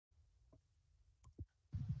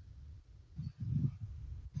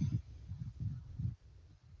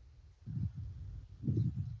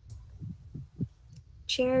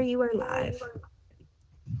Chair, you are live.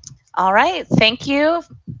 All right, thank you,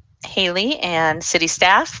 Haley and city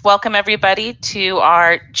staff. Welcome everybody to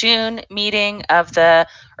our June meeting of the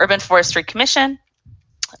Urban Forestry Commission.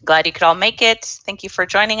 Glad you could all make it. Thank you for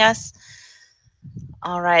joining us.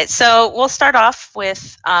 All right, so we'll start off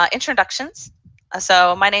with introductions.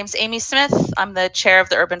 So my name's Amy Smith. I'm the chair of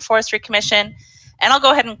the Urban Forestry Commission, and I'll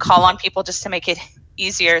go ahead and call on people just to make it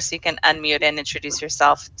easier so you can unmute and introduce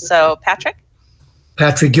yourself. So Patrick?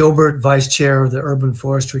 Patrick Gilbert, Vice Chair of the Urban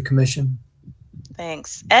Forestry Commission.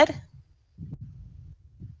 Thanks. Ed?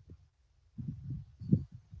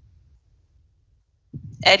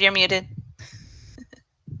 Ed, you're muted.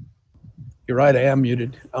 You're right, I am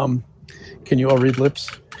muted. Can you all read lips?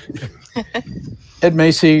 Ed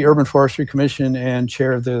Macy, Urban Forestry Commission and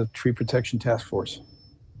Chair of the Tree Protection Task Force.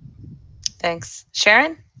 Thanks.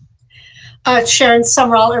 Sharon? Sharon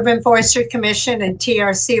Summerall, Urban Forestry Commission and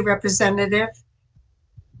TRC representative.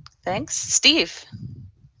 Thanks. Steve?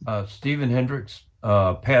 Stephen Hendricks,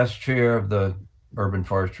 past chair of the Urban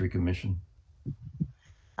Forestry Commission.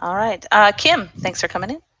 All right. Kim, thanks for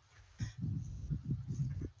coming in.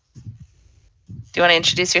 Do you want to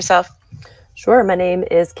introduce yourself? Sure. My name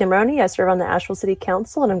is Kim Roney. I serve on the Asheville City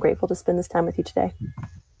Council, and I'm grateful to spend this time with you today.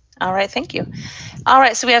 All right. Thank you. All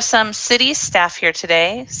right. So we have some city staff here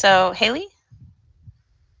today. So Haley?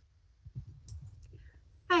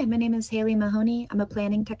 Hi, my name is Haley Mahoney. I'm a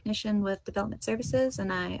planning technician with Development Services,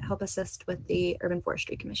 and I help assist with the Urban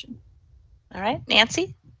Forestry Commission. All right.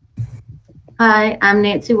 Nancy? Hi, I'm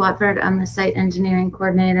Nancy Watford. I'm the site engineering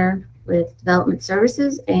coordinator with Development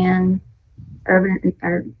Services and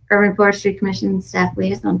Urban Forestry Commission staff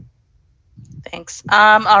liaison. Thanks.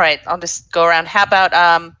 All right. I'll just go around. How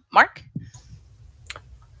about Mark?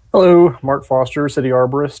 Hello, Mark Foster, City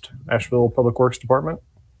Arborist, Asheville Public Works Department.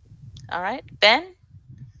 All right. Ben?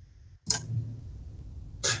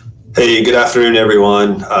 Hey, good afternoon,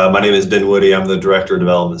 everyone. My name is Ben Woody. I'm the Director of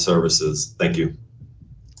Development Services. Thank you.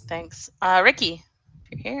 Thanks. Ricky,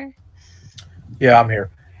 if you're here. Yeah, I'm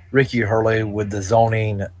here. Ricky Hurley with the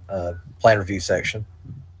zoning plan review section.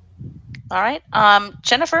 All right.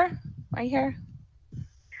 Jennifer, are you here?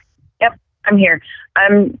 Yep, I'm here.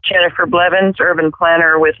 I'm Jennifer Blevins, Urban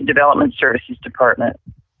Planner with the Development Services Department.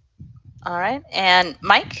 All right. And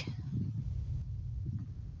Mike?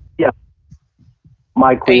 Yep.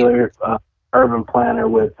 Mike Wheeler, Urban Planner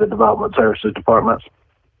with the Development Services Department.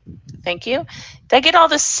 Thank you. Did I get all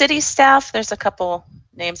the city staff? There's a couple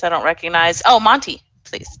names I don't recognize. Oh, Monty,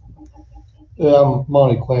 please. Yeah, I'm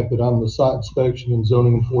Monty Clampett. I'm the Site Inspection and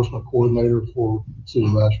Zoning Enforcement Coordinator for City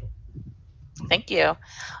of Asheville. Thank you. All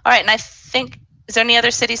right, and I think, is there any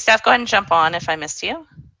other city staff? Go ahead and jump on if I missed you.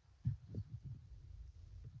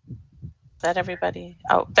 Is that everybody?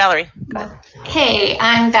 Oh, Valerie, go ahead. Hey,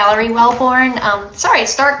 I'm Valerie Wellborn. Sorry,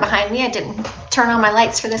 it's dark behind me. I didn't turn on my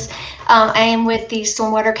lights for this. I am with the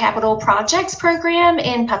Stormwater Capital Projects Program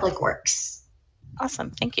in Public Works. Awesome,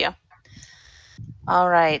 thank you. All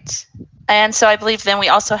right. And so I believe then we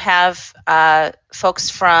also have folks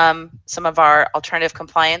from some of our alternative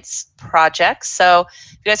compliance projects. So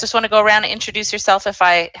if you guys just want to go around and introduce yourself, if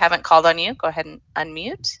I haven't called on you, go ahead and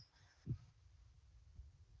unmute.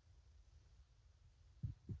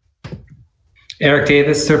 Eric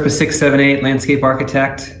Davis, Surface 678 landscape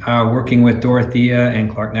architect, working with Dorothea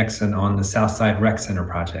and Clark Nexon on the Southside Rec Center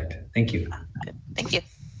project. Thank you. Good. Thank you.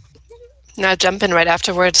 And I'll jump in right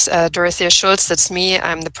afterwards. Dorothea Schultz, that's me.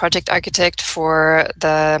 I'm the project architect for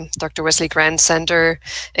the Dr. Wesley Grand Center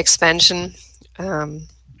expansion. And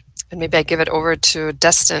maybe I give it over to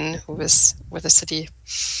Dustin, who is with the city.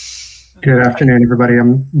 Good afternoon, everybody.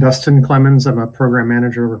 I'm Dustin Clemens. I'm a program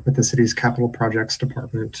manager with the city's capital projects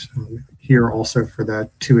department. Here also for the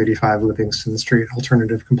 285 Livingston Street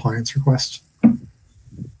alternative compliance request.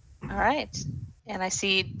 All right. And I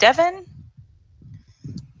see Devin.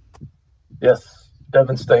 Yes,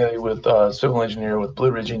 Devin Staley with civil engineer with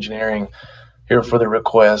Blue Ridge Engineering, here for the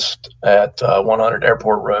request at 100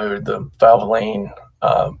 Airport Road, the Valvoline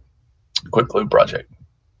Quick Lube project.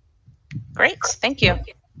 Great, thank you.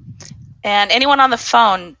 And anyone on the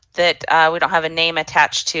phone that we don't have a name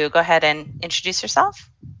attached to, go ahead and introduce yourself.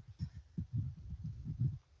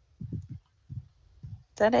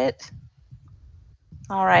 Is that it?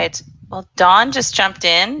 All right. Well, Dawn just jumped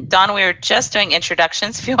in. Dawn, we were just doing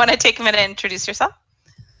introductions. If you want to take a minute and introduce yourself.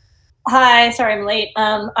 Hi, sorry I'm late.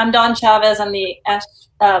 I'm Dawn Chavez. I'm the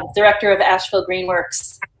director of Asheville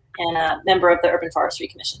Greenworks and a member of the Urban Forestry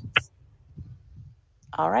Commission.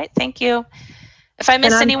 All right, thank you. If I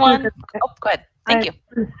miss anyone, oh, go ahead. Thank you.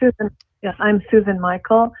 Susan, yes, I'm Susan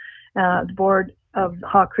Michael, the board of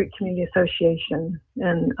Haw Creek Community Association,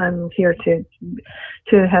 and I'm here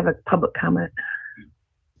to have a public comment.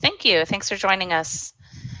 Thank you. Thanks for joining us.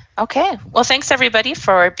 Okay. Well, thanks everybody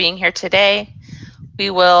for being here today. We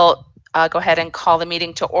will go ahead and call the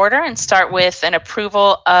meeting to order and start with an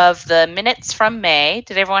approval of the minutes from May.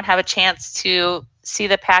 Did everyone have a chance to see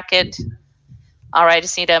the packet? All right. I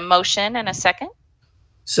just need a motion and a second.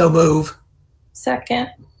 So move. Second.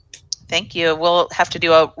 Thank you. We'll have to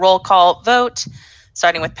do a roll call vote,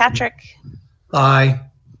 starting with Patrick. Aye.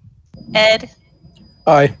 Ed.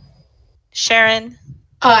 Aye. Sharon.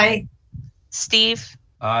 Aye. Steve.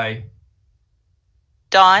 Aye.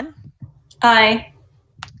 Dawn. Aye.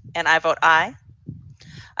 And I vote aye.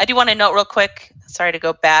 I do want to note real quick, sorry to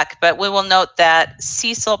go back, but we will note that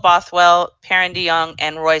Cecil Bothwell, Perrin DeYoung,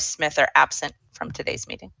 and Roy Smith are absent from today's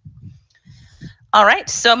meeting. All right,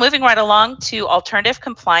 so moving right along to alternative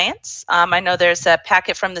compliance. I know there's a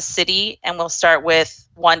packet from the city, and we'll start with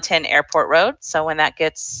 110 Airport Road. So when that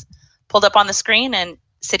gets pulled up on the screen, and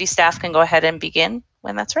city staff can go ahead and begin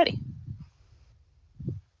when that's ready.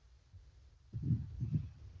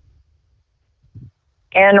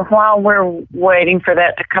 And while we're waiting for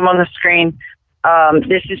that to come on the screen,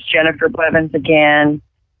 this is Jennifer Blevins again.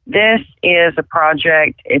 This is a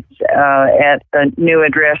project. It's at the new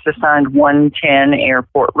address assigned 110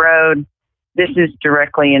 Airport Road. This is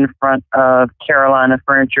directly in front of Carolina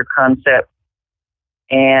Furniture Concept,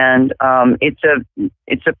 and it's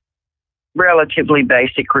a relatively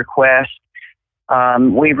basic request.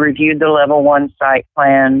 We've reviewed the level 1 site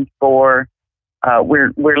plan for.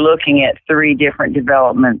 We're looking at 3 different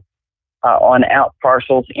developments on out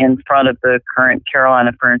parcels in front of the current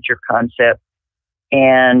Carolina Furniture Concept.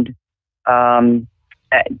 And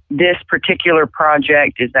this particular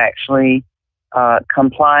project is actually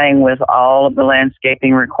complying with all of the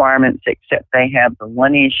landscaping requirements, except they have the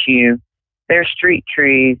one issue. They're street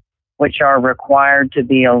trees, which are required to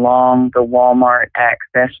be along the Walmart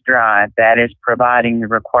access drive. That is providing the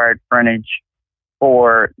required frontage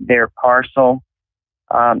for their parcel.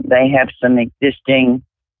 They have some existing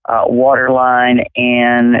water line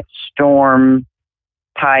and storm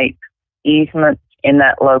pipe easements in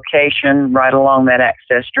that location right along that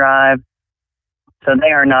access drive. So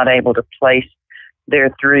they are not able to place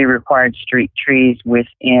their 3 required street trees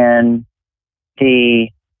within the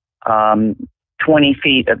 20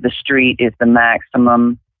 feet of the street is the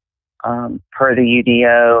maximum per the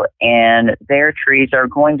UDO, and their trees are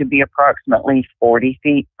going to be approximately 40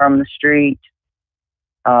 feet from the street.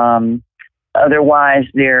 Otherwise,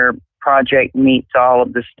 their project meets all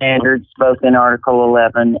of the standards, both in Article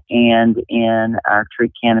 11 and in our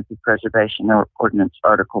Tree Canopy Preservation Ordinance,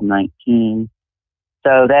 Article 19.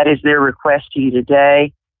 So that is their request to you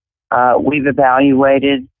today. We've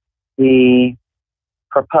evaluated the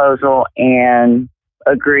proposal and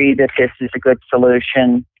agree that this is a good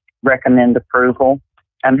solution, recommend approval.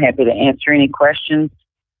 I'm happy to answer any questions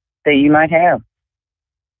that you might have.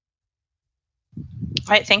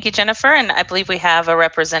 All right, thank you, Jennifer. And I believe we have a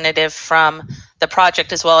representative from the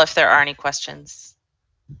project as well, if there are any questions.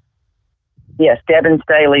 Yes, Devin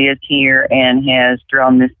Staley is here and has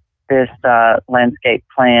drawn this landscape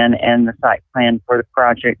plan and the site plan for the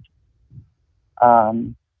project.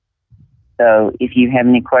 So if you have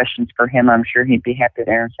any questions for him, I'm sure he'd be happy to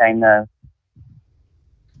entertain those.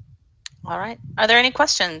 All right. Are there any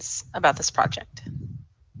questions about this project?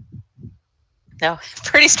 No,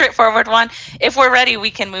 pretty straightforward one. If we're ready, we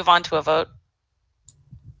can move on to a vote.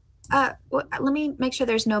 Well, let me make sure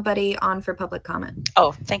there's nobody on for public comment.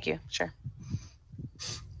 Oh, thank you. Sure.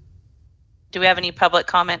 Do we have any public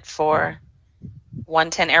comment for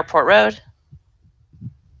 110 Airport Road?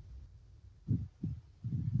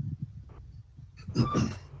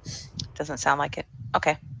 Doesn't sound like it.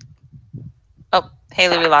 Okay. Oh,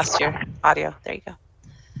 Haley, we lost your audio. There you go.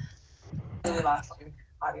 We lost your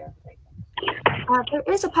audio. There you go. There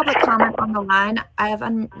is a public comment on the line. I have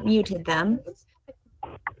unmuted them.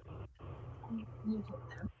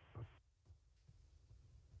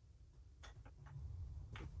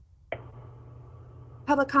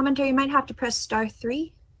 Public commentary, you might have to press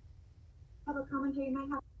 *3. Public commentary, you might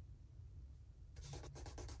have.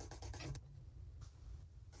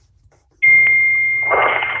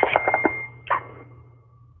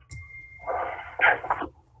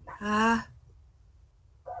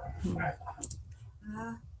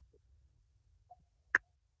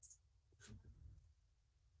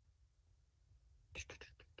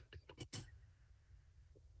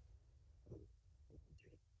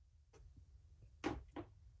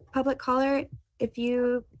 Public caller, if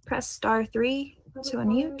you press *3 to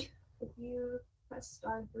unmute. If you press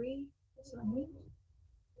 *3 to unmute.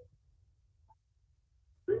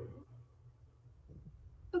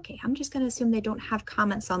 Okay, I'm just going to assume they don't have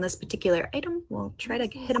comments on this particular item. We'll try to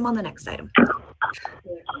hit them on the next item.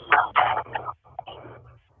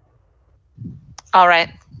 All right.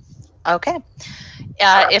 Okay.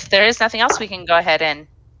 If there is nothing else, we can go ahead and,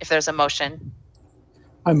 if there's a motion.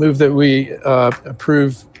 I move that we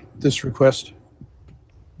approve this request.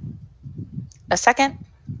 A second?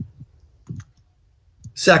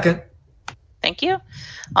 Second. Thank you.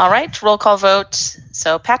 All right, roll call vote.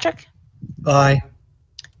 So Patrick? Aye.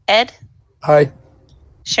 Ed? Aye.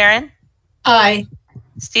 Sharon? Aye.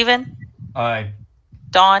 Stephen? Aye.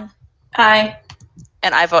 Dawn? Aye.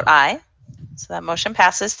 And I vote aye. So that motion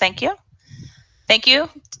passes. Thank you. Thank you,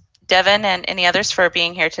 Devin, and any others for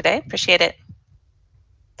being here today. Appreciate it.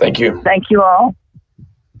 Thank you. Thank you all.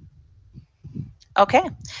 Okay.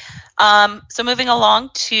 So moving along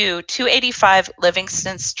to 285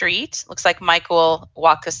 Livingston Street. Looks like Mike will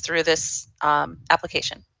walk us through this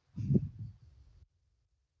application.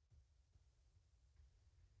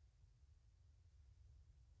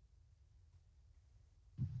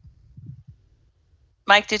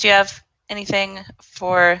 Mike, did you have anything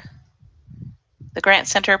for the Grant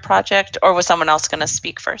Center project, or was someone else going to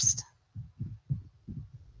speak first?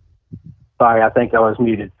 Sorry, I think I was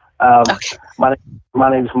muted. Okay. My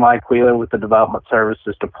name is Mike Wheeler with the Development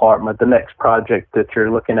Services Department. The next project that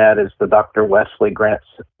you're looking at is the Dr. Wesley Grant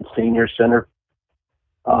Senior Center.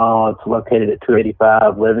 It's located at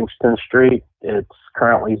 285 Livingston Street. It's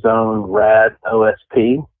currently zoned RAD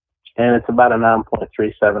OSP, and it's about a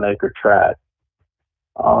 9.37 acre tract.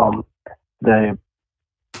 The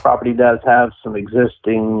property does have some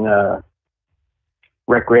existing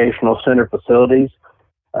recreational center facilities.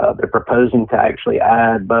 They're proposing to actually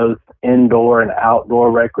add both indoor and outdoor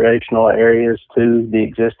recreational areas to the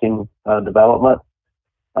existing development.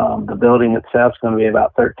 The building itself is going to be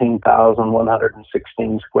about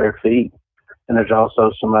 13,116 square feet. And there's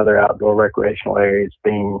also some other outdoor recreational areas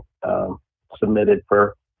being submitted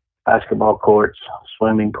for basketball courts,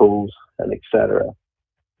 swimming pools, and et cetera.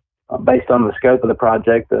 Based on the scope of the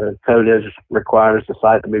project, the code requires the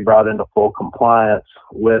site to be brought into full compliance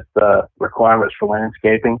with requirements for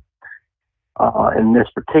landscaping. In this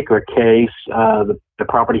particular case, the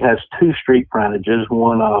property has two street frontages,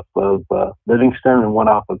 one off of Livingston and one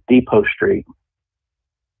off of Depot Street.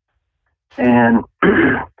 And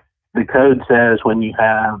the code says when you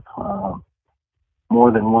have more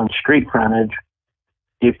than one street frontage,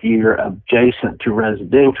 if you're adjacent to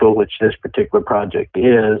residential, which this particular project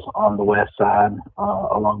is on the west side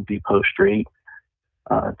along Depot Street,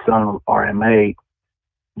 it's on RM8,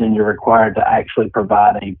 then you're required to actually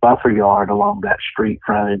provide a buffer yard along that street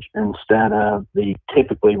frontage instead of the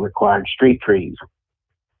typically required street trees.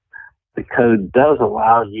 The code does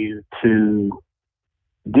allow you to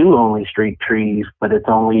do only street trees, but it's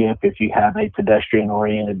only if you have a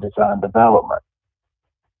pedestrian-oriented design development.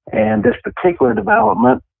 And this particular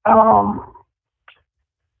development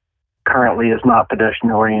currently is not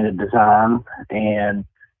pedestrian-oriented design, and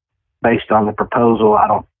based on the proposal, I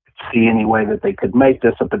don't see any way that they could make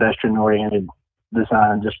this a pedestrian-oriented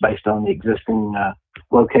design just based on the existing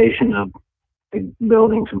location of the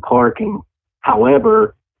buildings and parking.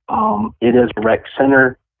 However, it is a rec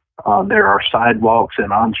center. There are sidewalks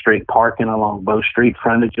and on-street parking along both street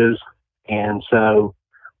frontages, and so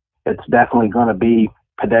it's definitely going to be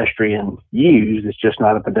pedestrian used. It's just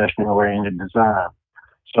not a pedestrian-oriented design.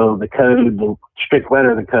 So the code, the strict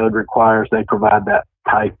letter of the code requires they provide that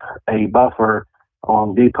type A buffer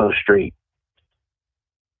on Depot Street.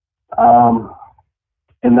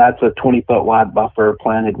 And that's a 20-foot wide buffer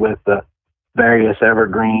planted with the various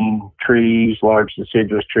evergreen trees, large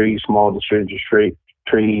deciduous trees, small deciduous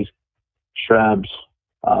trees, shrubs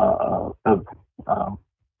of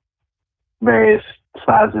various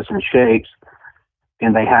sizes and shapes.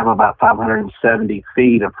 And they have about 570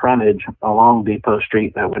 feet of frontage along Depot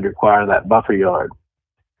Street that would require that buffer yard.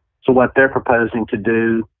 So what they're proposing to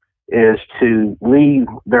do is to leave,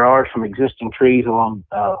 there are some existing trees along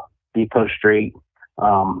Depot Street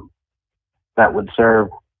that would serve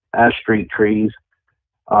as street trees.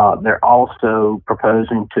 They're also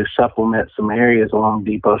proposing to supplement some areas along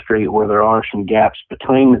Depot Street where there are some gaps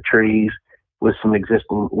between the trees with some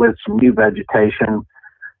new vegetation.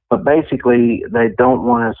 But basically, they don't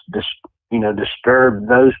want us to, disturb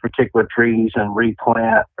those particular trees and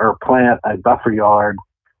replant or plant a buffer yard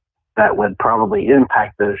that would probably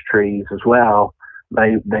impact those trees as well.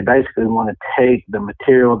 They basically want to take the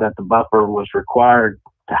material that the buffer was required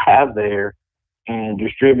to have there and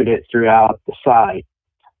distribute it throughout the site.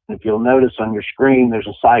 And if you'll notice on your screen, there's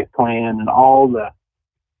a site plan and all the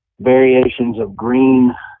variations of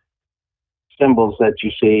green symbols that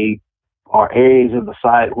you see or areas of the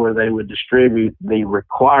site where they would distribute the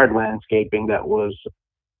required landscaping that was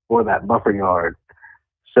for that buffer yard.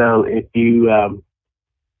 So if you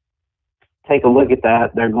take a look at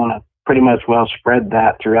that, they're going to pretty much well spread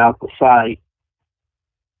that throughout the site.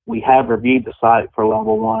 We have reviewed the site for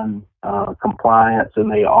level 1 compliance, and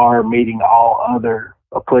they are meeting all other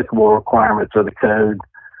applicable requirements of the code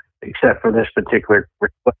except for this particular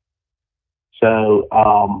request.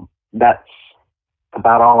 So that's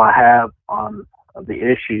about all I have on the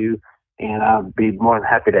issue, and I'd be more than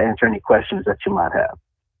happy to answer any questions that you might have.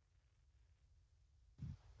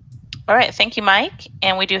 All right, thank you, Mike.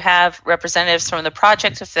 And we do have representatives from the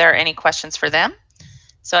project if there are any questions for them.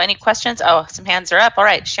 So any questions? Oh, some hands are up. All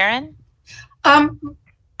right, Sharon.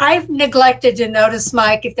 I've neglected to notice,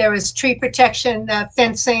 Mike, if there was tree protection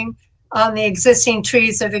fencing on the existing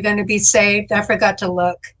trees that are going to be saved. I forgot to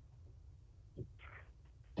look.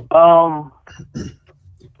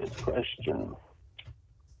 Good question.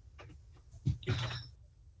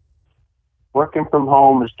 Working from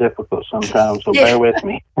home is difficult sometimes, so bear with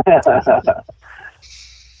me.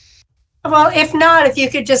 Well, if not, if you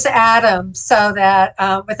could just add them so that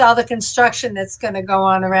with all the construction that's going to go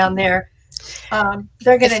on around there,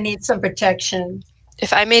 they're going to need some protection.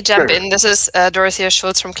 If I may jump in, this is Dorothea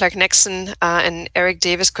Schultz from Clark Nixon, and Eric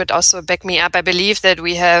Davis could also back me up. I believe that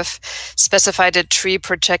we have specified a tree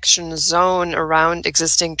protection zone around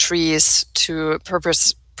existing trees to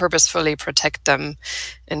purposefully protect them,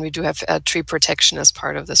 and we do have tree protection as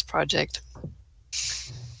part of this project.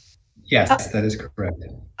 Yes, that is correct.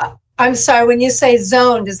 I'm sorry, when you say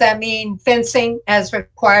zone, does that mean fencing as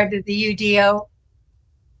required to the UDO?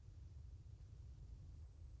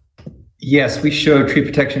 Yes, we show tree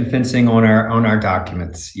protection fencing on our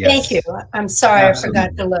documents. Yes. Thank you. I'm sorry, Absolutely. I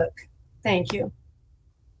forgot to look. Thank you.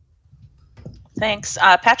 Thanks.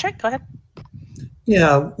 Patrick, go ahead.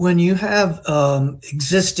 Yeah, when you have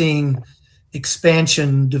existing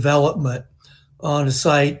expansion development on a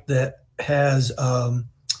site that has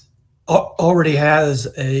already has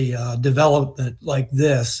a development like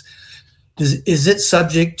this, is it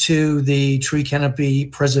subject to the tree canopy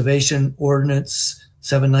preservation ordinance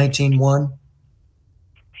 719-1?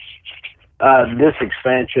 This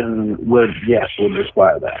expansion would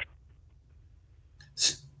require that.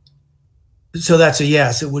 So that's a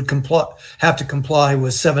yes. It would have to comply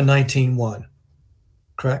with 719-1,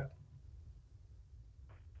 correct?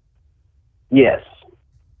 Yes.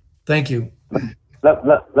 Thank you.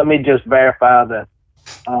 Let me just verify that.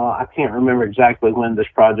 I can't remember exactly when this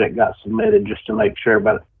project got submitted, just to make sure,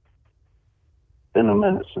 but it's been a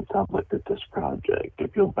minute since I've looked at this project.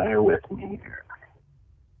 If you'll bear with me here.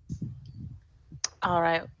 All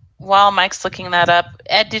right. While Mike's looking that up,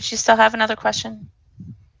 Ed, did you still have another question?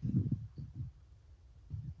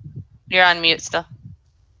 You're on mute still.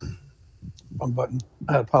 Wrong button.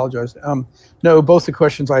 I apologize. No, both the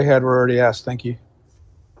questions I had were already asked. Thank you.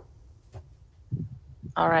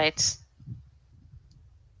 All right.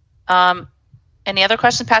 Any other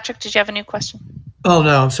questions? Patrick, did you have a new question? Oh,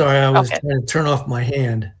 no, I'm sorry. I was Okay. trying to turn off my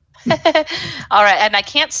hand. All right. And I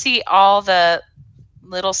can't see all the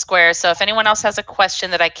little squares. So if anyone else has a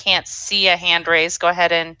question that I can't see a hand raised, go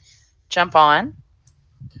ahead and jump on.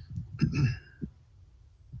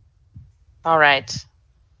 All right.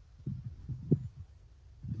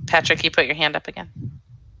 Patrick, you put your hand up again.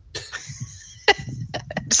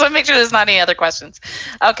 Just want to make sure there's not any other questions.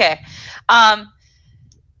 Okay.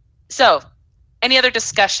 So any other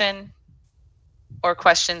discussion or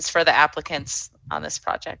questions for the applicants on this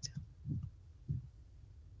project?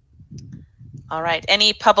 All right.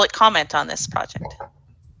 Any public comment on this project?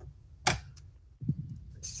 Let's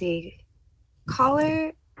see.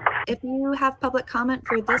 Caller, if you have public comment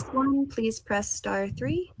for this one, please press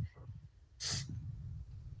 *3.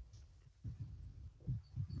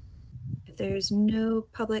 If there's no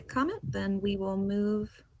public comment, then we will move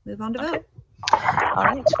on to vote. All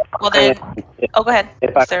right. Well then, go ahead.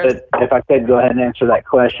 If I could go ahead and answer that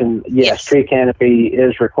question, yes. Tree canopy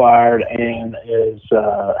is required and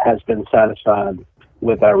has been satisfied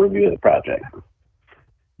with our review of the project.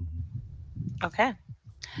 Okay.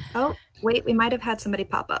 Oh, wait, we might have had somebody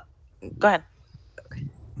pop up. Go ahead. Okay.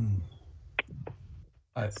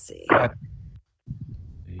 Let's see.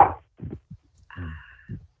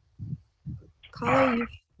 Caller, you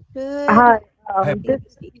should. Hi, this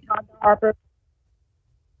is Rhonda Harper.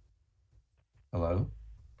 Hello.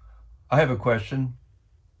 I have a question.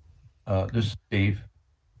 This is Steve.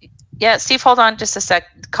 Yeah, Steve, hold on just a sec.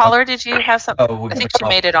 Caller, did you have something? Oh, I think she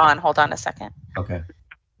made it on. Hold on a second. Okay.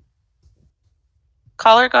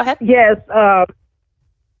 Caller, go ahead. Yes,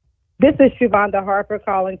 this is Shuvanda Harper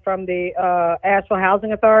calling from the Asheville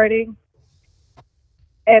Housing Authority.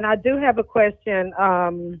 And I do have a question.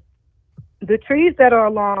 The trees that are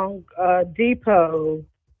along Depot,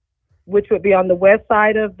 which would be on the west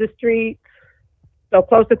side of the street, so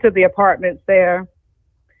closer to the apartments there,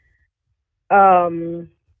 are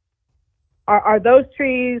those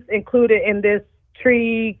trees included in this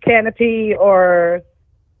tree canopy or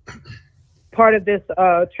part of this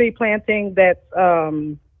tree planting that's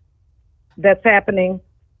happening?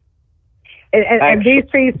 And these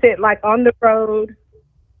trees sit like on the road?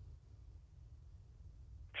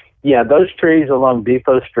 Yeah, those trees along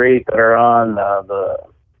Depot Street that are on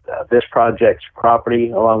this project's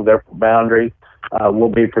property along their boundary will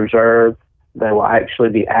be preserved. They will actually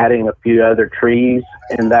be adding a few other trees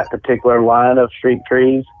in that particular line of street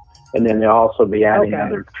trees, and then they'll also be adding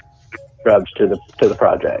other shrubs to the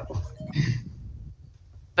project.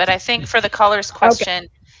 But I think for the caller's question,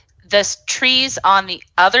 the trees on the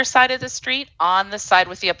other side of the street, on the side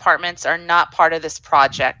with the apartments, are not part of this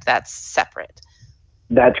project. That's separate.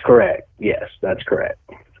 That's correct. Yes, that's correct.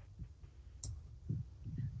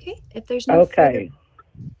 Okay, if there's no further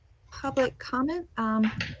public comment,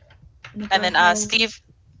 and then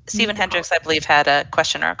Stephen Hendricks, I believe, had a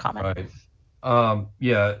question or a comment. Right.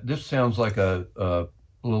 Yeah, this sounds like a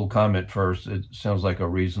little comment first. It sounds like a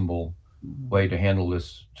reasonable way to handle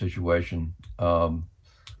this situation,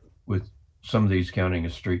 with some of these counting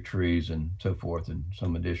as street trees and so forth, and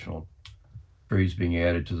some additional trees being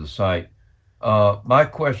added to the site. My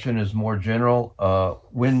question is more general.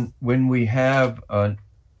 When we have a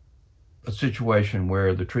situation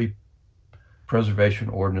where the tree preservation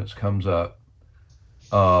ordinance comes up,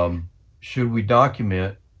 should we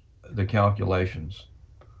document the calculations?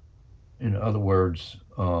 In other words,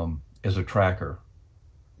 as a tracker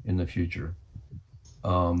in the future.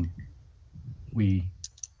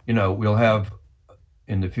 We'll have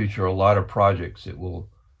in the future a lot of projects that will,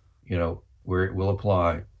 where it will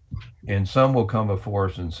apply, and some will come before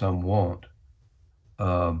us and some won't.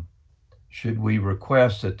 Should we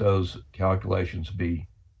request that those calculations be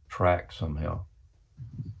tracked somehow?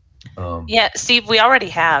 Yeah, Steve, we already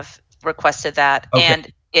have requested that,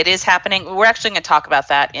 and it is happening. We're actually going to talk about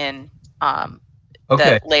that in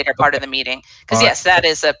the later part of the meeting, because yes, that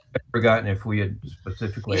is I've forgotten if we had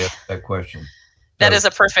specifically asked that question. That is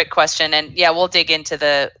a perfect question, and yeah, we'll dig into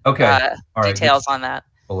the details on that.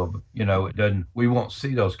 It doesn't. We won't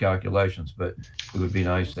see those calculations, but it would be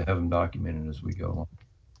nice to have them documented as we go along.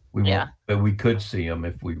 But we could see them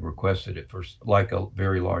if we requested it for like a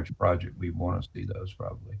very large project. We want to see those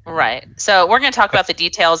probably. Right. So we're going to talk about the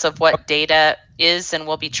details of what data is and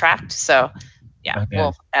will be tracked. So yeah,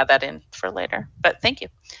 we'll add that in for later. But thank you.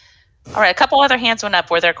 All right, a couple other hands went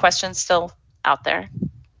up. Were there questions still out there?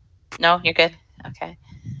 No, you're good. Okay.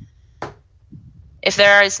 If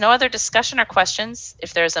there is no other discussion or questions,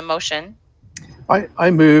 if there's a motion.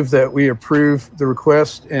 I move that we approve the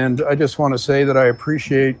request, and I just want to say that I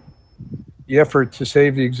appreciate the effort to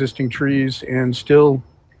save the existing trees and still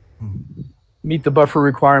meet the buffer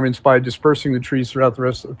requirements by dispersing the trees throughout the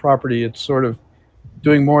rest of the property. It's sort of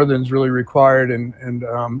doing more than is really required, and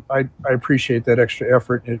I appreciate that extra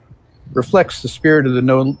effort. It reflects the spirit of the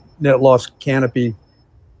no net loss canopy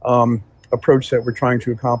approach that we're trying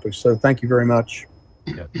to accomplish. So thank you very much.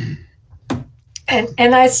 Yeah.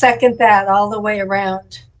 And I second that all the way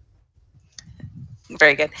around.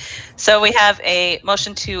 Very good. So we have a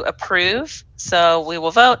motion to approve. So we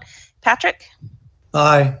will vote. Patrick?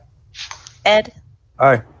 Aye. Ed?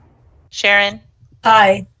 Aye. Sharon?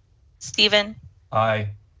 Aye. Stephen? Aye.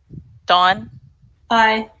 Dawn?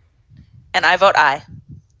 Aye. And I vote aye.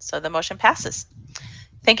 So the motion passes.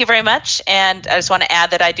 Thank you very much. And I just want to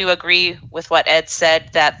add that I do agree with what Ed said,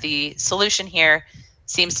 that the solution here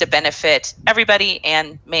seems to benefit everybody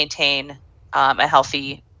and maintain a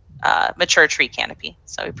healthy, mature tree canopy.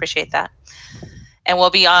 So we appreciate that. And we'll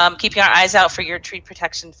be keeping our eyes out for your tree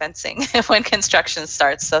protection fencing when construction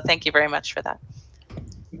starts. So thank you very much for that.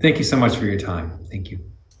 Thank you so much for your time. Thank you.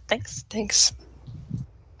 Thanks. Thanks.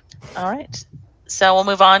 All right. So we'll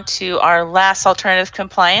move on to our last alternative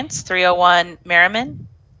compliance, 301 Merriman.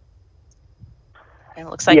 And it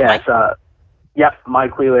looks like yes, Mike. Yep,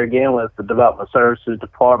 Mike Wheeler again with the Development Services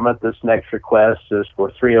Department. This next request is for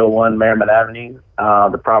 301 Merriman Avenue.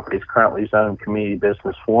 The property is currently zoned Community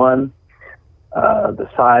Business 1. The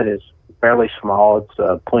site is fairly small. It's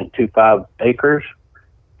 0.25 acres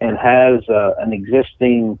and has an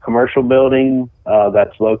existing commercial building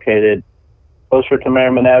that's located closer to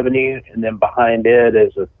Merriman Avenue, and then behind it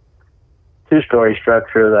is a two-story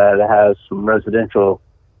structure that has some residential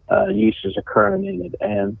uses occurring in it.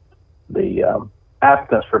 And the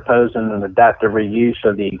applicant's proposing an adaptive reuse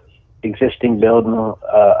of the existing building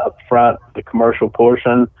up front, the commercial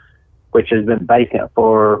portion, which has been vacant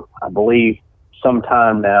for, I believe, some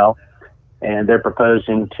time now. And they're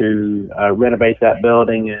proposing to renovate that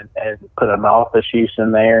building and put an office use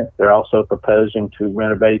in there. They're also proposing to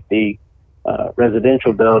renovate the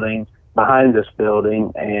residential building behind this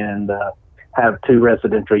building and have 2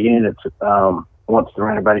 residential units once the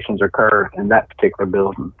renovations occur in that particular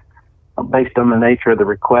building. Based on the nature of the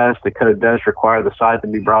request, the code does require the site to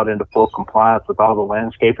be brought into full compliance with all the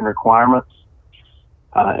landscaping requirements.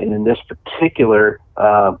 And in this particular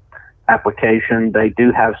application, they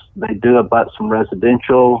do abut some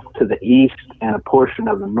residential to the east and a portion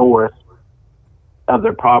of the north of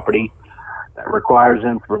their property that requires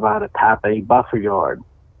them to provide a type A buffer yard.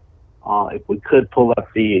 If we could pull up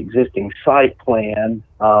the existing site plan,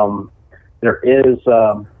 there is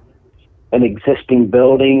an existing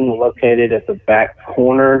building located at the back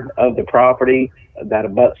corner of the property that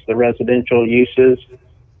abuts the residential uses,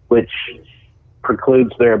 which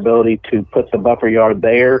precludes their ability to put the buffer yard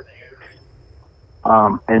there.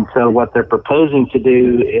 And so what they're proposing to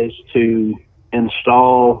do is to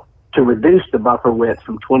reduce the buffer width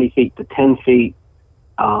from 20 feet to 10 feet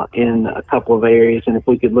in a couple of areas. And if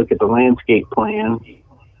we could look at the landscape plan.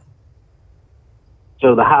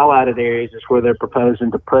 So the highlighted areas is where they're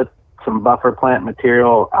proposing to put some buffer plant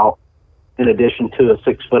material out in addition to a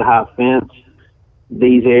 6-foot high fence.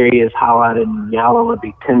 These areas highlighted in yellow would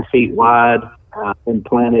be 10 feet wide and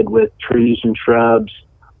planted with trees and shrubs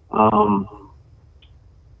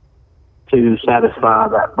to satisfy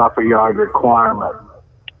that buffer yard requirement.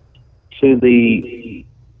 To the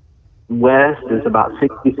west is about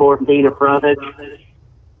 64 feet of frontage,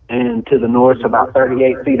 and to the north about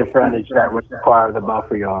 38 feet of frontage that would require the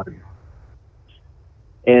buffer yard.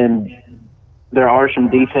 And there are some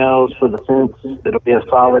details for the fence. It'll be a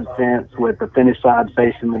solid fence with the finished side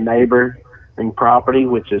facing the neighboring property,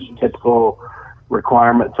 which is typical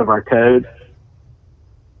requirements of our code.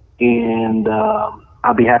 And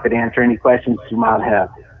I'll be happy to answer any questions you might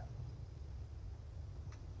have.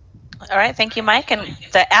 All right, thank you, Mike. And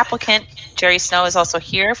the applicant, Jerry Snow, is also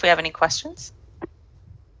here if we have any questions.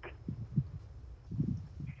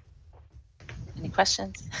 Any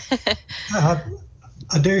questions?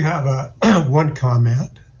 I do have one comment.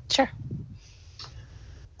 Sure.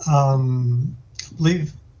 I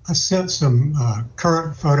believe I sent some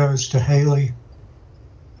current photos to Haley.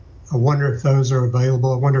 I wonder if those are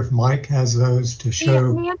available. I wonder if Mike has those to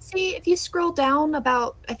show. Yeah, Nancy, if you scroll down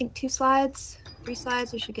about, I think 3 slides, we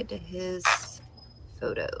should get to his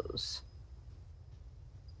photos.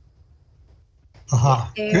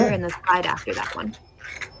 There, good. and the slide after that one.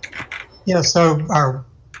 Yeah, so our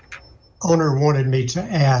owner wanted me to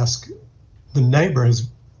ask, the neighbor has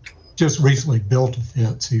just recently built a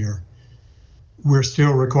fence here. We're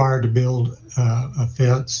still required to build a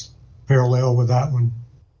fence parallel with that one.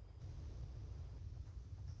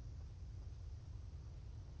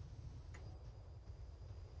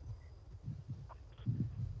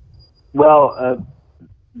 Well,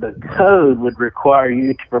 the code would require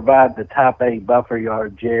you to provide the type A buffer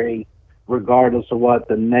yard, Jerry, regardless of what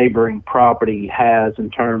the neighboring property has in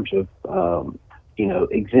terms of,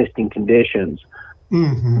 existing conditions.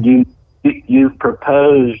 Mm-hmm. You've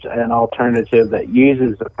proposed an alternative that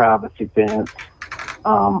uses a privacy fence,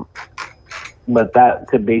 but that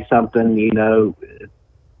could be something,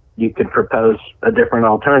 you could propose a different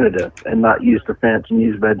alternative and not use the fence and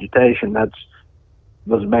use vegetation.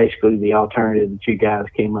 Was basically the alternative that you guys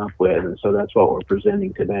came up with, and so that's what we're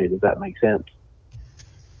presenting today. Does that make sense?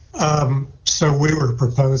 So we were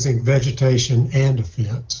proposing vegetation and a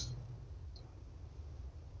fence.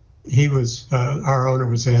 Our owner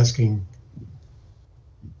was asking.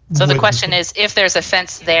 So the question is, if there's a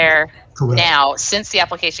fence there Correct. Now, since the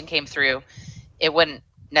application came through, it wouldn't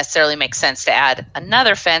necessarily make sense to add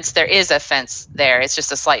another fence. There is a fence there. It's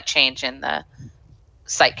just a slight change in the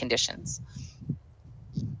site conditions.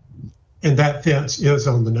 And that fence is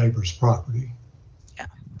on the neighbor's property. Yeah.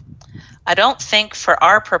 I don't think for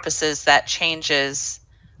our purposes that changes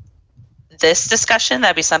this discussion.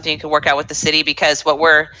 That'd be something you could work out with the city, because what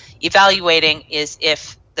we're evaluating is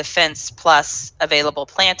if the fence plus available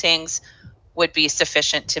plantings would be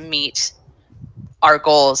sufficient to meet our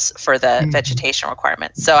goals for the vegetation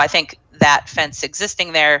requirements. So I think that fence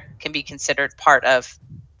existing there can be considered part of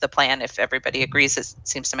the plan if everybody agrees. It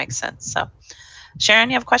seems to make sense. So Sharon,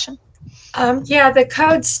 you have a question? Yeah, the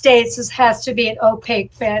code states it has to be an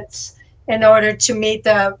opaque fence in order to meet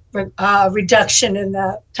the reduction in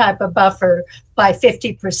the type of buffer by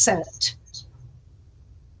 50%.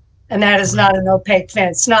 And that is not an opaque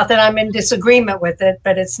fence. Not that I'm in disagreement with it,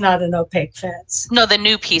 but it's not an opaque fence. No, the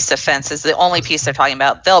new piece of fence is the only piece they're talking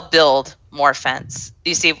about. They'll build more fence.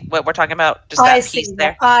 Do you see what we're talking about? Just that piece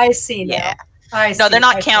there? I see now. Yeah. I No, see. they're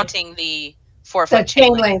not I see. counting the 4 The foot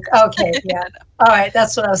chain link. Okay, yeah. All right,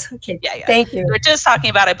 that's what I was, okay. Yeah, yeah. Thank you. We're just talking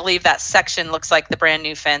about, I believe that section looks like the brand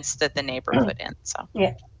new fence that the neighbor put in. So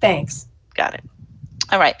yeah, thanks. Got it.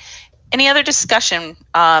 All right. Any other discussion,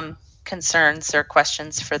 concerns or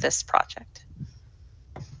questions for this project?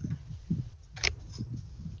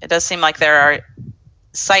 It does seem like there are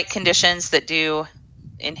site conditions that do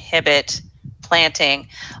inhibit planting.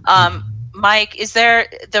 Mike, is there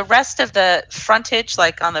the rest of the frontage,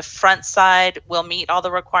 like on the front side, will meet all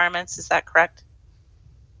the requirements? Is that correct?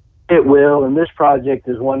 It will, and this project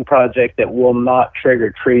is one project that will not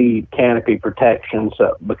trigger tree canopy protection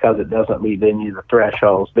because it doesn't meet any of the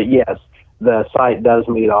thresholds. But yes, the site does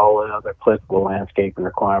meet all the other applicable landscaping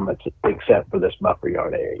requirements except for this buffer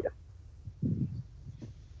yard area.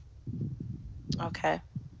 Okay.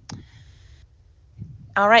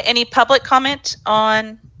 All right. Any public comment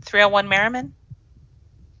on 301 Merriman?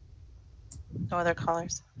 No other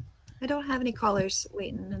callers? I don't have any callers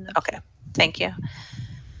waiting in the Okay. Thank you.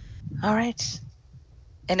 All right.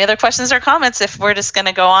 Any other questions or comments? If we're just going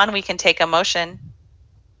to go on, we can take a motion.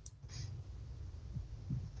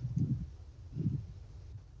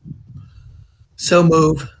 So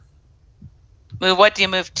move. Move. What do you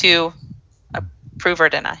move to? Approve or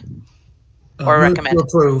deny? Or Move recommend? to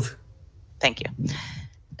approve. Thank you.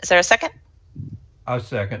 Is there a second? I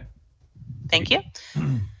second. Thank you.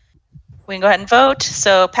 We can go ahead and vote.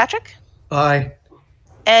 So Patrick? Aye.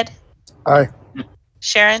 Ed? Aye.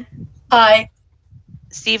 Sharon? Aye.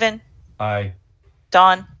 Stephen? Aye.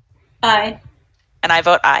 Dawn? Aye. And I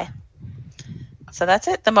vote aye. So that's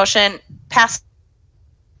it. The motion passed.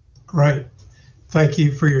 Great. Thank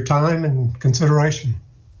you for your time and consideration.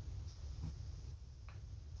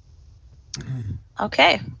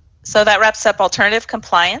 Okay. So that wraps up alternative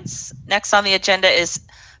compliance. Next on the agenda is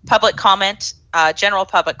public comment, general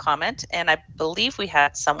public comment. And I believe we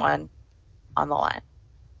had someone on the line.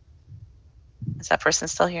 Is that person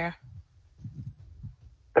still here?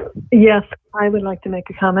 Yes, I would like to make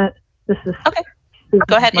a comment. This is okay. Susan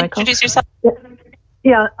Go ahead, Michael. Introduce yourself.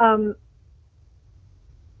 Yeah.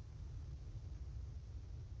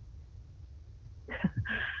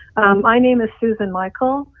 My name is Susan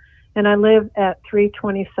Michael, and I live at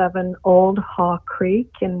 327 Old Haw Creek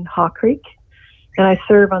in Haw Creek, and I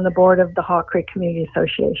serve on the board of the Haw Creek Community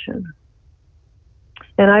Association.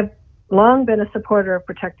 And I've long been a supporter of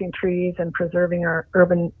protecting trees and preserving our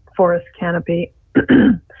urban forest canopy.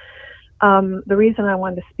 The reason I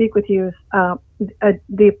wanted to speak with you is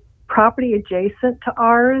the property adjacent to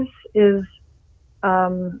ours is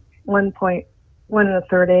 1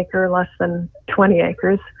 1/3 acre, less than 20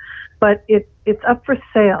 acres, but it's up for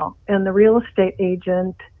sale, and the real estate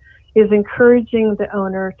agent is encouraging the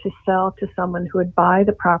owner to sell to someone who would buy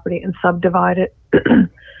the property and subdivide it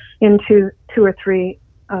into 2 or 3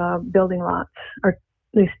 building lots, or at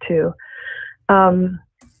least 2.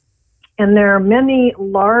 And there are many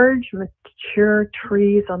large, mature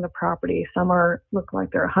trees on the property. Some look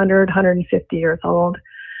like they're 100, 150 years old,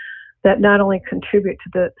 that not only contribute to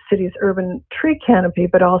the city's urban tree canopy,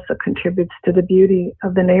 but also contributes to the beauty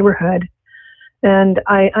of the neighborhood. And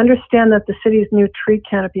I understand that the city's new tree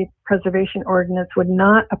canopy preservation ordinance would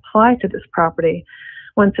not apply to this property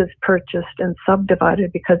once it's purchased and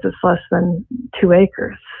subdivided because it's less than 2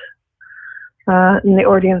 acres. And the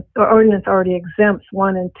ordinance already exempts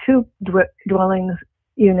 1 and 2 dwelling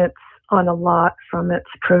units on a lot from its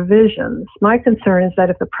provisions. My concern is that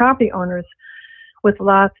if the property owners with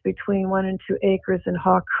lots between 1 and 2 acres in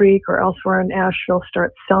Haw Creek or elsewhere in Asheville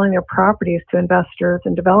start selling their properties to investors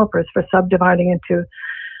and developers for subdividing into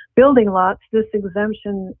building lots, this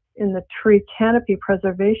exemption in the tree canopy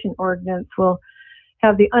preservation ordinance will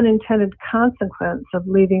have the unintended consequence of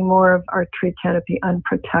leaving more of our tree canopy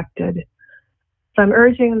unprotected. So I'm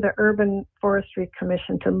urging the Urban Forestry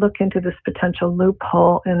Commission to look into this potential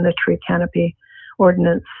loophole in the tree canopy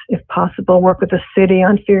ordinance, if possible, work with the city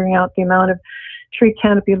on figuring out the amount of tree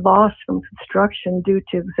canopy loss from construction due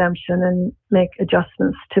to exemption and make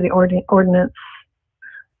adjustments to the ordinance.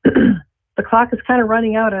 The clock is kind of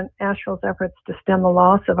running out on Asheville's efforts to stem the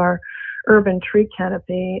loss of our urban tree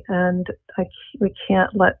canopy, and we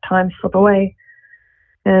can't let time slip away.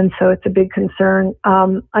 And so it's a big concern.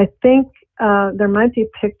 I think there might be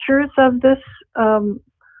pictures of this,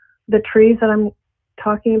 the trees that I'm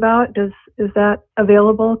talking about. Is that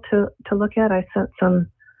available to look at? I sent some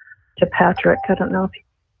to Patrick. I don't know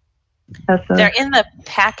if They're in the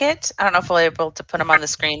packet. I don't know if we'll be able to put them on the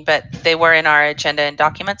screen, but they were in our agenda and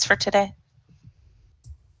documents for today.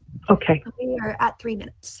 Okay. We are at 3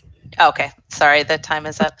 minutes. Okay, sorry, the time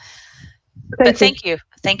is up. But thank you.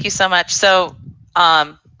 Thank you so much. So,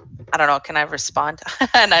 I don't know, can I respond?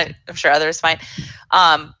 And I'm sure others might.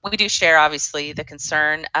 We do share, obviously, the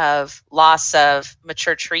concern of loss of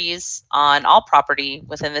mature trees on all property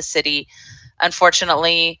within the city.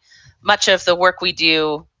 Unfortunately, much of the work we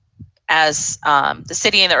do as the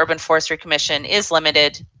city and the Urban Forestry Commission is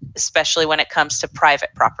limited, especially when it comes to private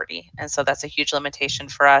property. And so that's a huge limitation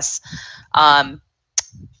for us.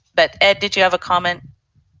 But Ed, did you have a comment?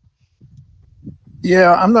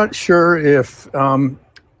 Yeah, I'm not sure if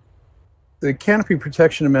the Canopy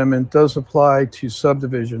Protection Amendment does apply to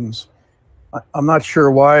subdivisions. I'm not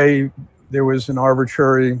sure why there was an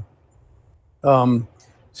arbitrary,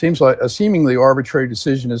 seems like a seemingly arbitrary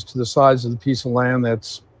decision as to the size of the piece of land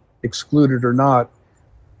that's excluded or not,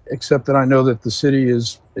 except that I know that the city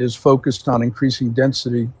is focused on increasing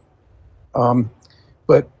density.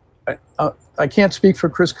 But I can't speak for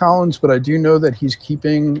Chris Collins, but I do know that he's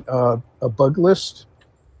keeping a bug list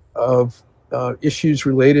of issues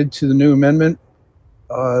related to the new amendment,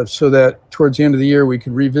 so that towards the end of the year we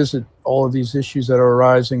can revisit all of these issues that are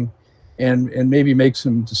arising and maybe make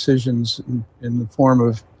some decisions in the form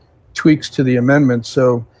of tweaks to the amendment.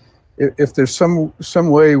 So if there's some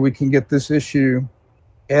way we can get this issue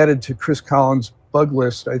added to Chris Collins' bug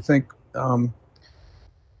list, I think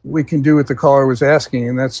we can do what the caller was asking,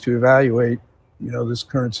 and that's to evaluate, this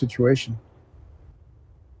current situation.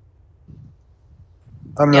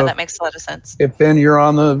 I don't know. Yeah, that makes a lot of sense. If Ben, you're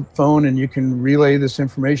on the phone and you can relay this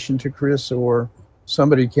information to Chris, or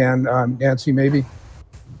somebody can, Nancy, maybe.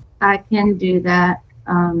 I can do that.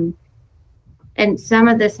 And some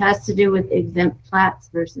of this has to do with exempt plats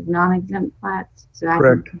versus non-exempt plats. So I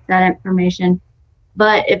can get that information.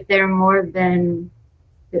 But if there are more than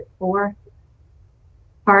 4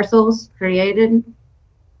 parcels created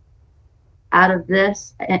out of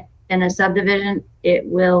this in a subdivision, it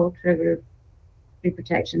will trigger tree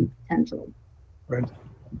protection potential. Right.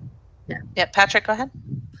 Yeah, Patrick, go ahead.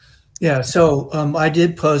 Yeah, so I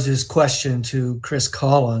did pose this question to Chris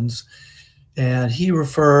Collins, and he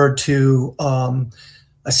referred to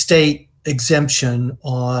a state exemption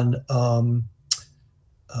on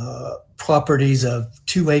properties of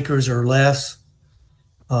 2 acres or less.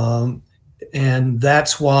 And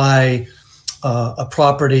that's why a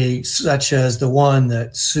property such as the one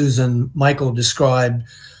that Susan Michael described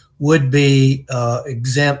would be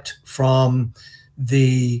exempt from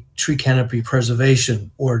the tree canopy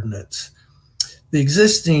preservation ordinance. The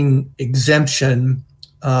existing exemption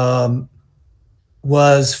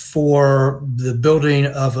was for the building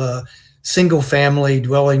of a single family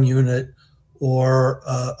dwelling unit, or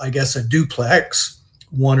I guess a duplex,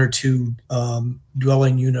 1 or 2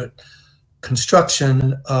 dwelling unit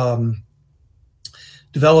construction.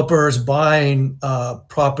 Developers buying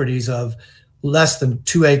properties of less than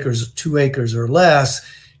 2 acres or less,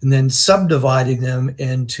 and then subdividing them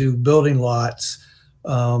into building lots.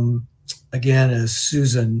 Again, as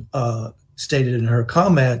Susan stated in her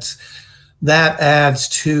comments, that adds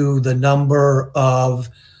to the number of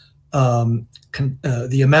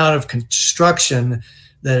the amount of construction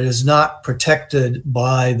that is not protected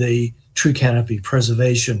by the tree canopy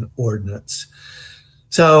preservation ordinance.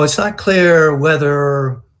 So it's not clear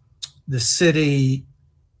whether the city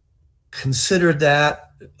considered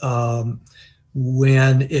that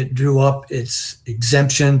when it drew up its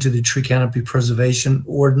exemption to the tree canopy preservation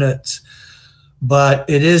ordinance. But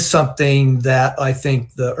it is something that I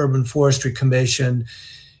think the Urban Forestry Commission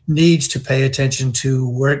needs to pay attention to,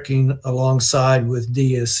 working alongside with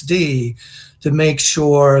DSD to make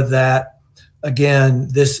sure that, again,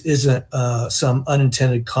 this isn't some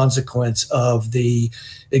unintended consequence of the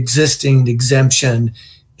existing exemption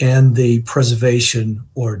in the preservation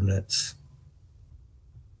ordinance.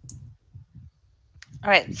 All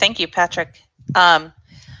right, thank you, Patrick. So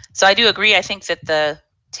I do agree. I think that the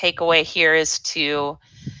takeaway here is to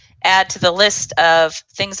add to the list of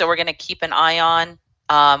things that we're going to keep an eye on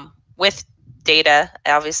with data,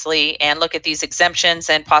 obviously, and look at these exemptions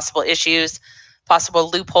and possible issues, possible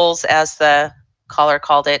loopholes, as the caller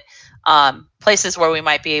called it, places where we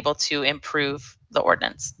might be able to improve the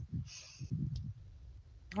ordinance.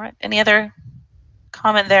 All right, any other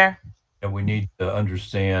comment there? Yeah, we need to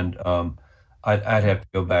understand, I'd have to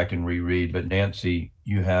go back and reread, but Nancy,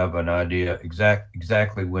 you have an idea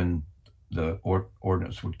exactly when the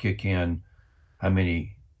ordinance would kick in, how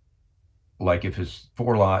many, like if it's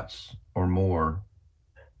 4 lots or more,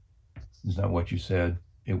 is that what you said?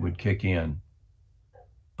 It would kick in.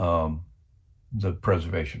 the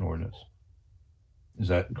preservation ordinance. Is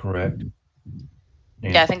that correct?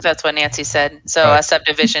 Yeah, I think that's what Nancy said. So Right. a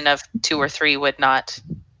subdivision of 2 or 3 would not.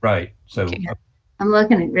 Right. So I'm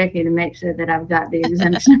looking at Ricky to make sure that I've got the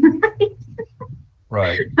exemption right.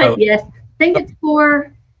 right. But yes, I think it's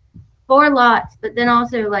four lots, but then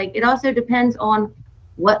also like it also depends on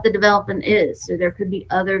what the development is. So there could be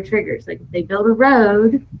other triggers. Like if they build a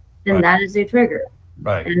road, then Right. that is a trigger.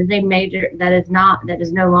 Right. That is a major, that is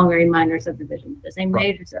no longer a minor subdivision. It's a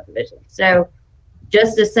major subdivision. So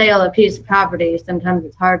just to sale a piece of property, sometimes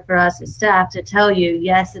it's hard for us as staff to tell you,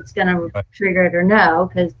 yes, it's going to trigger it or no,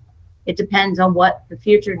 because it depends on what the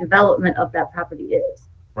future development of that property is.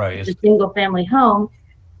 Right. If it's a single family home,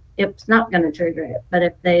 it's not going to trigger it. But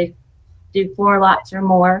if they do 4 lots or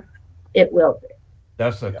more, it will be.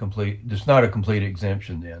 That's a complete, it's not a complete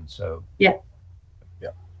exemption then. So yeah.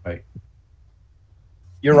 Right.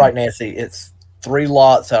 You're right, Nancy. It's 3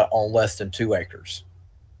 lots out on less than 2 acres.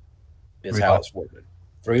 Is 3 how lots. it's worded.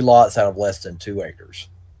 3 lots out of less than 2 acres.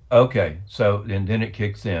 Okay. So and then it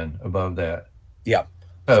kicks in above that. Yeah.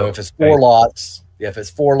 So if it's 4 lots,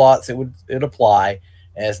 it'd apply.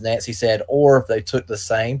 As Nancy said, or if they took the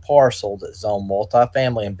same parcel that's on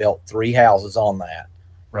multifamily and built 3 houses on that,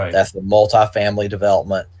 right? That's the multifamily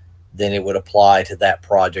development. Then it would apply to that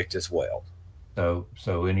project as well. So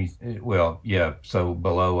so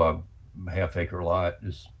below a half-acre lot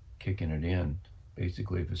is kicking it in,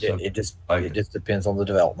 basically. If it's It just depends on the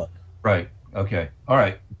development. Right. Okay. All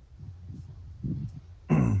right.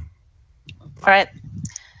 All right.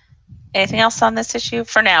 Anything else on this issue?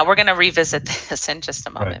 For now, we're going to revisit this in just a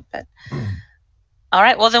moment. But all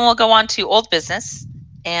right. Well, then we'll go on to old business.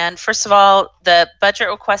 And first of all, the budget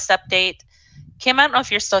request update. Kim, I don't know if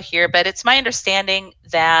you're still here, but it's my understanding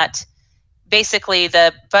that basically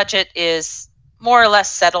the budget is more or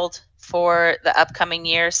less settled for the upcoming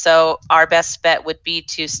year. So our best bet would be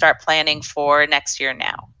to start planning for next year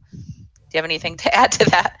now. Do you have anything to add to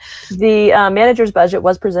that? The manager's budget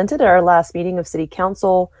was presented at our last meeting of City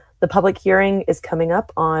Council. The public hearing is coming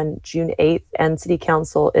up on June 8th, and City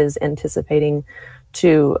Council is anticipating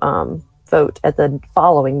to vote at the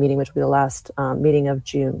following meeting, which will be the last meeting of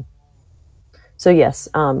June. So yes,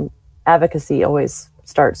 advocacy always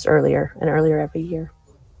starts earlier and earlier every year.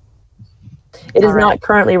 It is not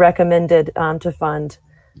currently recommended to fund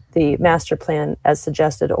the master plan as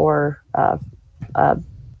suggested or a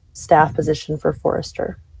staff position for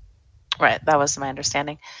Forester. Right, that was my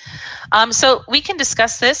understanding. So we can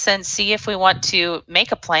discuss this and see if we want to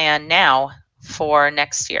make a plan now for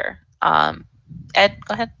next year. Ed,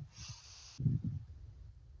 go ahead.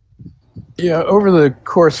 Yeah, over the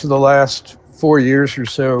course of the last 4 years or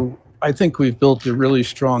so, I think we've built a really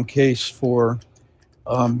strong case for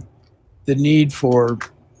the need for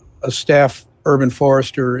a staff urban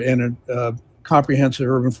forester and a comprehensive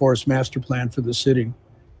urban forest master plan for the city.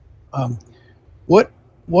 What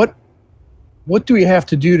do we have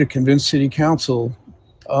to do to convince City Council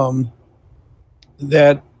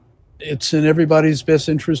that it's in everybody's best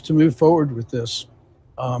interest to move forward with this?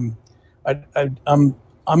 I'm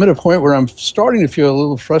at a point where I'm starting to feel a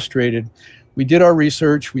little frustrated. We did our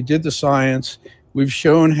research, we did the science, we've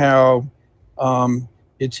shown how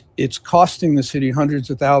it's costing the city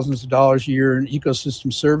hundreds of thousands of dollars a year in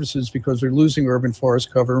ecosystem services because they're losing urban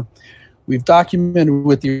forest cover. We've documented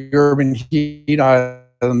what the urban heat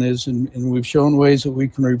island is, and we've shown ways that we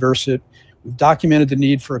can reverse it. We've documented the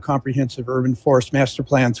need for a comprehensive urban forest master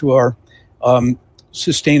plan through our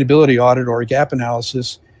sustainability audit or a gap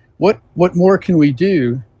analysis. What more can we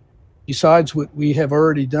do besides what we have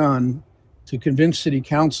already done to convince City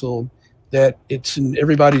Council that it's in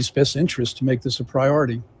everybody's best interest to make this a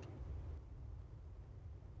priority?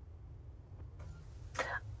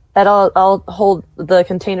 And I'll hold the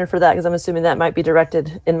container for that because I'm assuming that might be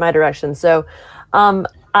directed in my direction. So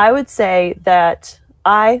I would say that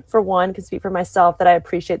I, for one, can speak for myself that I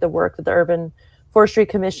appreciate the work that the Urban Forestry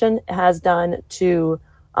Commission has done to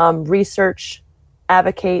research,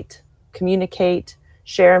 advocate, communicate,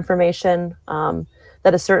 share information.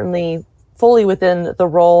 That is certainly fully within the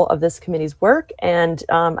role of this committee's work. And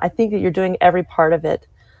I think that you're doing every part of it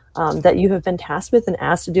that you have been tasked with and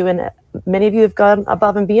asked to do, and many of you have gone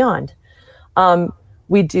above and beyond.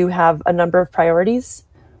 We do have a number of priorities,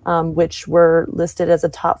 which were listed as a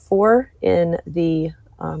top 4 in the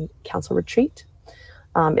council retreat.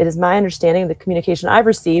 It is my understanding, the communication I've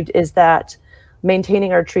received is that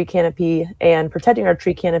maintaining our tree canopy and protecting our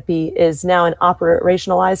tree canopy is now an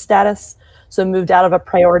operationalized status. So moved out of a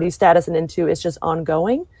priority status and into it's just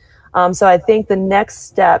ongoing. So I think the next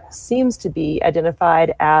step seems to be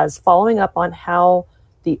identified as following up on how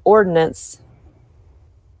the ordinance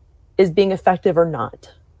is being effective or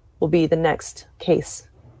not will be the next case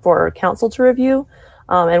for council to review,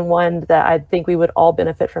 and one that I think we would all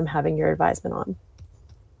benefit from having your advisement on.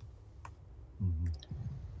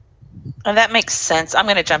 And that makes sense. I'm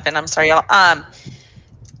going to jump in. I'm sorry, y'all.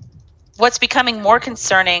 What's becoming more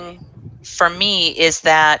concerning for me is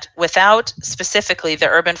that without specifically the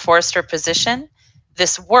urban forester position,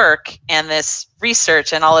 this work and this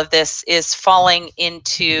research and all of this is falling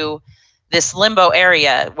into this limbo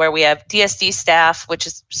area where we have DSD staff, which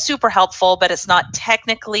is super helpful, but it's not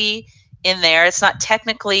technically in there. It's not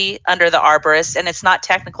technically under the arborist, and it's not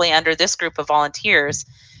technically under this group of volunteers.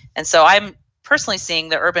 And so I'm personally seeing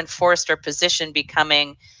the urban forester position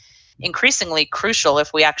becoming increasingly crucial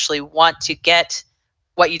if we actually want to get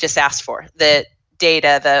what you just asked for, the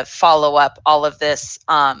data, the follow-up, all of this.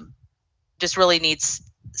 Just really needs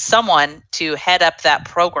someone to head up that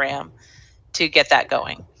program to get that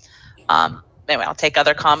going. Anyway, I'll take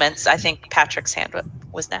other comments. I think Patrick's hand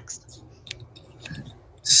was next.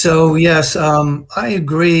 So yes, I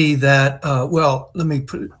agree that, well, let me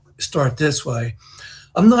start this way.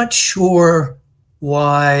 I'm not sure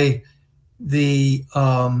why the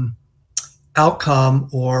outcome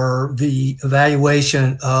or the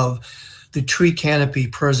evaluation of the tree canopy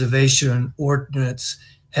preservation ordinance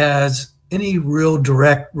has any real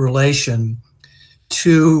direct relation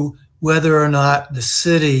to whether or not the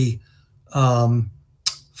city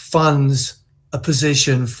funds a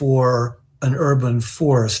position for an urban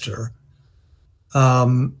forester.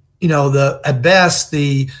 You know, at best,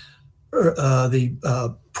 the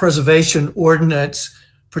preservation ordinance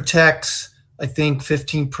protects, I think,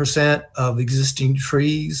 15% of existing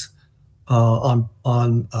trees on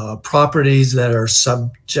properties that are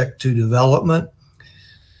subject to development.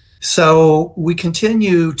 So we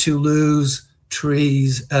continue to lose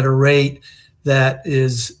trees at a rate that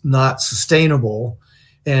is not sustainable.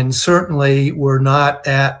 And certainly we're not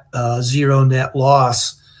at zero net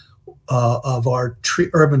loss of our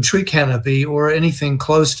urban tree canopy or anything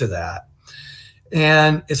close to that.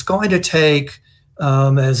 And it's going to take,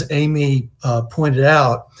 as Amy pointed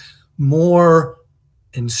out, more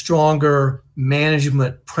and stronger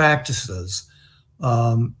management practices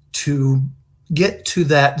to get to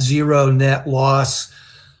that zero net loss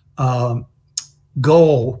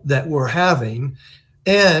goal that we're having,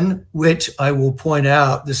 and which I will point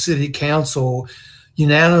out the city council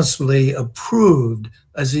unanimously approved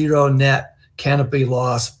a zero net canopy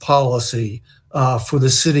loss policy for the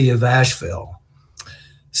city of Asheville.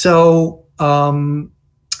 So, you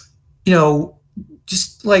know,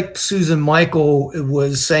 just like Susan Michael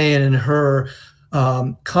was saying in her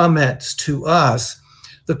comments to us,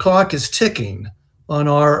 the clock is ticking on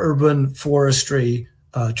our urban forestry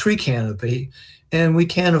tree canopy, and we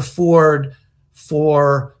can't afford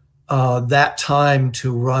for that time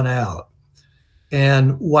to run out.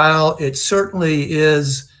 And while it certainly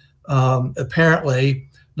is apparently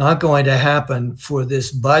not going to happen for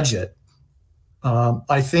this budget,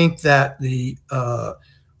 I think that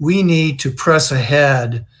we need to press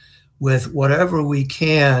ahead with whatever we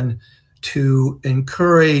can to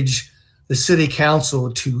encourage the city council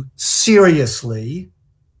to seriously,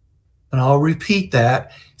 and I'll repeat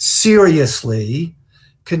that, seriously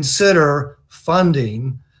consider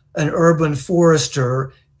funding an urban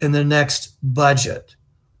forester in the next budget,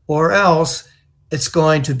 or else it's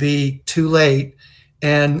going to be too late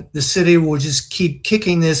and the city will just keep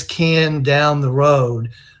kicking this can down the road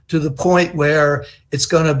to the point where it's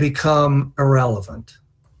going to become irrelevant.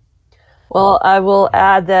 Well, I will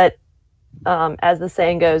add that, as the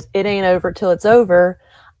saying goes, it ain't over till it's over.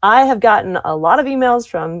 I have gotten a lot of emails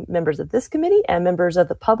from members of this committee and members of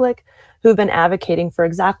the public who've been advocating for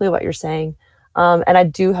exactly what you're saying. And I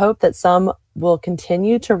do hope that some will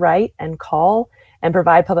continue to write and call and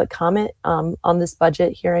provide public comment on this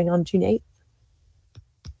budget hearing on June 8th.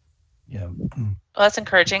 Yeah. Well, that's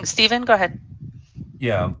encouraging. Stephen, go ahead.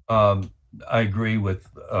 Yeah, I agree with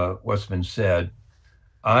what's been said.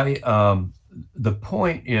 The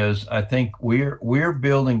point is, I think we're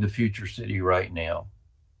building the future city right now.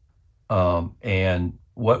 And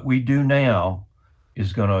what we do now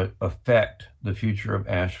is going to affect the future of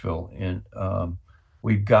Asheville. And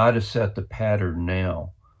we've got to set the pattern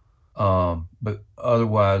now. But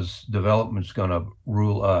otherwise, development's going to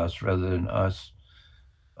rule us rather than us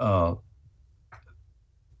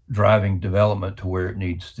driving development to where it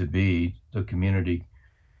needs to be, the community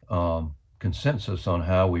consensus on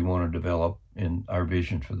how we want to develop in our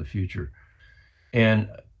vision for the future. And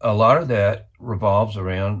a lot of that revolves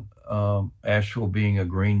around Asheville being a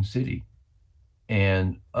green city.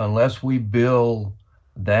 And unless we build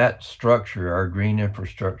that structure, our green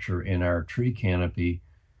infrastructure in our tree canopy,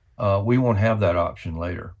 we won't have that option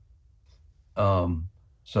later.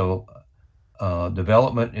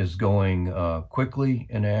 Development is going quickly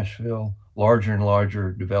in Asheville. Larger and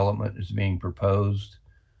larger development is being proposed.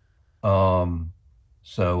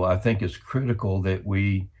 So I think it's critical that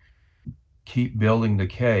we keep building the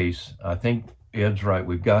case. I think Ed's right.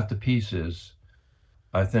 We've got the pieces.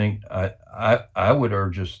 I think I would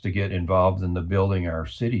urge us to get involved in the Building Our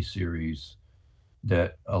City series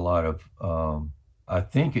that a lot of, I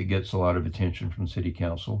think it gets a lot of attention from City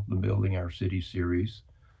Council, the Building Our City series,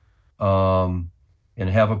 and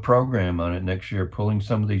have a program on it next year, pulling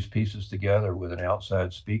some of these pieces together with an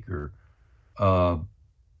outside speaker. I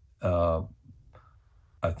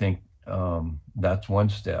think that's one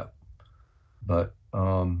step. But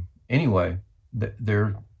anyway, there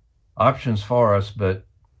are options for us, but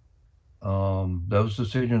those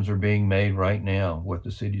decisions are being made right now, what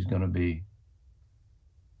the city's going to be.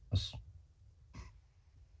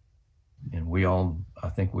 And I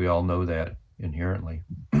think we all know that inherently.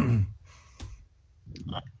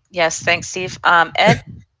 Yes, thanks, Steve. Ed?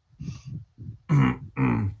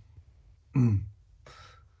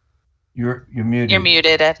 You're muted. You're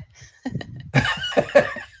muted, Ed.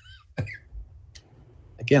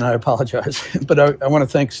 Again, I apologize, but I want to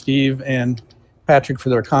thank Steve and Patrick for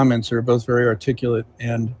their comments. They're both very articulate,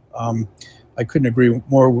 and I couldn't agree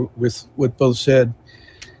more with what both said.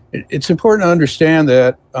 It's important to understand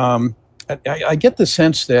that I get the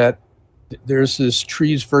sense that there's this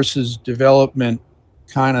trees versus development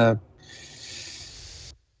kind of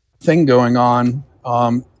thing going on,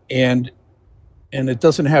 and it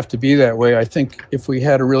doesn't have to be that way. I think if we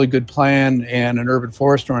had a really good plan and an urban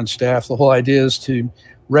forester on staff, the whole idea is to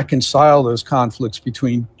reconcile those conflicts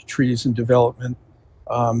between trees and development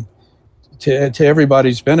to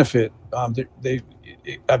everybody's benefit.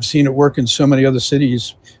 I've seen it work in so many other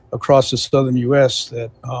cities across the southern U.S.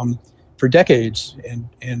 that for decades,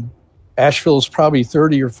 and Asheville is probably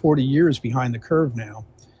 30 or 40 years behind the curve now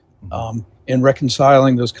in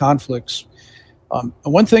reconciling those conflicts.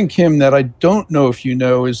 One thing, Kim, that I don't know if you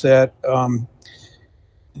know is that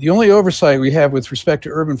the only oversight we have with respect to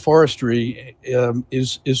urban forestry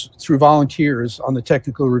is through volunteers on the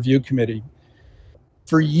technical review committee.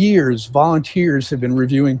 For years, volunteers have been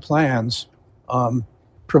reviewing plans,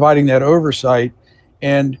 providing that oversight,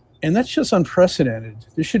 and that's just unprecedented.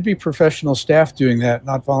 There should be professional staff doing that,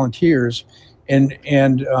 not volunteers. And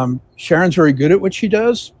Sharon's very good at what she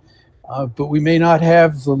does, but we may not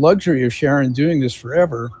have the luxury of Sharon doing this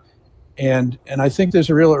forever. And I think there's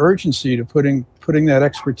a real urgency to putting that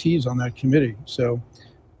expertise on that committee. So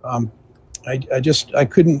I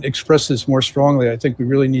couldn't express this more strongly. I think we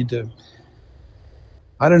really need to,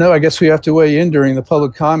 I don't know, I guess we have to weigh in during the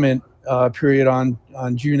public comment period on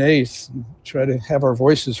June 8th and try to have our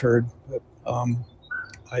voices heard. But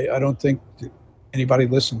I don't think anybody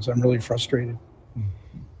listens. I'm really frustrated.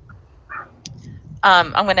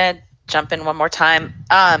 I'm going to jump in one more time.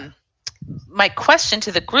 My question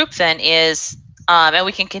to the group then is, and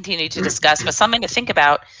we can continue to discuss, but something to think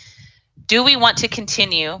about, do we want to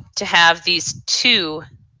continue to have these two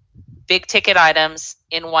big ticket items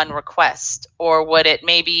in one request, or would it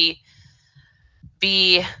maybe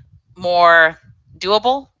be more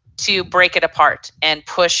doable to break it apart and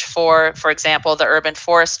push for example, the urban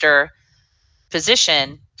forester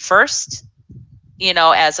position first,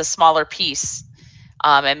 as a smaller piece,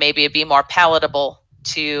 and maybe it'd be more palatable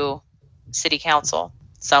to City Council.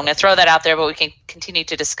 So I'm going to throw that out there, but we can continue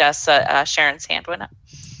to discuss. Sharon's hand went up.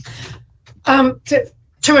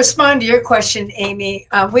 To respond to your question, Amy,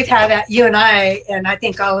 we've had that, you and I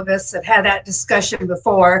think all of us have had that discussion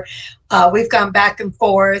before. We've gone back and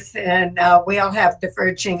forth, and we all have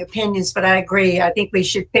diverging opinions, but I agree. I think we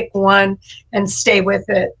should pick one and stay with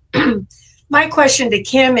it. My question to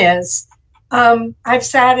Kim is, I've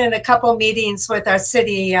sat in a couple meetings with our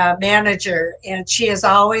city manager, and she has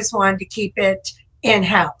always wanted to keep it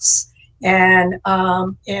in-house. And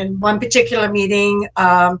in one particular meeting,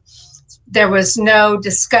 there was no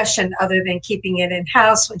discussion other than keeping it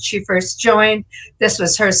in-house when she first joined. This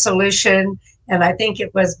was her solution, and I think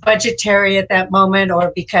it was budgetary at that moment,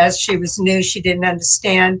 or because she was new, she didn't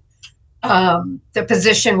understand the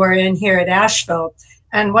position we're in here at Asheville.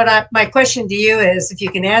 And my question to you is, if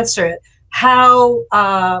you can answer it, how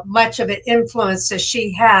much of an influence does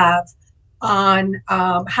she have on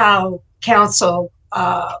how council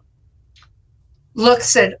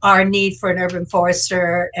looks at our need for an urban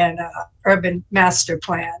forester and an urban master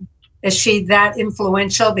plan? Is she that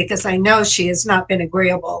influential? Because I know she has not been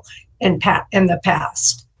agreeable in the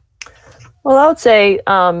past. Well, I would say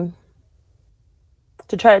to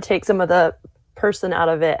try to take some of the person out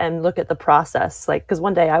of it and look at the process, like, because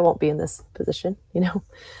one day I won't be in this position,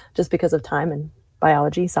 just because of time and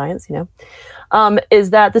biology, science, is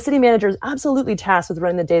that the city manager is absolutely tasked with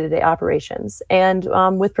running the day-to-day operations and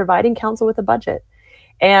with providing council with a budget.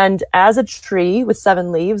 And as a tree with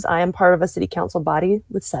 7 leaves, I am part of a city council body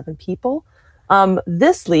with 7 people.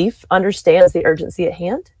 This leaf understands the urgency at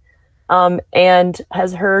hand and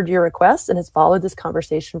has heard your requests and has followed this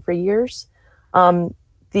conversation for years.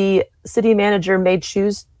 The city manager may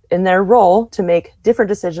choose in their role to make different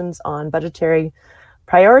decisions on budgetary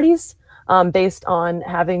priorities based on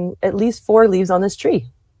having at least 4 leaves on this tree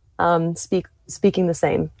speaking the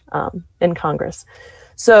same in Congress.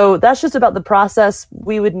 So that's just about the process.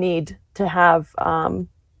 We would need to have,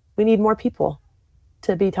 we need more people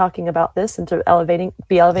to be talking about this and to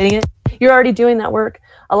be elevating it. You're already doing that work.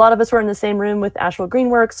 A lot of us were in the same room with Asheville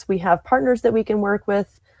Greenworks. We have partners that we can work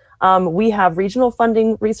with. We have regional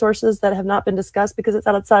funding resources that have not been discussed because it's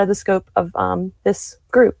outside of the scope of this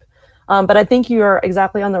group. But I think you are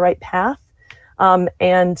exactly on the right path.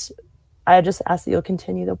 And I just ask that you'll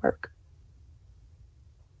continue the work.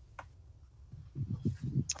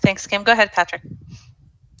 Thanks, Kim. Go ahead, Patrick.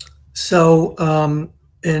 So,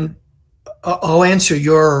 and I'll answer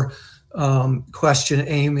your question,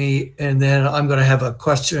 Amy, and then I'm going to have a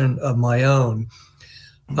question of my own.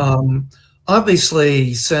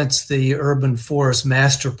 Obviously, since the Urban Forest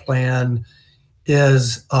Master Plan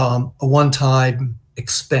is a one-time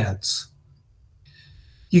expense,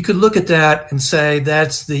 you could look at that and say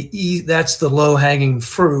that's the low-hanging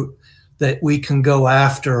fruit that we can go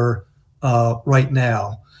after right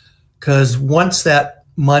now. Because once that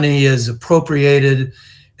money is appropriated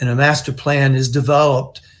and a master plan is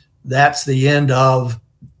developed, that's the end of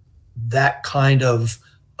that kind of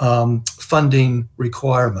funding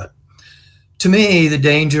requirement. To me, the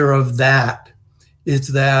danger of that is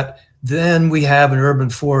that then we have an urban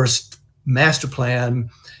forest master plan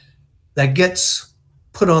that gets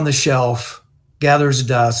put on the shelf, gathers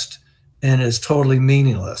dust, and is totally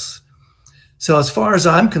meaningless. So as far as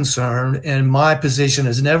I'm concerned, and my position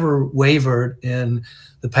has never wavered in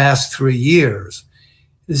the past 3 years,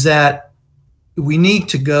 is that we need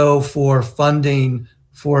to go for funding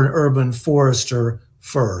for an urban forester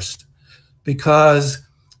first, because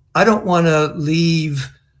I don't want to leave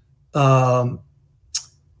the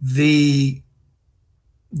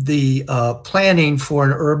planning for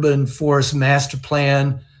an urban forest master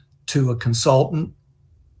plan to a consultant.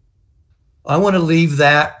 I want to leave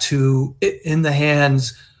that in the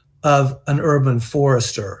hands of an urban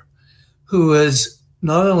forester who is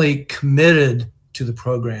not only committed to the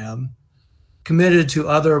program, committed to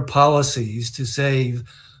other policies to save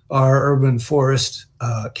our urban forest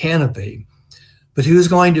canopy, but who's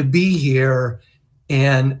going to be here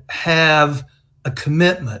and have a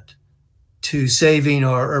commitment to saving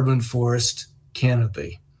our urban forest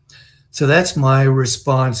canopy. So that's my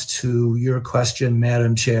response to your question,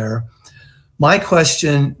 Madam Chair. My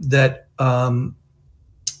question that, and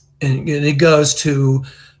it goes to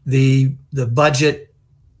the budget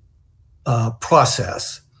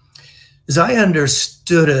process. As I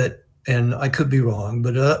understood it, and I could be wrong,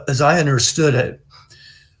 but as I understood it,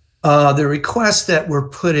 the requests that were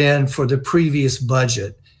put in for the previous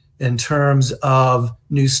budget in terms of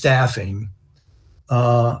new staffing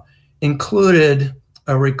included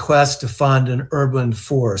a request to fund an urban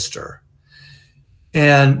forester.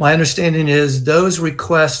 And my understanding is those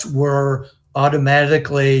requests were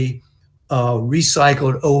automatically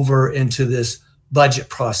recycled over into this budget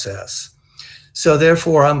process. So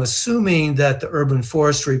therefore, I'm assuming that the urban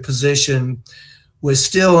forestry position was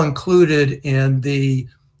still included in the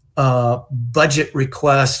budget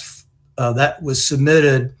request that was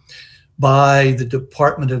submitted by the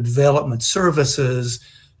Department of Development Services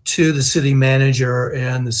to the city manager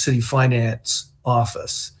and the city finance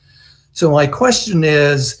office. So my question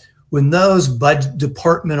is, when those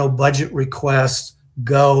departmental budget requests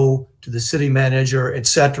go to the city manager, et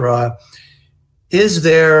cetera, is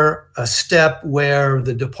there a step where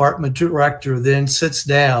the department director then sits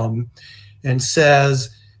down and says,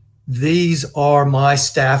 these are my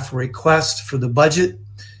staff requests for the budget.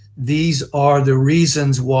 These are the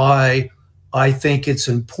reasons why I think it's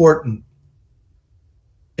important.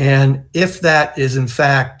 And if that is in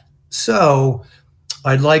fact so,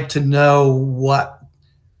 I'd like to know what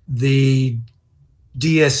the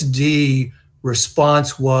DSD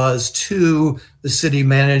response was to the city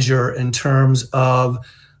manager in terms of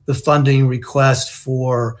the funding request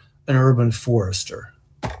for an urban forester.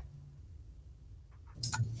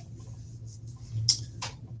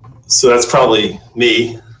 So that's probably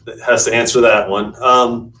me that has to answer that one.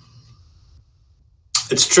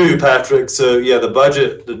 It's true, Patrick. So yeah,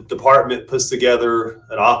 the department puts together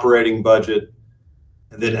an operating budget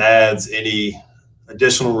and then adds any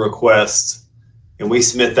additional requests, and we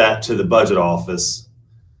submit that to the budget office.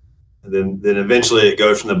 And then eventually it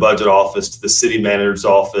goes from the budget office to the city manager's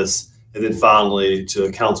office, and then finally to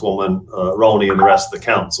Councilwoman Roney and the rest of the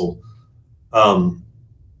council.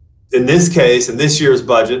 In this case, in this year's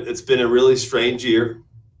budget, it's been a really strange year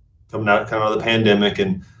coming out kind of the pandemic,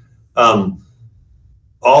 and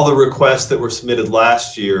all the requests that were submitted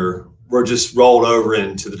last year were just rolled over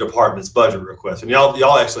into the department's budget request. And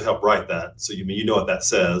y'all actually helped write that, so you know what that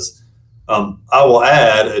says. I will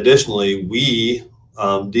add, additionally, we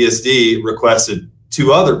DSD requested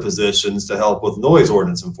 2 other positions to help with noise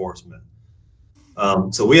ordinance enforcement.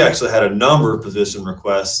 So we actually had a number of position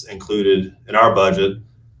requests included in our budget,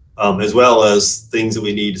 as well as things that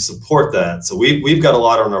we need to support that. So we've got a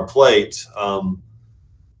lot on our plate.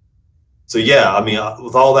 So yeah, I mean,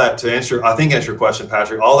 with all that, to answer your question,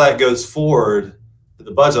 Patrick, all that goes forward to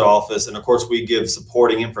the budget office, and of course we give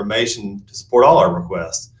supporting information to support all our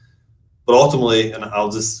requests. But ultimately, and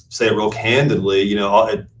I'll just say it real candidly, you know,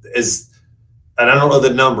 and I don't know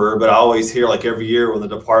the number, but I always hear, like, every year when the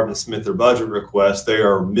department submit their budget requests, they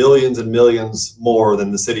are millions and millions more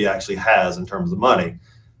than the city actually has in terms of money.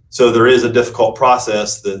 So there is a difficult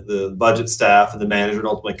process that the budget staff and the manager and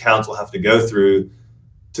ultimately council have to go through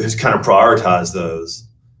to just kind of prioritize those.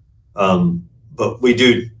 But we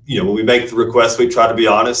do, you know, when we make the request, we try to be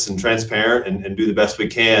honest and transparent and do the best we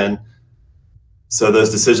can, so those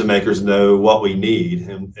decision makers know what we need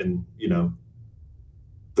and you know,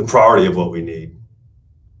 the priority of what we need.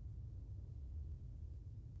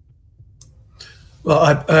 Well,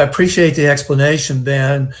 I appreciate the explanation,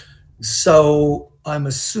 Ben. So I'm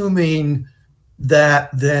assuming that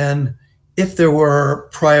then if there were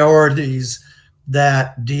priorities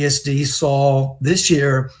that DSD saw this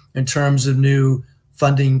year in terms of new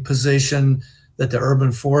funding position, that the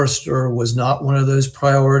urban forester was not one of those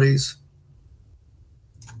priorities?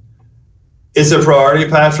 It's a priority,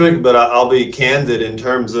 Patrick, but I'll be candid in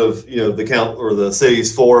terms of, you know, the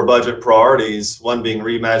city's 4 budget priorities, one being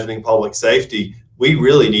reimagining public safety. We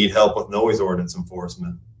really need help with noise ordinance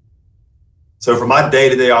enforcement. So for my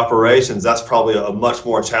day-to-day operations, that's probably a much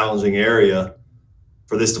more challenging area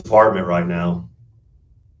for this department right now.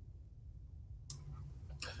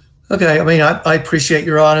 Okay, I mean, I appreciate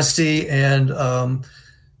your honesty and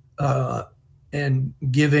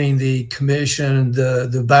giving the commission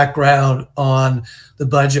the background on the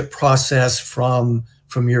budget process from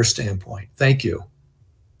your standpoint. Thank you.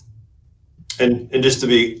 And just to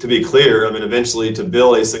be clear, I mean, eventually to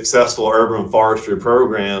build a successful urban forestry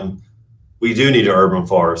program, we do need an urban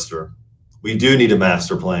forester. We do need a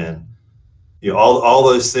master plan. You know, all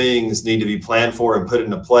those things need to be planned for and put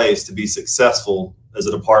into place to be successful as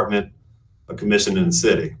a department, a commission in the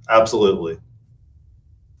city. Absolutely.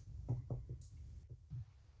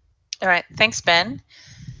 All right, thanks, Ben,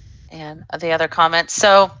 and the other comments.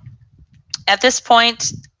 So at this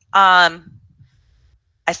point, I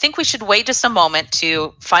think we should wait just a moment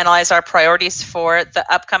to finalize our priorities for the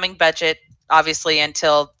upcoming budget, obviously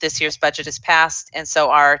until this year's budget is passed. And so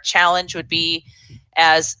our challenge would be,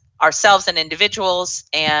 as ourselves and individuals,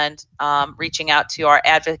 and reaching out to our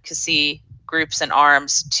advocacy groups and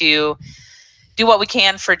arms, to do what we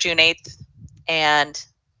can for June 8th and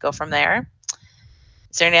go from there.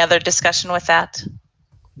 Is there any other discussion with that?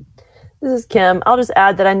 This is Kim. I'll just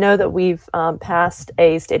add that I know that we've passed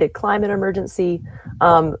a stated climate emergency.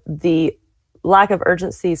 The lack of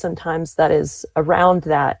urgency sometimes that is around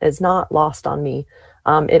that is not lost on me.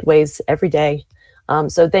 It weighs every day.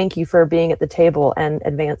 So thank you for being at the table and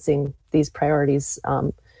advancing these priorities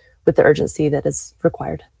with the urgency that is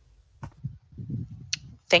required.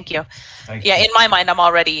 Thank you. Yeah, in my mind, I'm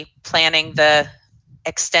already planning the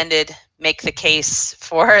extended make the case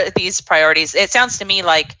for these priorities. It sounds to me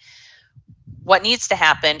like what needs to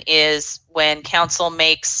happen is when council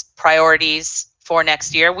makes priorities for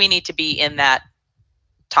next year, we need to be in that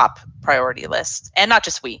top priority list. And not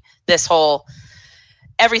just we, this whole,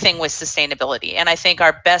 everything with sustainability. And I think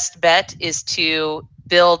our best bet is to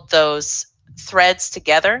build those threads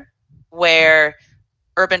together where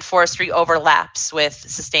urban forestry overlaps with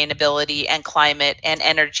sustainability and climate and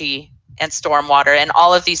energy and stormwater and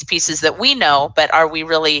all of these pieces that we know, but are we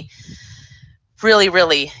really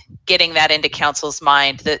getting that into council's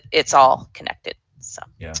mind that it's all connected? So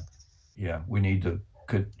yeah, we need to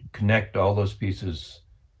connect all those pieces.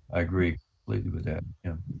 I agree completely with that.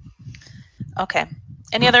 Yeah. Okay.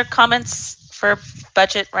 Any other comments for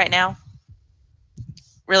budget right now?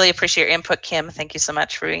 Really appreciate your input, Kim. Thank you so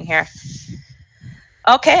much for being here.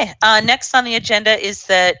 Okay, next on the agenda is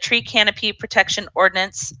the tree canopy protection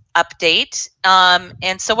ordinance update.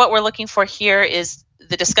 And so what we're looking for here is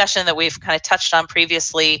the discussion that we've kind of touched on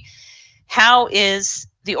previously. How is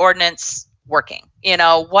the ordinance working? You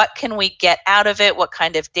know, what can we get out of it? What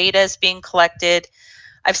kind of data is being collected?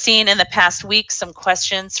 I've seen in the past week some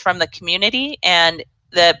questions from the community, and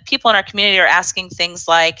the people in our community are asking things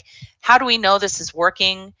like, how do we know this is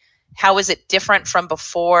working? How is it different from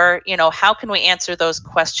before? You know, how can we answer those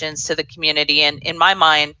questions to the community? And in my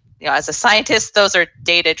mind, you know, as a scientist, those are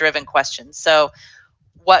data-driven questions. So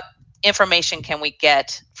what information can we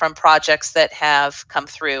get from projects that have come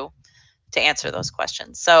through to answer those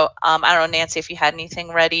questions? So I don't know, Nancy, if you had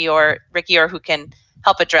anything ready, or Ricky, or who can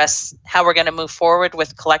help address how we're going to move forward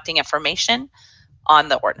with collecting information on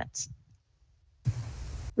the ordinance.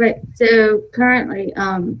 Right. So currently,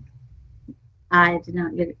 I did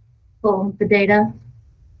not get pull the data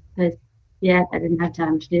because yet I didn't have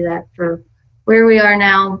time to do that for where we are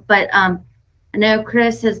now. But I know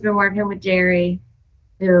Chris has been working with Jerry,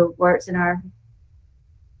 who works in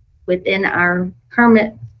within our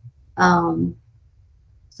permit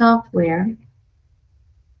software.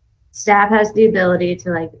 Staff has the ability to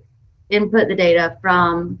like input the data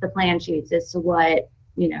from the plan sheets as to what,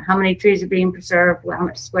 you know, how many trees are being preserved, how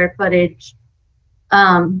much square footage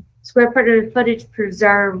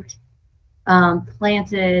preserved,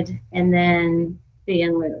 planted, and then the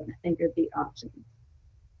in lieu, I think, are the options.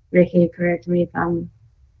 Ricky, correct me if I'm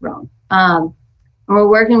wrong. And we're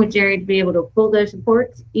working with Jerry to be able to pull those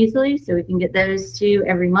reports easily so we can get those to you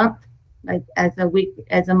every month, like as a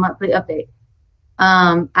monthly update.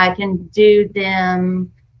 I can do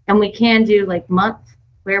them, and we can do like month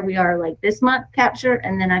where we are like this month capture,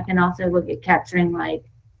 and then I can also look at capturing like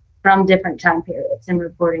from different time periods and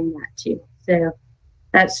reporting that too. So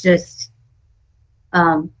that's just,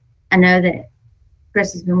 I know that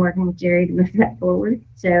Chris has been working with Jerry to move that forward.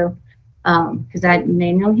 So, because I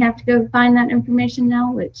manually have to go find that information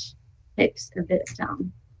now, which takes a bit of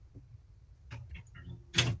time.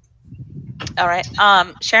 All right,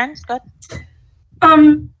 Sharon, go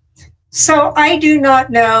ahead. So I do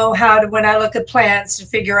not know how to, when I look at plants, to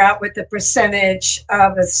figure out what the percentage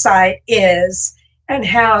of a site is, and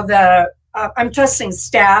how I'm trusting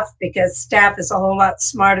staff, because staff is a whole lot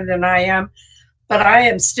smarter than I am, but I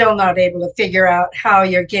am still not able to figure out how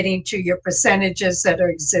you're getting to your percentages that are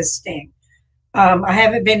existing. I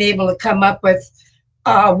haven't been able to come up with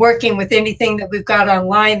working with anything that we've got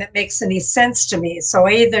online that makes any sense to me. So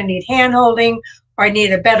I either need hand-holding or I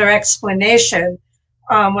need a better explanation.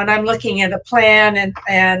 When I'm looking at a plan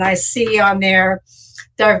and I see on there,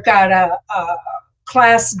 they've got a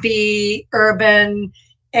Class B urban,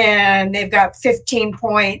 and they've got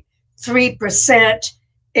 15.3%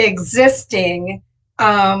 existing.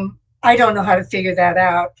 I don't know how to figure that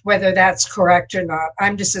out, whether that's correct or not.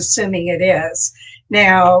 I'm just assuming it is.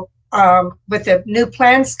 Now, with the new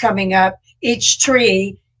plans coming up, each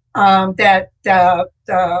tree that the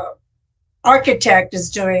architect is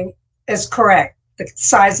doing is correct. The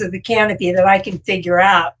size of the canopy that I can figure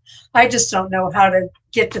out. I just don't know how to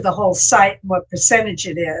get to the whole site and what percentage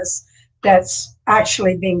it is that's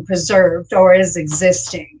actually being preserved or is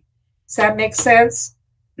existing. Does that make sense?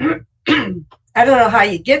 I don't know how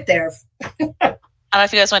you get there. I don't know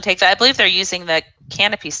if you guys want to take that. I believe they're using the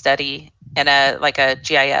canopy study in a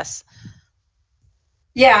GIS.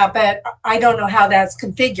 Yeah, but I don't know how that's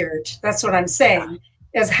configured. That's what I'm saying,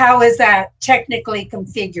 is how is that technically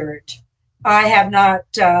configured? I have not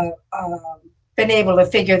been able to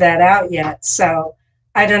figure that out yet. So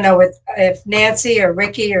I don't know if Nancy or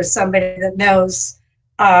Ricky or somebody that knows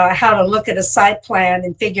how to look at a site plan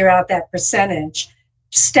and figure out that percentage.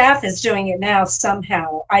 Staff is doing it now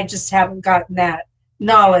somehow. I just haven't gotten that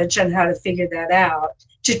knowledge on how to figure that out,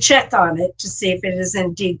 to check on it to see if it is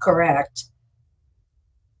indeed correct.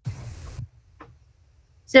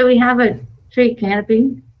 So we have a tree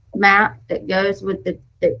canopy map that goes with that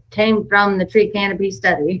came from the tree canopy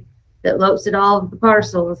study that looks at all of the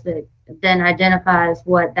parcels that then identifies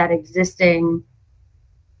what that existing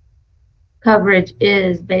coverage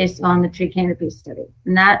is based on the tree canopy study.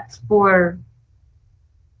 And that's for,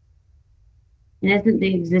 and isn't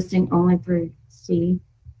the existing only for C?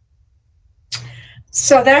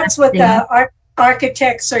 So that's what the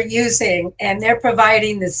architects are using, and they're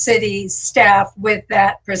providing the city staff with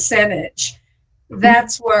that percentage.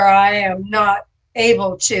 That's where I am not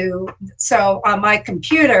able to. So on my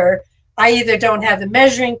computer, I either don't have the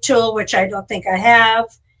measuring tool, which I don't think I have.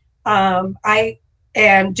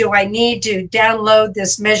 And do I need to download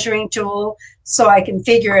this measuring tool so I can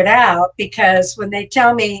figure it out? Because when they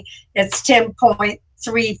tell me it's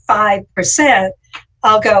 10.35%,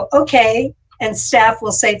 I'll go, okay. And staff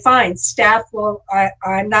will say, fine. Staff will,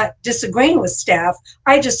 I'm not disagreeing with staff.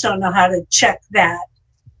 I just don't know how to check that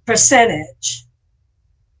percentage.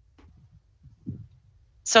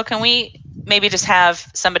 So can we maybe just have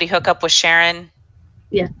somebody hook up with Sharon?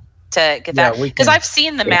 Yeah. To get that, because I've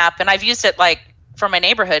seen the map and I've used it like for my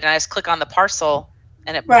neighborhood, and I just click on the parcel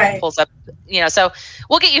and it pulls up, you know. So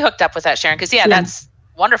we'll get you hooked up with that, Sharon, because that's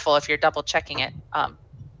wonderful if you're double checking it.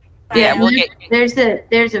 We'll get.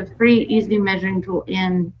 There's a free easy measuring tool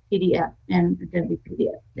in PDF and the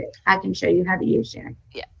WPDF that I can show you how to use, Sharon.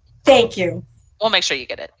 Yeah. Thank you. We'll make sure you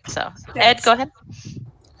get it. So Ed, go ahead.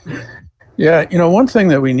 Yeah, you know, one thing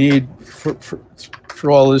that we need for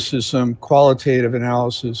all this is some qualitative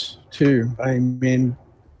analysis too. I mean,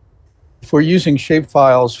 if we're using shape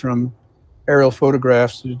files from aerial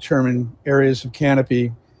photographs to determine areas of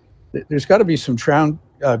canopy, there's got to be some ground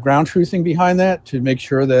truthing behind that to make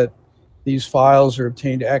sure that these files are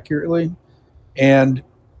obtained accurately. And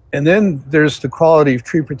then there's the quality of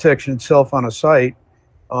tree protection itself on a site,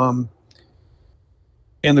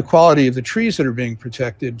 and the quality of the trees that are being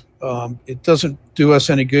protected. It doesn't do us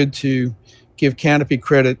any good to give canopy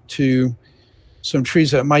credit to some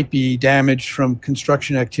trees that might be damaged from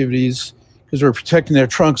construction activities because we're protecting their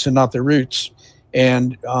trunks and not their roots.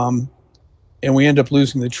 And we end up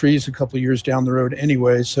losing the trees a couple of years down the road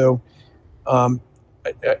anyway. So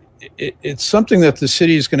it's something that the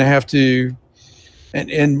city is going to have to,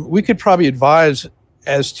 and we could probably advise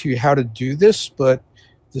as to how to do this, but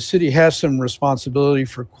the city has some responsibility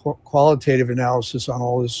for qualitative analysis on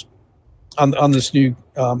all this, on this new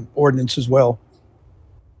ordinance as well.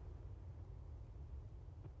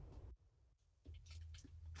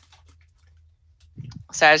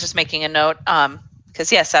 So I was just making a note,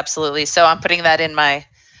 because yes, absolutely. So I'm putting that in my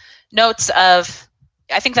notes of,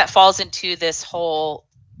 I think that falls into this whole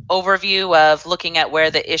overview of looking at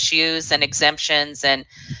where the issues and exemptions and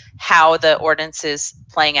how the ordinance is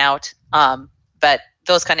playing out. But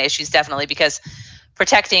those kind of issues definitely, because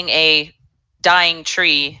protecting a dying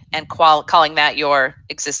tree and calling that your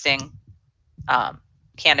existing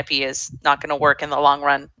canopy is not going to work in the long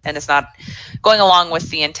run, and it's not going along with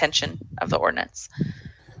the intention of the ordinance.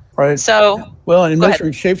 Right. So, well, and in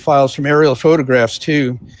measuring shape files from aerial photographs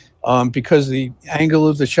too, because the angle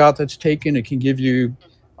of the shot that's taken, it can give you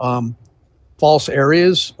false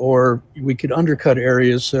areas, or we could undercut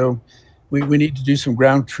areas. So we need to do some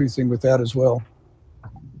ground truthing with that as well.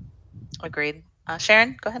 Agreed.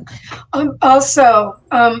 Sharon, go ahead. Also,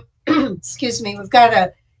 excuse me, we've got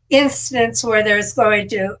a instance where there's going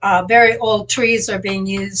to, very old trees are being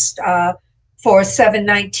used for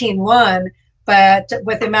 719-1, but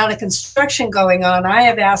with the amount of construction going on, I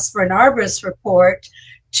have asked for an arborist report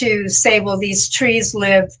to say, will these trees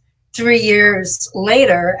live 3 years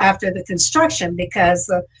later after the construction, because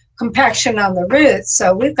the compaction on the roots.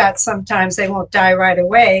 So we've got, sometimes they won't die right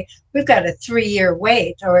away. We've got a 3-year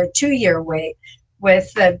wait or a 2-year wait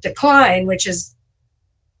with the decline, which is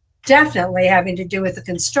definitely having to do with the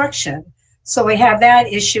construction. So we have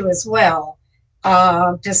that issue as well,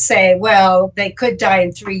 to say, well, they could die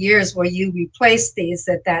in 3 years. Will you replace these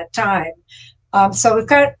at that time? So we've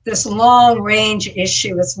got this long range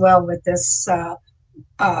issue as well with this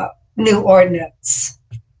new ordinance.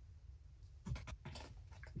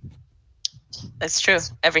 It's true.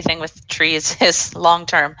 Everything with trees is long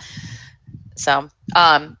term. So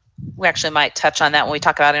we actually might touch on that when we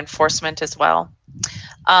talk about enforcement as well.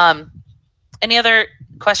 Any other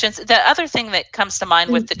questions? The other thing that comes to mind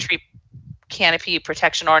with the tree canopy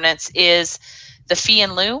protection ordinance is the fee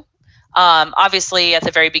in lieu. Obviously, at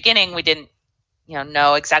the very beginning, we didn't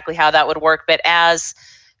know exactly how that would work, but as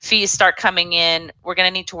fees start coming in, we're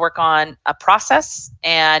going to need to work on a process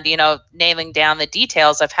and, nailing down the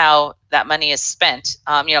details of how that money is spent.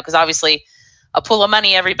 Because obviously a pool of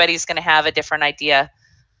money, everybody's going to have a different idea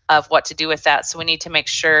of what to do with that. So we need to make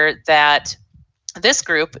sure that this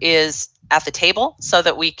group is at the table so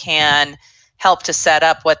that we can help to set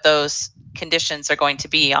up what those conditions are going to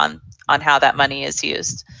be on how that money is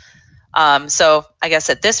used. So I guess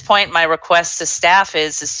at this point, my request to staff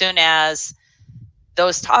is, as soon as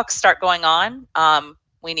those talks start going on,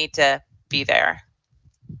 we need to be there.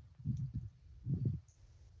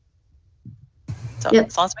 So, yep.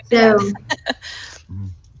 As long as we do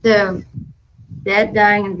so dead,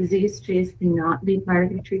 dying, and diseased trees cannot be part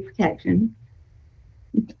of your tree protection.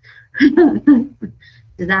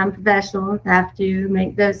 Design professionals have to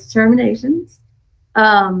make those determinations.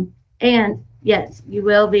 And yes, you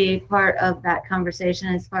will be part of that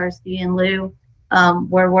conversation as far as fee in lieu.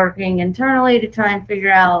 We're working internally to try and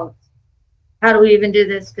figure out how do we even do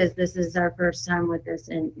this? Because this is our first time with this,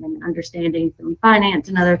 and understanding from finance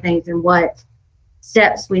and other things and what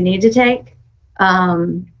steps we need to take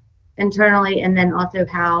internally, and then also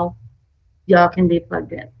how y'all can be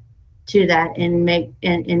plugged in to that and make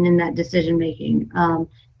and in that decision making,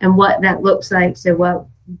 and what that looks like. So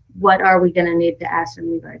what are we going to need to ask from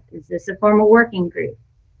you guys? Is this a formal working group?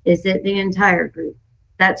 Is it the entire group?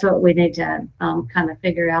 That's what we need to kind of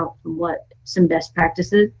figure out from what some best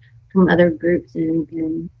practices from other groups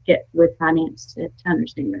and get with finance to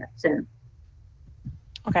understand that. So,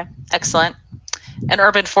 okay, excellent. An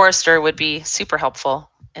urban forester would be super helpful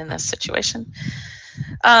in this situation.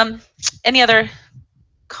 Any other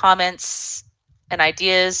comments and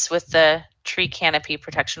ideas with the tree canopy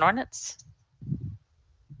protection ordinance?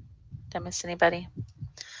 Did I miss anybody?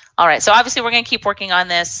 All right, so obviously we're going to keep working on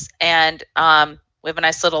this, and we have a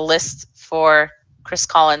nice little list for Chris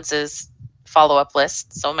Collins's follow-up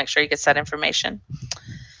list, so we'll make sure he gets that information.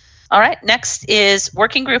 All right, next is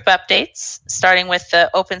working group updates, starting with the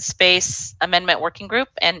open space amendment working group.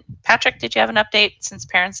 And Patrick, did you have an update since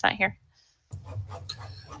Perrin's not here?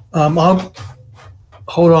 I'll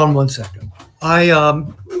hold on one second. I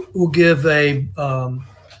will give a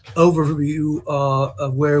overview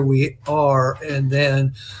of where we are, and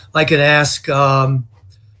then I could ask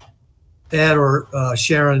Ed or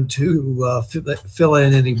Sharon to fill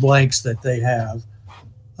in any blanks that they have.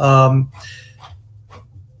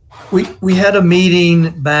 We had a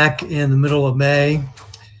meeting back in the middle of May.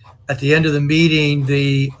 At the end of the meeting,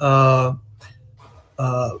 the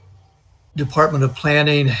Department of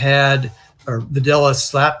Planning had, or Videla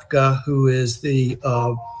Slapka, who is the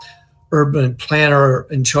urban planner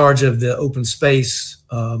in charge of the open space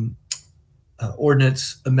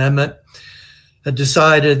ordinance amendment, had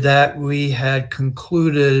decided that we had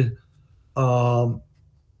concluded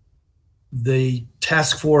the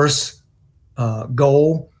task force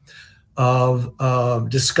goal of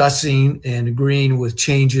discussing and agreeing with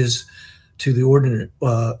changes to the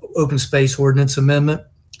open space ordinance amendment.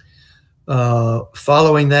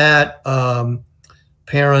 Following that,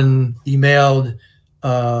 Perrin emailed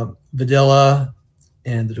Videla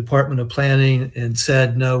and the Department of Planning and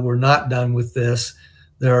said, no, we're not done with this.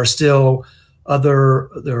 There are still a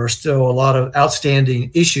lot of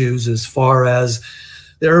outstanding issues as far as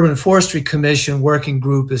the Urban Forestry Commission working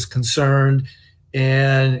group is concerned,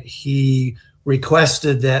 and he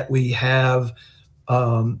requested that we have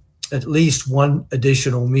at least one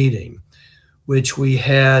additional meeting, which we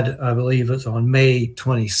had, I believe it's on May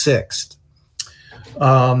 26th.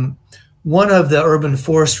 One of the Urban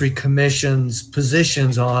Forestry Commission's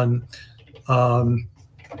positions on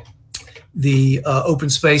the open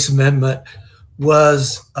space amendment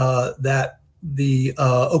was that the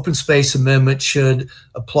open space amendment should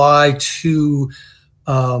apply to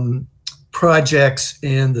projects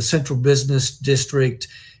in the Central Business District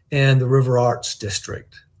and the River Arts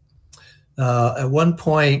District. At one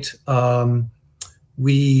point,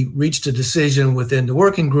 we reached a decision within the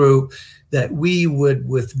working group that we would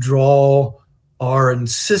withdraw our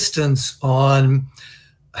insistence on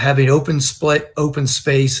having open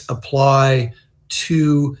space apply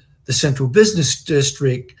to the Central Business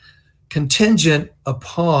District, contingent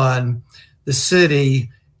upon the city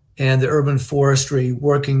and the Urban Forestry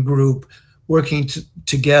Working Group working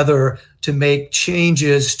together to make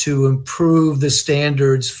changes to improve the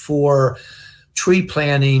standards for tree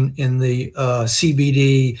planting in the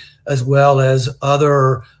CBD, as well as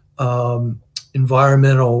other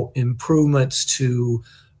environmental improvements to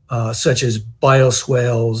such as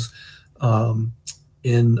bioswales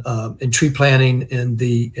in tree planting in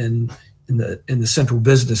the Central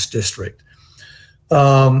Business District.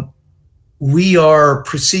 We are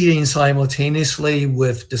proceeding simultaneously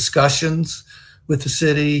with discussions with the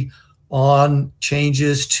city on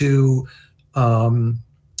changes to the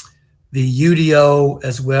UDO,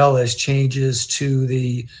 as well as changes to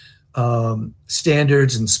the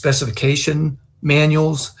standards and specification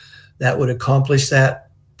manuals that would accomplish that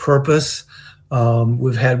purpose.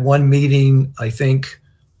 We've had one meeting, I think,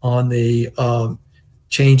 on the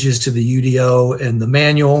changes to the UDO and the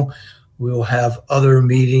manual. We'll have other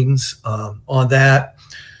meetings on that.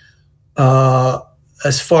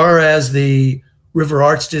 As far as the River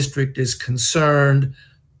Arts District is concerned,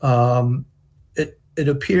 it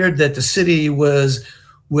appeared that the city was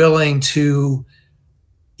willing to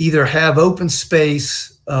either have open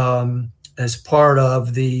space as part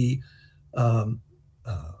of the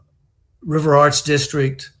River Arts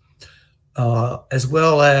District, as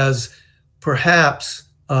well as perhaps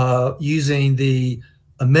using the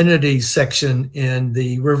amenities section in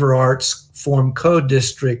the River Arts Form Code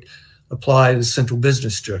District apply to the Central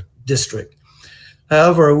Business District.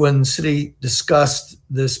 However, when the city discussed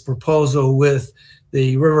this proposal with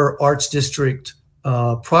the River Arts District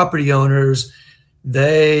property owners,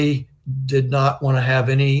 they did not want to have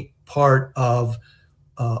any part of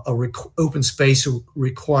open space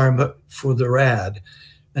requirement for their ad,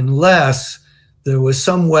 unless there was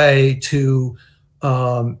some way to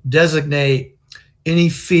designate any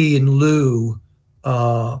fee in lieu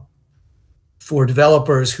for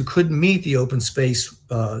developers who couldn't meet the open space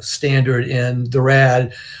standard in the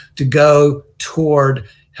RAD to go toward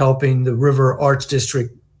helping the River Arts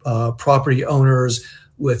District property owners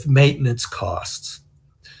with maintenance costs.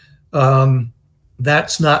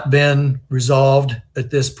 That's not been resolved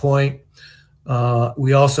at this point.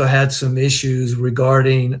 We also had some issues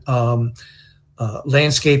regarding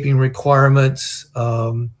landscaping requirements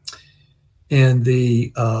in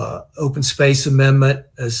the open space amendment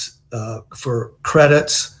as for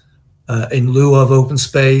credits in lieu of open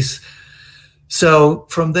space. So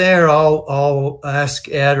from there, I'll ask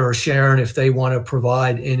Ed or Sharon if they want to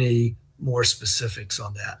provide any more specifics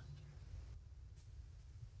on that.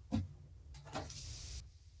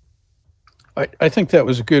 I think that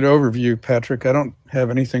was a good overview, Patrick. I don't have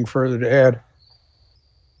anything further to add.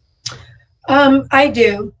 I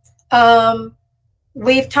do.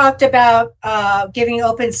 We've talked about giving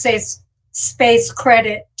open space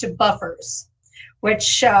credit to buffers,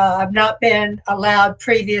 which have not been allowed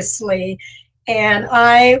previously. And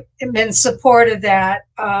I am in support of that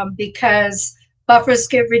because buffers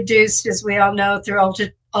get reduced, as we all know, through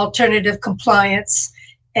alternative compliance.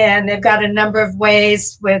 And they've got a number of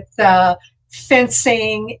ways with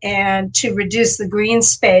fencing and to reduce the green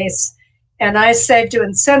space. And I said to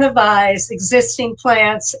incentivize existing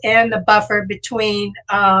plants and the buffer between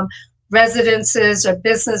residences or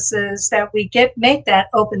businesses that we make that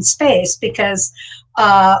open space, because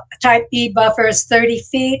type B buffer is 30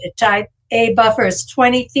 feet, a type A buffer is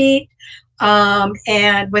 20 feet.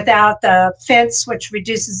 And without the fence, which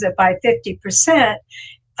reduces it by 50%,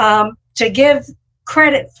 to give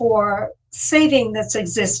credit for saving that's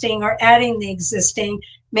existing or adding the existing,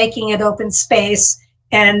 making it open space,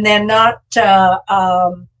 and then not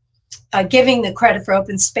giving the credit for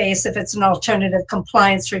open space if it's an alternative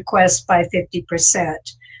compliance request by 50%.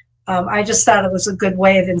 I just thought it was a good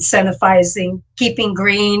way of incentivizing keeping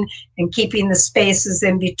green and keeping the spaces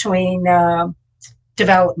in between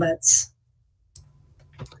developments.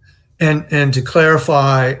 And to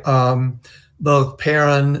clarify, both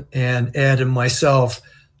Perrin and Ed and myself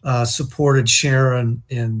supported Sharon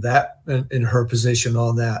in her position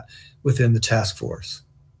on that within the task force.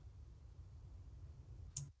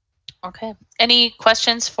 Okay. Any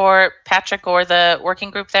questions for Patrick or the working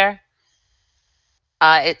group there?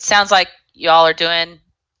 It sounds like y'all are doing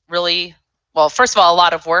really well. First of all, a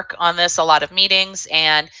lot of work on this, a lot of meetings,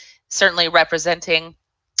 and certainly representing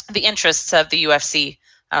the interests of the UFC.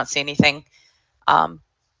 I don't see anything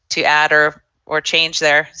to add or change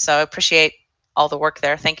there. So I appreciate all the work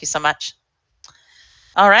there. Thank you so much.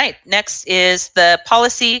 All right, next is the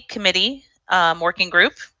policy committee working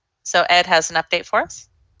group. So Ed has an update for us.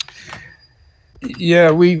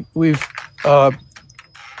 Yeah, we've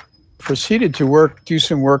proceeded to do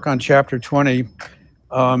some work on Chapter 20.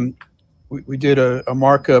 We did a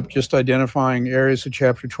markup just identifying areas of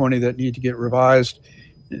Chapter 20 that need to get revised,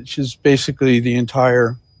 which is basically the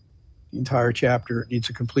entire chapter. It needs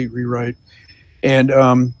a complete rewrite.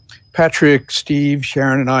 And Patrick, Steve,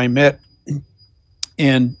 Sharon, and I met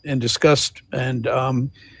and discussed and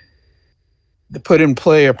put in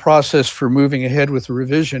play a process for moving ahead with the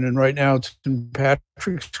revision. And right now it's in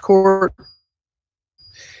Patrick's court.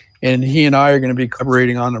 And he and I are going to be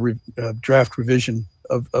collaborating on a draft revision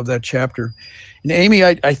of that chapter. And Amy,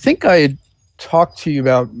 I think I had talked to you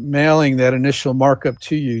about mailing that initial markup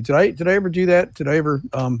to you. Did I ever do that? Did I ever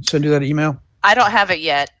send you that email? I don't have it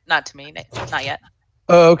yet. Not to me. Not yet.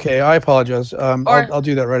 Oh, okay. I apologize. I'll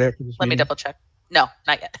do that right after this. Let me double check. No,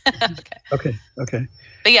 not yet. Okay. Okay.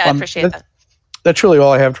 But yeah, I appreciate that. That's really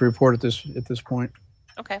all I have to report at this point.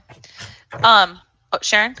 Okay.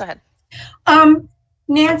 Sharon, go ahead.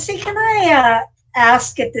 Nancy, can I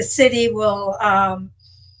ask if the city will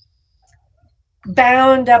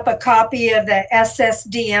bound up a copy of the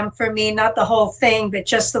SSDM for me, not the whole thing, but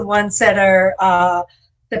just the ones that are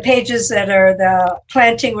the pages that are the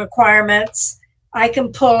planting requirements. I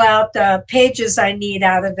can pull out the pages I need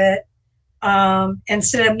out of it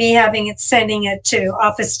instead of me sending it to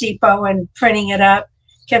Office Depot and printing it up.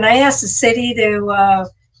 Can I ask the city to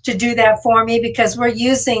do that for me, because we're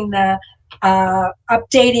using the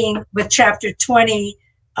updating with Chapter 20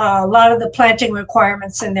 a lot of the planting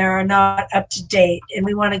requirements in there are not up to date, and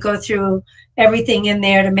we want to go through everything in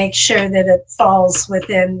there to make sure that it falls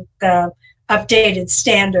within the updated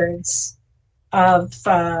standards of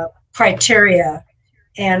criteria.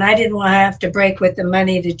 And I didn't want to have to break with the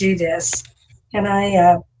money to do this. And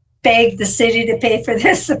I begged the city to pay for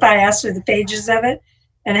this if I asked for the pages of it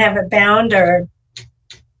and have it bound, or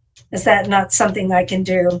is that not something I can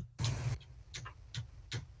do?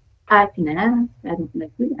 I can ask. I don't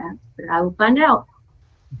know who to ask, but I will find out.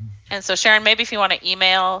 And so Sharon, maybe if you want to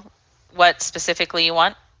email what specifically you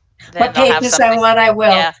want, then What pages I want, I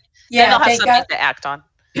will. Yeah, Yeah, then they'll have they something got- to act on.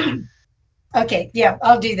 Okay, yeah,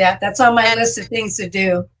 I'll do that. That's on my list of things to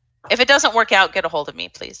do. If it doesn't work out, get a hold of me,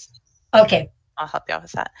 please. Okay. I'll help you out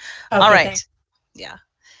with that. Okay, All right. thanks. Yeah.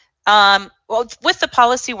 Well, with the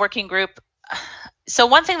policy working group, so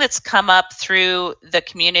one thing that's come up through the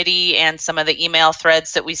community and some of the email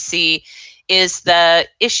threads that we see is the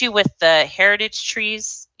issue with the heritage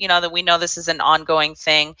trees. You know, that we know this is an ongoing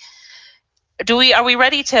thing. Are we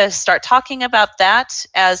ready to start talking about that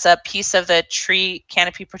as a piece of the tree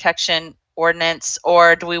canopy protection ordinance,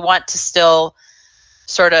 or do we want to still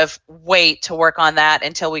sort of wait to work on that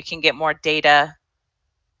until we can get more data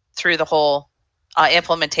through the whole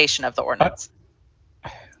implementation of the ordinance?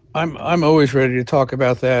 I'm always ready to talk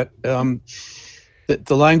about that.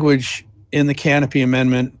 The language in the canopy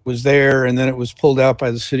amendment was there, and then it was pulled out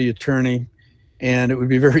by the city attorney, and it would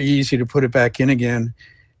be very easy to put it back in again.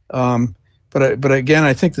 But again,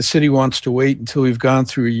 I think the city wants to wait until we've gone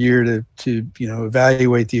through a year to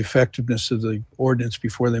evaluate the effectiveness of the ordinance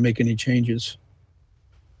before they make any changes.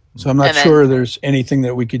 So I'm not sure there's anything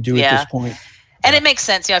that we could do at this point. And it makes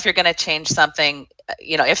sense, if you're going to change something,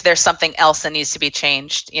 if there's something else that needs to be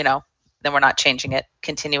changed, then we're not changing it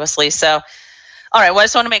continuously. So, all right, well, I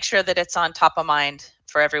just want to make sure that it's on top of mind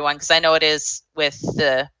for everyone, because I know it is with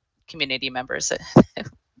the community members.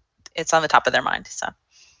 It's on the top of their mind. So,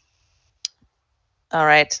 all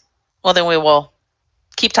right, well, then we will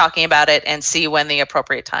keep talking about it and see when the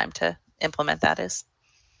appropriate time to implement that is.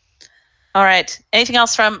 All right, anything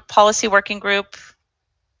else from policy working group?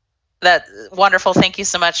 That wonderful. Thank you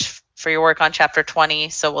so much for your work on chapter 20.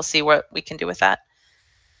 So we'll see what we can do with that.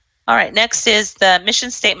 All right, next is the mission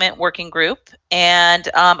statement working group. And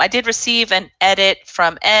I did receive an edit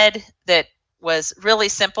from Ed that was really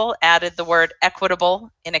simple, added the word equitable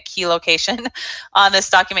in a key location on this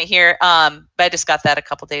document here. But I just got that a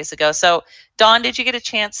couple days ago. So Dawn, did you get a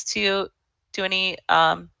chance to do any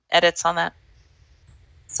edits on that?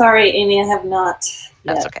 Sorry, Amy, I have not.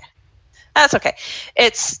 That's okay. That's okay.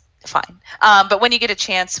 It's fine. But when you get a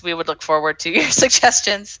chance, we would look forward to your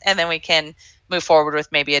suggestions, and then we can move forward with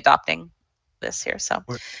maybe adopting this here. So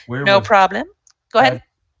no problem. Go ahead.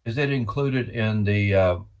 Is it included in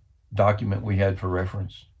the document we had for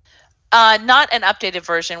reference? Not an updated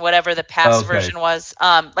version, whatever the past version was.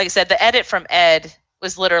 Like I said, the edit from Ed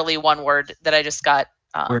was literally one word that I just got.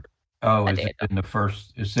 Is it in the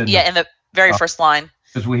first? It's in in the very first line.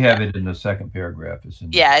 Because we have it in the second paragraph. It's in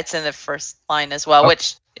it's in the first line as well,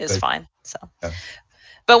 which is fine. So,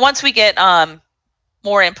 but once we get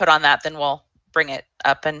more input on that, then we'll bring it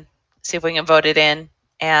up and see if we can vote it in,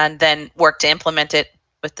 and then work to implement it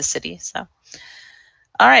with the city. So,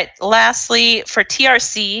 all right. Lastly, for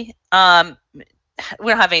TRC, we don't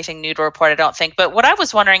have anything new to report, I don't think. But what I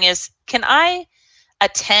was wondering is, can I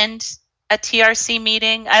attend a TRC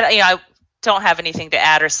meeting? I don't have anything to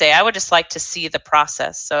add or say. I would just like to see the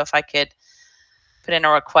process. So if I could put in a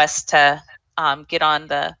request to get on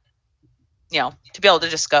the, to be able to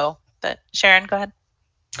just go. But Sharon, go ahead.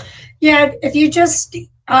 Yeah, if you just,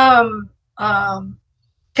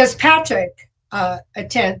 because Patrick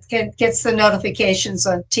gets the notifications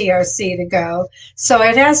on TRC to go. So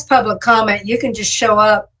it has public comment. You can just show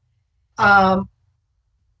up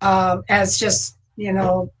as just,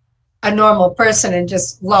 a normal person and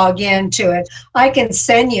just log into it. I can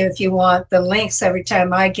send you, if you want, the links every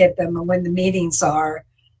time I get them and when the meetings are.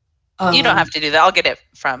 You don't have to do that. I'll get it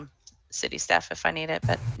from city staff if I need it.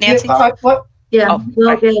 But Nancy? Yeah,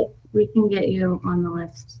 we can get you on the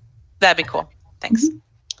list. That'd be cool. Thanks.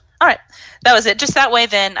 All right. That was it. Just that way,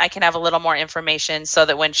 then I can have a little more information so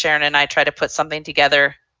that when Sharon and I try to put something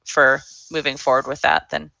together for moving forward with that,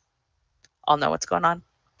 then I'll know what's going on.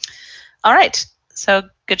 All right. So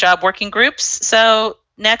good job, working groups. So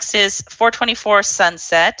next is 424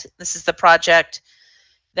 Sunset. This is the project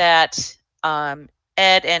that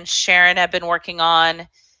Ed and Sharon have been working on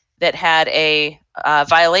that had a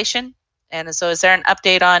violation. And so is there an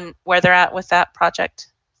update on where they're at with that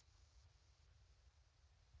project?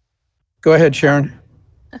 Go ahead, Sharon.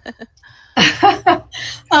 Ed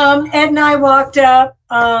and I walked up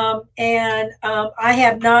and I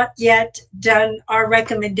have not yet done our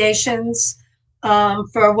recommendations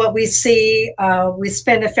for what we see. We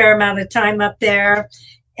spend a fair amount of time up there,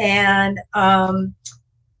 and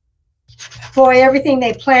boy, everything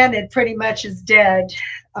they planted pretty much is dead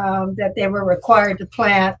that they were required to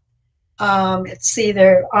plant. It's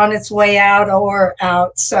either on its way out or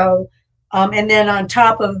out. So, and then on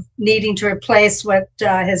top of needing to replace what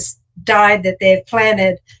has died that they've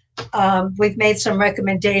planted, we've made some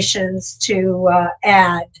recommendations to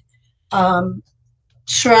add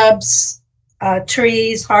shrubs,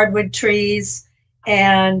 trees, hardwood trees,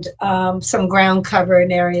 and some ground cover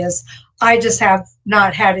in areas. I just have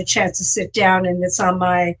not had a chance to sit down, and it's on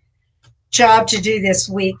my job to do this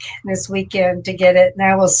weekend to get it. And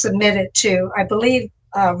I will submit it to, I believe,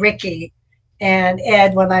 Ricky and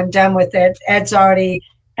Ed when I'm done with it. Ed's already,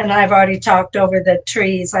 and I've already talked over the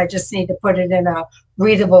trees. I just need to put it in a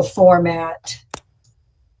readable format.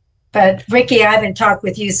 But Ricky, I haven't talked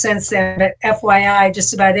with you since then, but FYI,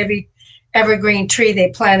 just about every evergreen tree they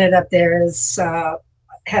planted up there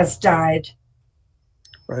has died.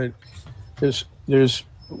 Right. There's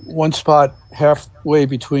one spot halfway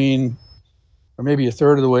between, or maybe a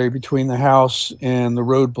third of the way between the house and the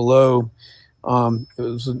road below. It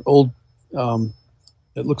was an old,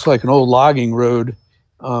 it looks like an old logging road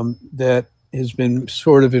that has been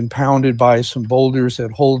sort of impounded by some boulders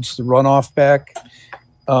that holds the runoff back.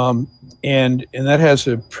 And that has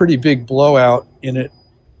a pretty big blowout in it.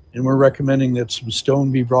 And we're recommending that some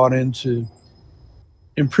stone be brought in to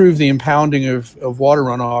improve the impounding of water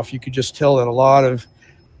runoff. You could just tell that a lot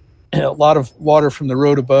of water from the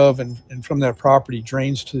road above and from that property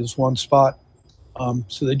drains to this one spot.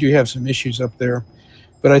 So they do have some issues up there.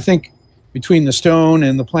 But I think between the stone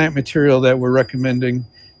and the plant material that we're recommending,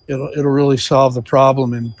 it'll really solve the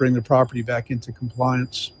problem and bring the property back into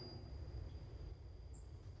compliance.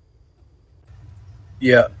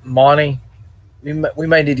 Yeah, Monty, we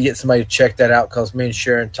may need to get somebody to check that out because me and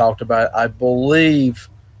Sharon talked about it. I believe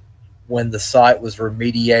when the site was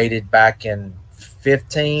remediated back in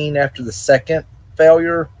 15 after the second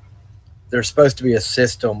failure, there's supposed to be a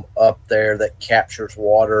system up there that captures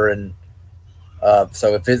water, and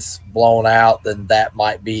so if it's blown out, then that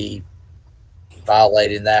might be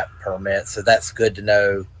violating that permit. So that's good to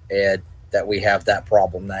know, Ed, that we have that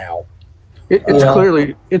problem now.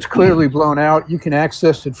 It's clearly blown out. You can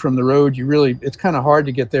access it from the road. It's kind of hard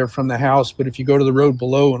to get there from the house, but if you go to the road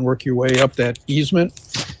below and work your way up that easement,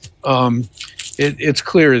 it's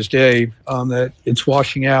clear as day that it's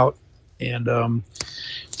washing out. And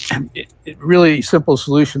it really simple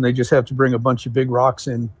solution. They just have to bring a bunch of big rocks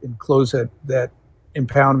in and close that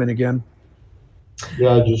impoundment again.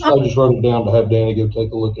 Yeah, I just wrote it down to have Danny go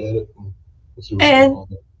take a look at it and see what's going on.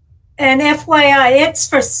 And FYI, it's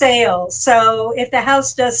for sale. So if the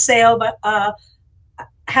house does sell, but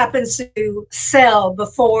happens to sell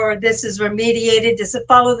before this is remediated, does it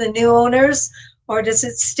follow the new owners or does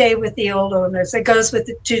it stay with the old owners? It goes with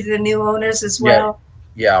to the new owners as well?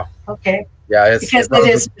 Yeah. Okay. Yeah, because it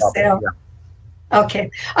is for sale. Yeah. Okay.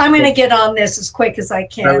 I'm going to get on this as quick as I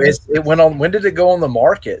can. No, it went on. When did it go on the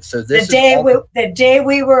market? So this the day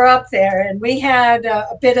we were up there, and we had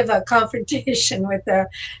a bit of a confrontation with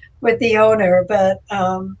the owner, but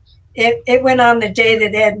it went on the day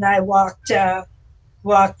that Ed and I walked the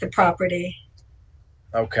property.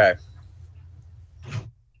 Okay.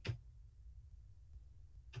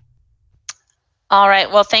 All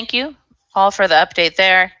right. Well, thank you all for the update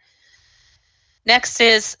there. Next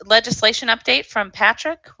is legislation update from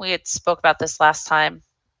Patrick. We had spoke about this last time.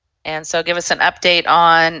 And so give us an update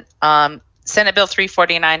on Senate Bill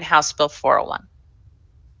 349, House Bill 401.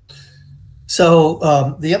 So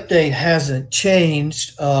the update hasn't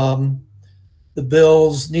changed. Neither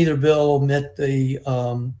bill met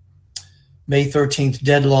the May 13th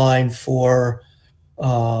deadline for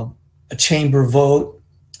a chamber vote.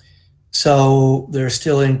 So they're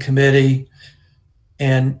still in committee.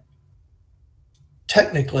 And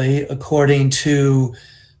technically, according to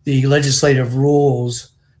the legislative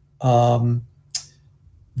rules,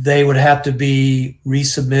 they would have to be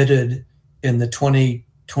resubmitted in the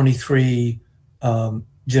 2023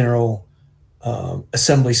 General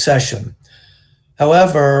Assembly session.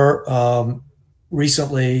 However,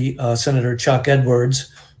 recently, Senator Chuck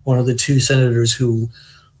Edwards, one of the two senators who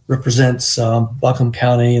represents Buncombe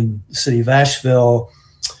County and the city of Asheville,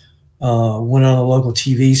 went on a local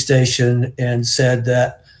TV station and said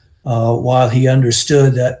that while he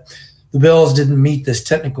understood that the bills didn't meet this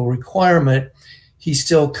technical requirement, he's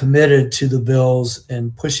still committed to the bills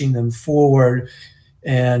and pushing them forward,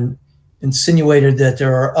 and insinuated that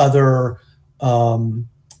there are other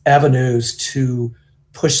avenues to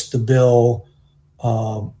push the bill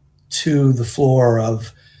to the floor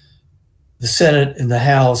of the Senate and the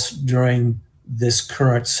House during this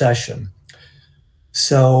current session.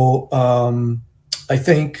 So I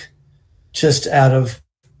think, just out of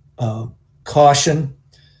caution,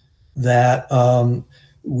 that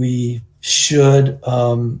we should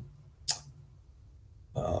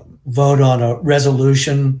vote on a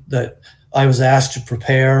resolution that I was asked to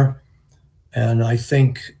prepare. And I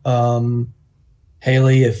think,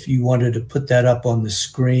 Haley, if you wanted to put that up on the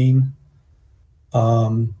screen,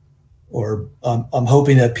 or I'm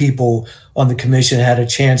hoping that people on the commission had a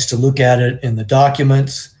chance to look at it in the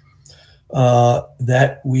documents,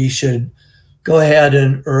 that we should go ahead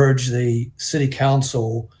and urge the city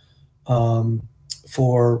council,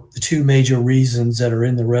 for the two major reasons that are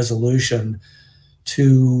in the resolution,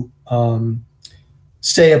 to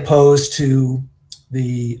stay opposed to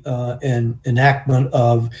the enactment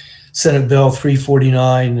of Senate Bill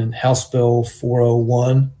 349 and House Bill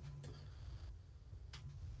 401.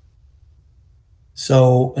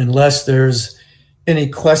 So unless there's any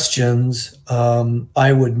questions,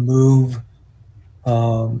 I would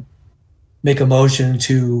make a motion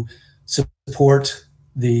to support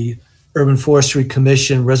the Urban Forestry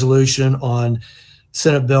Commission resolution on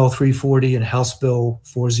Senate Bill 340 and House Bill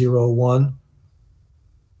 401.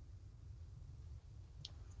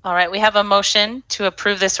 All right, we have a motion to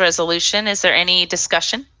approve this resolution. Is there any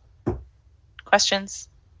discussion? Questions?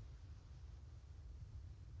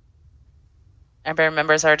 Everybody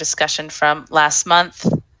remembers our discussion from last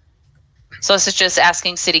month. So this is just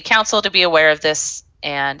asking City Council to be aware of this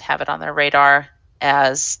and have it on their radar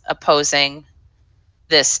as opposing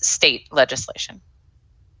this state legislation.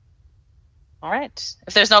 All right,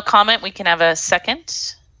 if there's no comment, we can have a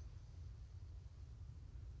second.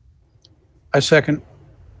 I second.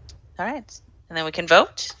 All right, and then we can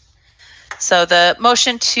vote. So the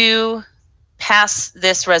motion to pass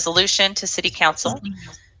this resolution to City Council.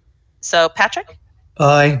 So Patrick?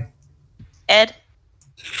 Aye. Ed?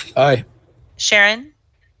 Aye. Sharon?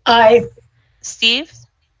 Aye. Steve?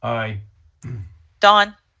 Aye.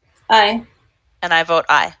 Dawn? Aye. And I vote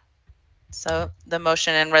aye. So the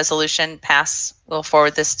motion and resolution pass. We'll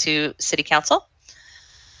forward this to City Council.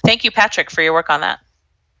 Thank you, Patrick, for your work on that.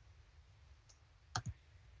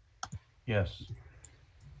 Yes.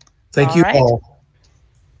 Thank you all.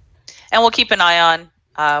 And we'll keep an eye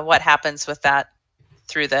on what happens with that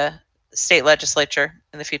through the state legislature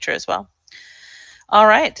in the future as well. All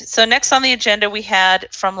right, so next on the agenda we had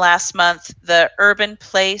from last month the Urban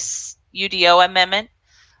Place UDO amendment.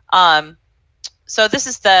 So this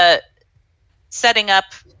is the setting up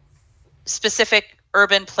specific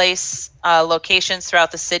urban place locations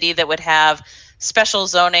throughout the city that would have special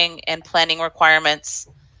zoning and planning requirements.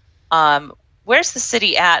 Where's the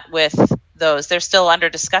city at with those? They're still under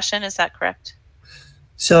discussion, is that correct?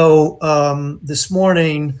 So this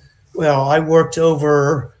morning, well, I worked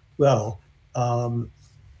over, the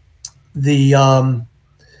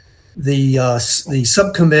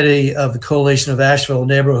subcommittee of the Coalition of Asheville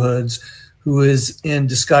Neighborhoods, who is in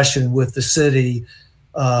discussion with the city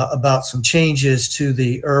about some changes to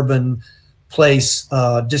the urban place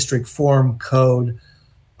district form code,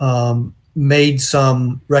 made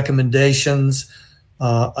some recommendations.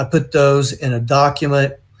 I put those in a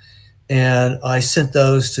document and I sent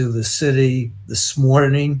those to the city this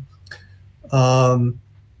morning. One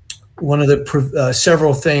of the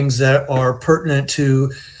several things that are pertinent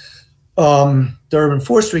to the Urban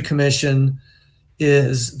Forestry Commission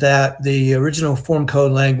is that the original form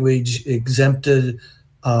code language exempted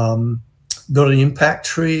building impact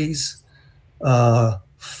trees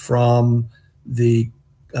from the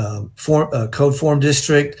code form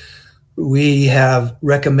district. We have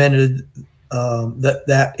recommended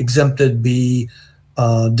that exempted be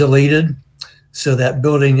deleted so that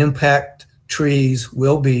building impact trees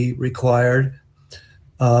will be required.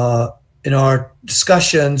 In our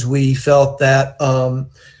discussions, we felt that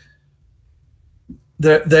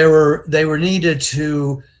they were needed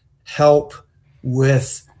to help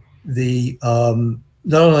with the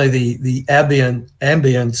not only the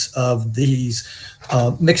ambience of these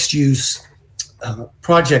mixed use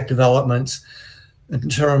project developments in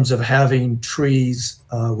terms of having trees,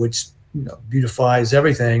 which beautifies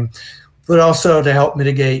everything, but also to help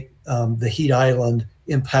mitigate the heat island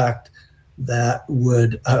impact that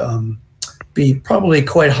would be probably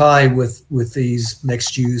quite high with these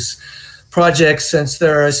mixed use projects, since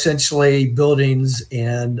they're essentially buildings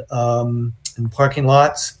and parking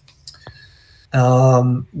lots.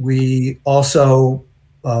 We also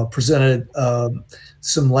presented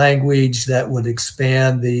some language that would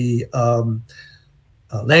expand the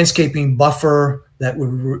landscaping buffer that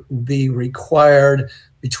would be required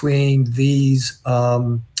between these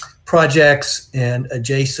projects and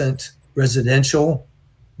adjacent residential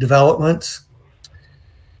developments.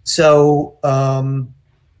 So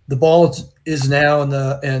the ball is now in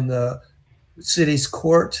the city's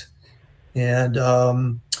court, and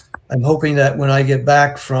I'm hoping that when I get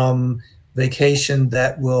back from vacation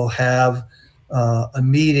that we'll have a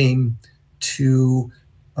meeting to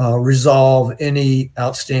resolve any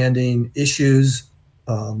outstanding issues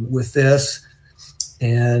with this,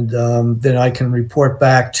 and then I can report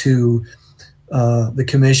back to the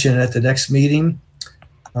commission at the next meeting.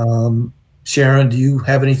 Sharon, do you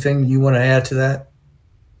have anything you want to add to that?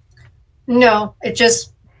 No, it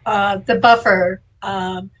just the buffer.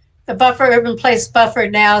 The buffer, urban place buffer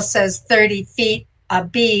now says 30 feet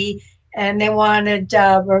B, and they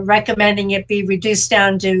were recommending it be reduced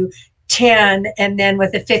down to 10, and then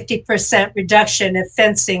with a 50% reduction if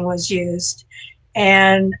fencing was used.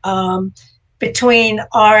 And between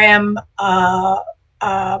RM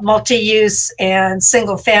multi-use and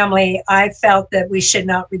single family, I felt that we should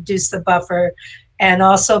not reduce the buffer, and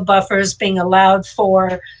also buffers being allowed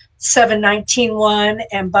for 719.1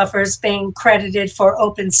 and buffers being credited for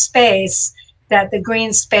open space, that the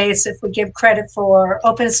green space, if we give credit for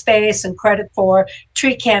open space and credit for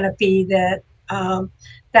tree canopy, that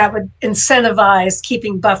that would incentivize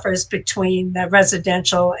keeping buffers between the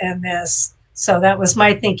residential and this. So that was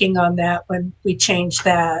my thinking on that when we changed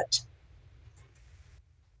that.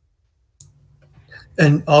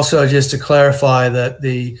 And also, just to clarify that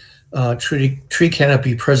the tree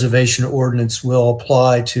canopy preservation ordinance will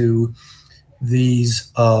apply to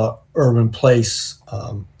these urban place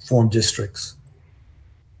form districts.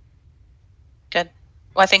 Good.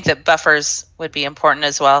 Well, I think that buffers would be important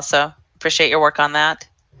as well, so appreciate your work on that.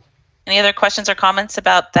 Any other questions or comments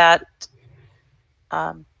about that,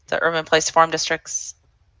 the urban place form districts?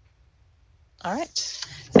 All right.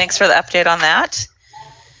 Thanks for the update on that.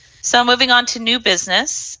 So moving on to new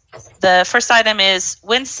business. The first item is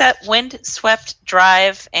Windswept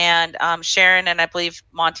Drive, and Sharon, and I believe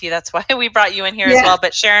Monty, that's why we brought you in here as well.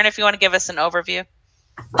 But Sharon, if you want to give us an overview.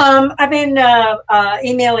 I've been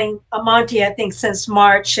emailing Monty, I think, since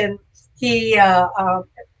March, and he, I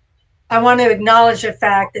want to acknowledge the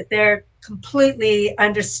fact that they're completely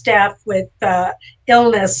understaffed with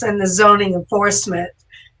illness and the zoning enforcement.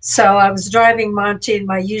 So I was driving Monty in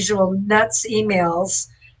my usual nuts emails.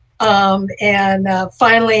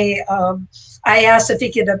 Finally, I asked if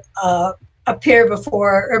he could appear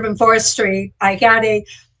before Urban Forestry. I got a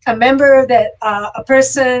member that, a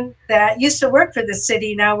person that used to work for the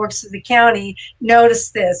city, now works for the county,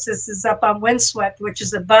 noticed this. This is up on Windswept, which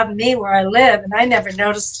is above me where I live, and I never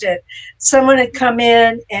noticed it. Someone had come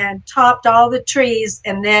in and topped all the trees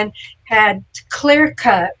and then had clear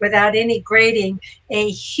cut without any grading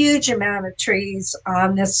a huge amount of trees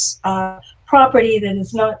on this property that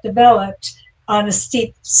is not developed on a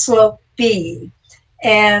steep slope B.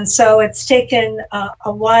 And so it's taken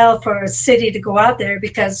a while for a city to go out there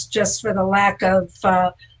because just for the lack of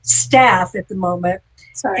staff at the moment.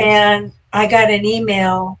 Sorry. And I got an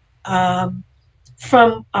email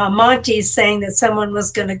from Monty saying that someone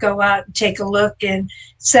was going to go out and take a look, and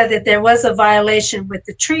said that there was a violation with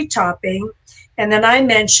the tree topping. And then I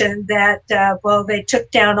mentioned that, well, they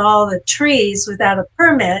took down all the trees without a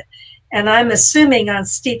permit. And I'm assuming on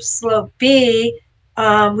steep slope B,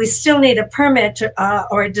 we still need a permit to,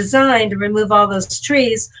 or a design to remove all those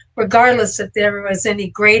trees, regardless if there was any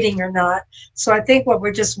grading or not. So I think what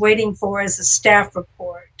we're just waiting for is a staff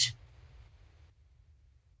report.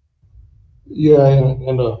 Yeah,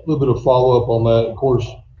 and a little bit of follow up on that. Of course,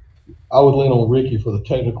 I would lean on Ricky for the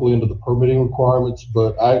technical end of the permitting requirements,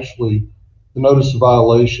 but actually the notice of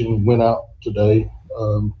violation went out today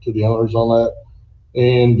to the owners on that.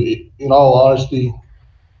 And in all honesty,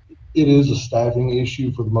 it is a staffing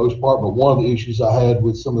issue for the most part, but one of the issues I had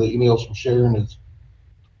with some of the emails from Sharon is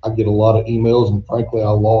I get a lot of emails, and frankly, I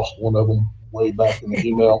lost one of them way back in the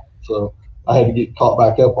email. So I had to get caught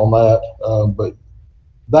back up on that. But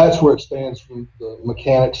that's where it stands from the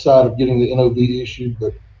mechanics side of getting the NOV issued.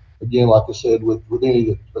 But again, like I said, with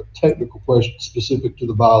any of the technical questions specific to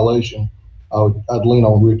the violation, I'd lean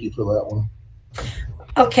on Ricky for that one.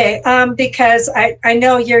 Okay, because I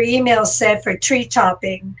know your email said for tree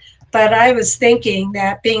topping, but I was thinking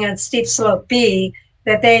that being on steep slope B,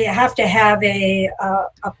 that they have to have a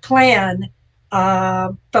plan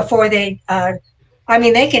before they, I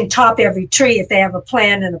mean, they can top every tree if they have a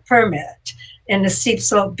plan and a permit in the steep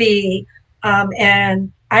slope B,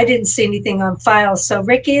 and I didn't see anything on file. So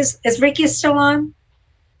Ricky, is Ricky still on?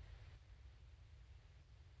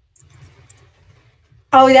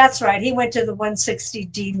 Oh, that's right. He went to the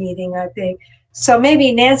 160D meeting, I think. So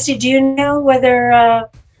maybe Nancy, do you know whether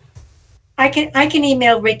I can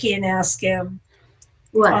email Ricky and ask him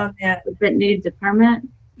What? on that. If it needs a permit?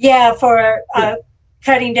 Yeah, for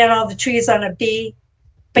cutting down all the trees on a B,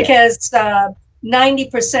 because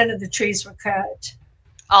 90% of the trees were cut.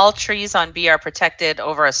 All trees on B are protected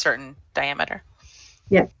over a certain diameter.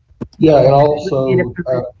 Yeah. Yeah, and also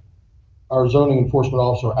our zoning enforcement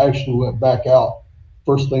officer actually went back out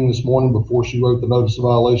first thing this morning before she wrote the notice of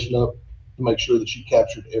violation up to make sure that she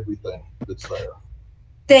captured everything that's there.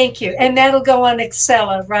 Thank you. And that'll go on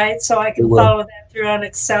Excella, right? So I can follow that through on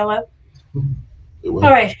Excella. All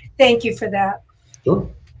right. Thank you for that. Sure.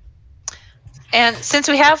 And since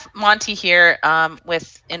we have Monty here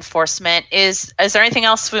with enforcement, is there anything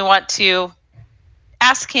else we want to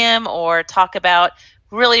ask him or talk about?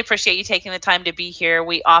 Really appreciate you taking the time to be here.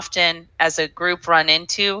 We often, as a group, run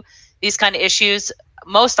into these kind of issues,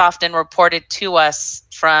 most often reported to us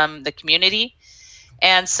from the community.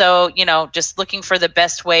 And so, you know, just looking for the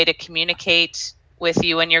best way to communicate with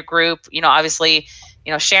you and your group. You know, obviously,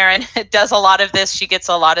 you know, Sharon does a lot of this. She gets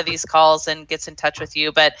a lot of these calls and gets in touch with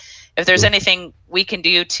you. But if there's anything we can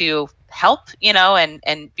do to help, you know,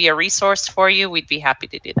 and be a resource for you, we'd be happy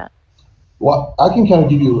to do that. Well, I can kind of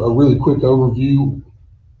give you a really quick overview.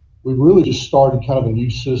 We've really just started kind of a new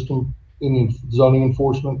system in zoning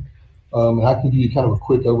enforcement. And I can give you kind of a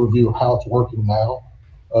quick overview of how it's working now.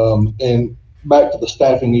 And back to the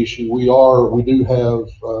staffing issue, we do have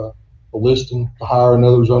a listing to hire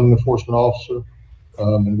another zoning enforcement officer.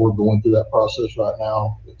 And we're going through that process right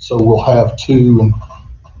now. So we'll have two, and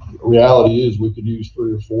the reality is we could use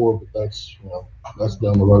 3 or 4, but that's, you know, that's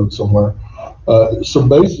down the road somewhere. So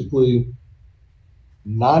basically,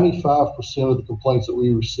 95% of the complaints that we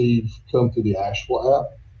receive come through the Asheville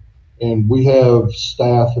app. And we have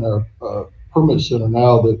staff in our permit center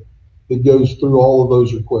now that goes through all of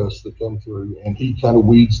those requests that come through. And he kind of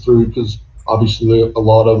weeds through, because obviously a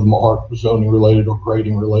lot of them aren't zoning related or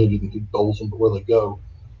grading related, and he goes them to where they go.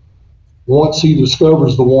 Once he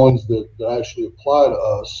discovers the ones that actually apply to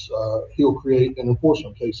us, he'll create an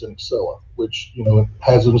enforcement case in Excella, which, you know,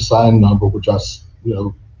 has an assigned number, which I, you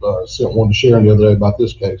know, sent one to Sharon the other day about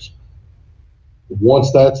this case.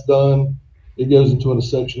 Once that's done, it goes into a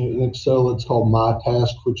section in Excel. It's called My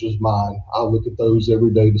Task, which is mine. I look at those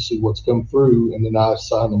every day to see what's come through, and then I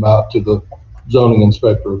assign them out to the zoning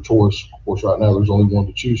inspector of choice. Of course, right now there's only one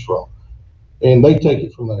to choose from. And they take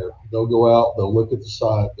it from there. They'll go out, they'll look at the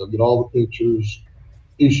site, they'll get all the pictures,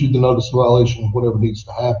 issue the notice of violation, whatever needs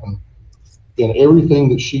to happen. And everything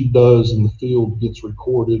that she does in the field gets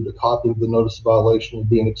recorded. A copy of the notice of violation will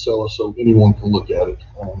be in Excel so anyone can look at it.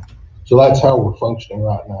 So that's how we're functioning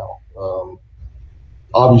right now.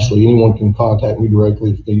 Obviously, anyone can contact me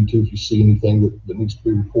directly if they need to, if you see anything that needs to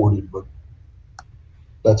be reported, but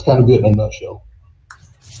that's kind of it in a nutshell.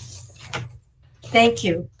 Thank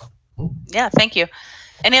you. Yeah, thank you.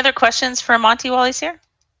 Any other questions for Monty while he's here?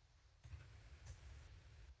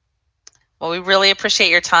 Well, we really appreciate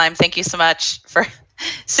your time. Thank you so much for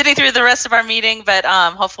sitting through the rest of our meeting, but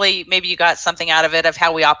hopefully maybe you got something out of it of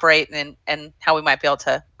how we operate and how we might be able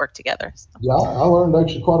to work together. So. Yeah, I learned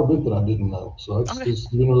actually quite a bit that I didn't know, so it's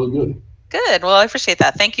been really good. Good. Well, I appreciate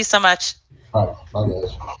that. Thank you so much. All right. Bye,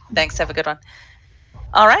 guys. Thanks. Have a good one.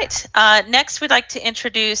 All right. Next, we'd like to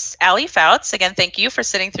introduce Allie Fouts. Again, thank you for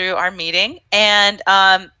sitting through our meeting. And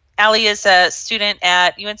Allie is a student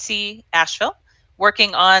at UNC Asheville,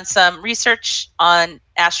 working on some research on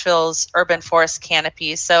Asheville's urban forest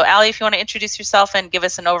canopy. So Allie, if you want to introduce yourself and give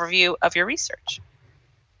us an overview of your research.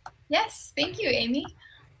 Yes, thank you, Amy.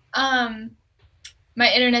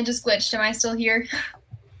 My internet just glitched. Am I still here?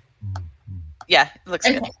 Yeah, it looks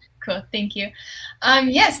good. Cool, thank you.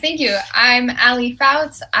 Yes, thank you. I'm Allie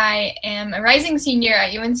Fouts. I am a rising senior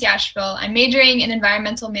at UNC Asheville. I'm majoring in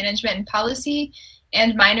environmental management and policy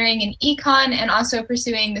and minoring in econ, and also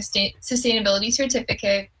pursuing the state sustainability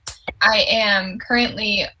certificate. I am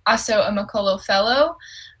currently also a McCullough Fellow,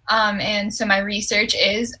 and so my research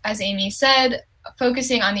is, as Amy said,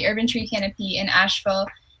 focusing on the urban tree canopy in Asheville,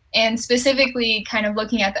 and specifically kind of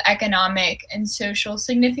looking at the economic and social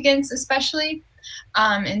significance especially,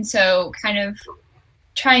 and so kind of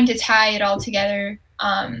trying to tie it all together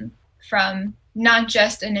from not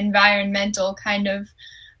just an environmental kind of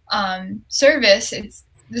service. It's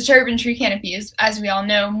the urban tree canopy is, as we all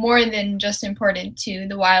know, more than just important to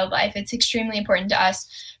the wildlife. It's extremely important to us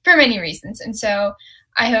for many reasons. And so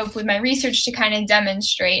I hope with my research to kind of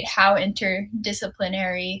demonstrate how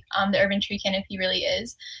interdisciplinary the urban tree canopy really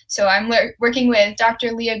is. So I'm working with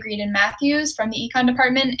Dr. Leah Greedon Matthews from the Econ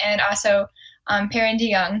department, and also Perrin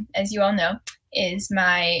DeYoung, as you all know, is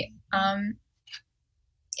my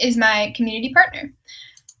community partner.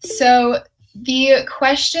 So the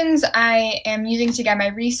questions I am using to guide my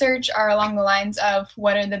research are along the lines of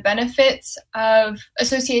what are the benefits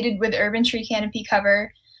associated with urban tree canopy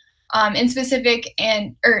cover in specific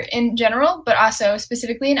or in general, but also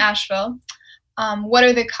specifically in Asheville. What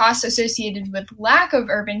are the costs associated with lack of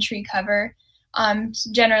urban tree cover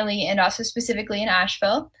generally and also specifically in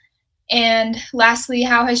Asheville? And lastly,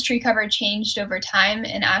 how has tree cover changed over time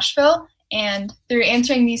in Asheville? And through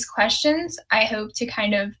answering these questions, I hope to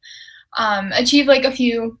kind of achieve like a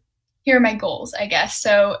few, here are my goals, I guess.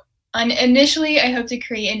 So initially, I hope to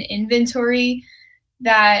create an inventory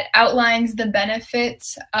that outlines the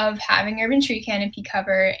benefits of having urban tree canopy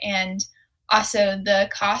cover and also the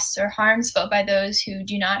costs or harms felt by those who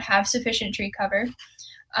do not have sufficient tree cover.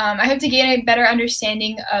 I hope to gain a better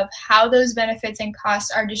understanding of how those benefits and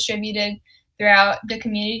costs are distributed throughout the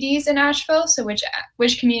communities in Asheville, so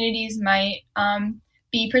which communities might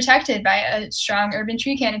be protected by a strong urban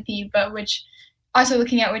tree canopy, but which also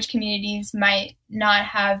looking at which communities might not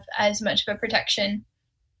have as much of a protection,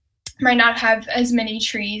 might not have as many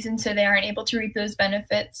trees, and so they aren't able to reap those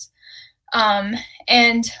benefits.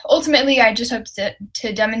 And ultimately, I just hope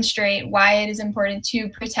to demonstrate why it is important to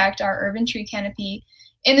protect our urban tree canopy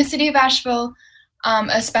in the city of Asheville,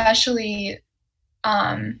 especially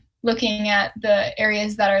looking at the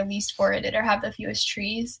areas that are least forested or have the fewest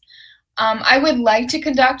trees. I would like to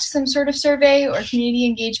conduct some sort of survey or community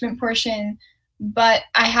engagement portion, but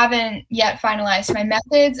I haven't yet finalized my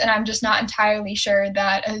methods, and I'm just not entirely sure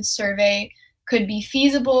that a survey could be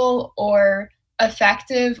feasible or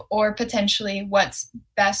effective or potentially what's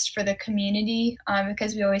best for the community,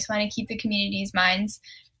 because we always want to keep the community's minds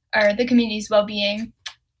or the community's well-being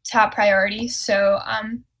top priority. So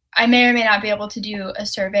I may or may not be able to do a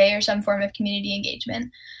survey or some form of community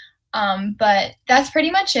engagement. But that's pretty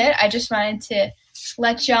much it. I just wanted to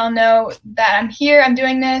let y'all know that I'm here, I'm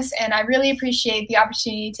doing this, and I really appreciate the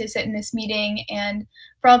opportunity to sit in this meeting and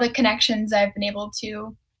for all the connections I've been able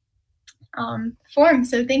to form.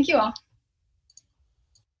 So thank you all.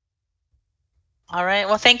 All right.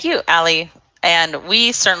 Well, thank you, Allie. And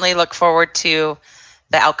we certainly look forward to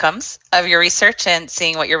the outcomes of your research and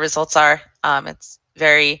seeing what your results are. It's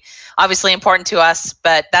very obviously important to us,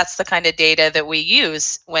 but that's the kind of data that we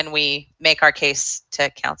use when we make our case to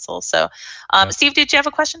council. So Steve, did you have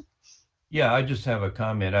a question? Yeah, I just have a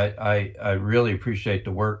comment. I really appreciate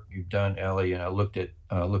the work you've done, Ellie, and I looked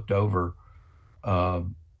over,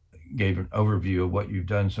 gave an overview of what you've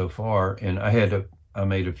done so far, and I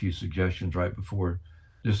made a few suggestions right before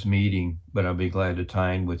this meeting, but I'll be glad to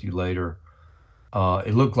tie in with you later.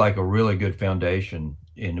 It looked like a really good foundation,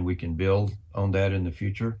 and we can build on that in the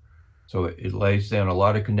future. So it lays down a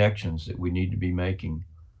lot of connections that we need to be making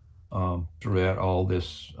throughout all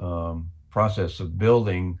this process of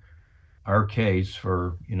building our case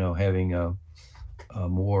for, having a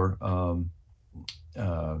more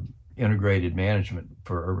integrated management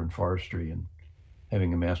for urban forestry and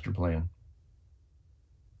having a master plan.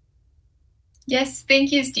 Yes,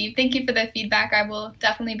 thank you, Steve. Thank you for the feedback. I will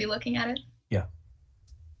definitely be looking at it. Yeah,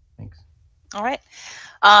 thanks. All right.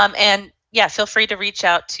 And yeah, feel free to reach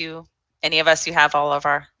out to any of us. You have all of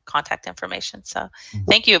our contact information. So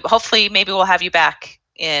thank you. Hopefully, maybe we'll have you back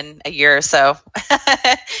in a year or so.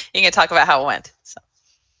 You can talk about how it went. So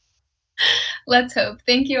let's hope.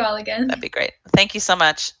 Thank you all again. That'd be great. Thank you so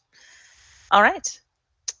much. All right.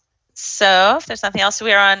 So if there's nothing else,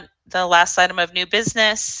 we are on the last item of new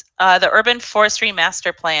business, the Urban Forestry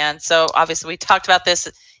Master Plan. So obviously we talked about this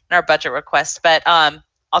in our budget request, but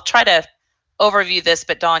I'll try to overview this,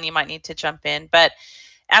 but Dawn, you might need to jump in. But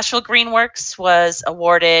Asheville Greenworks was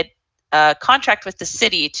awarded a contract with the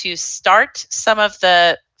city to start some of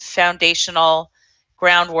the foundational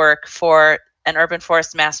groundwork for an urban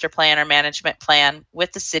forest master plan or management plan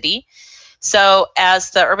with the city. So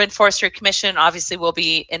as the Urban Forestry Commission, obviously we'll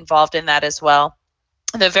be involved in that as well.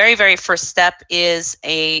 The very, very first step is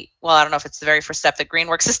well, I don't know if it's the very first step that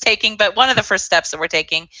Greenworks is taking, but one of the first steps that we're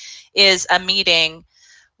taking is a meeting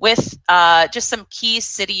with just some key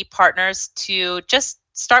city partners to just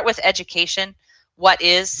start with education. What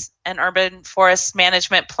is an urban forest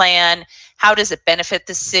management plan? How does it benefit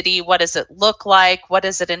the city? What does it look like? What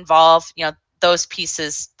does it involve? Those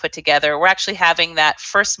pieces put together. We're actually having that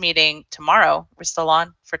first meeting tomorrow. We're still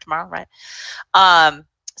on for tomorrow, right?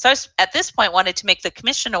 So I at this point wanted to make the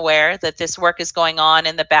commission aware that this work is going on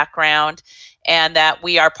in the background and that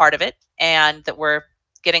we are part of it and that we're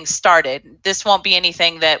getting started. This won't be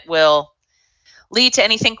anything that will lead to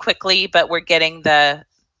anything quickly, but we're getting the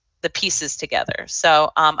the pieces together.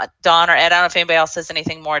 So Don or Ed, I don't know if anybody else has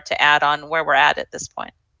anything more to add on where we're at this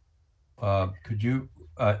point. Could you,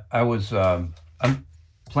 I'm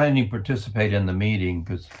planning to participate in the meeting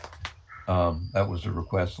because that was a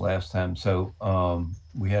request last time. So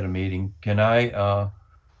we had a meeting. Can I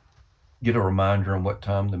get a reminder on what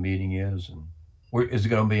time the meeting is? And where, is it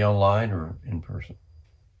going to be online or in person?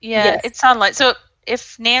 Yeah, Yes. It's online. So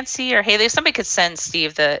if Nancy or Haley, if somebody could send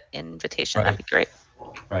Steve the invitation, that'd be great.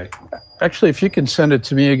 Right. Actually, if you can send it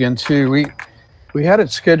to me again too. We had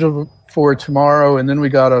it scheduled for tomorrow, and then we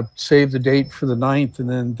got to save the date for the 9th, and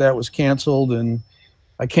then that was canceled, and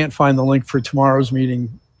I can't find the link for tomorrow's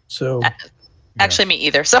meeting. So actually, me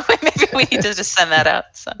either. So maybe we need to just send that out.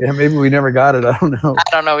 So. Yeah, maybe we never got it. I don't know.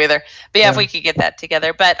 I don't know either. But yeah, if we could get that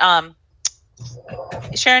together. But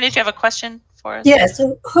Sharon, did you have a question for us? Yes. Yeah,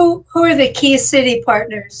 so who are the key city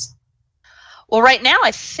partners? Well, right now,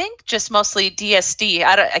 I think just mostly DSD.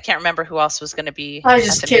 I can't remember who else was going to be. I was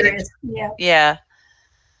just curious. Yeah. Yeah.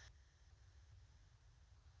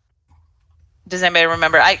 Does anybody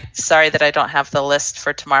remember? Sorry that I don't have the list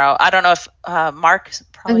for tomorrow. I don't know if Mark's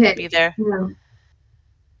probably going to be there. No.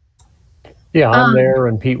 Yeah, I'm there,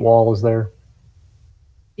 and Pete Wall is there.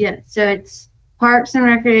 Yeah, so it's Parks and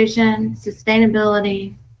Recreation,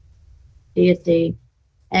 Sustainability, DSD,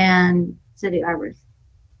 and City Arbors.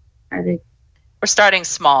 Are they? We're starting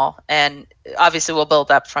small, and obviously we'll build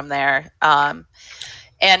up from there. And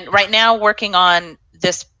right now, working on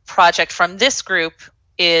this project from this group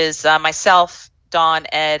is myself, Dawn,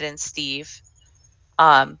 Ed, and Steve.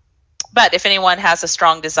 But if anyone has a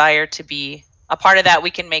strong desire to be a part of that, we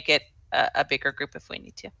can make it a bigger group if we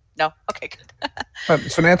need to. No? Okay,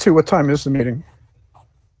 good. So Nancy, what time is the meeting?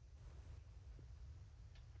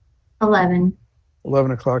 11.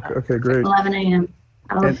 11 o'clock. Okay, great. 11 a.m.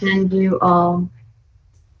 I'll send you all.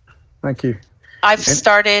 Thank you. I've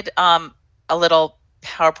started a little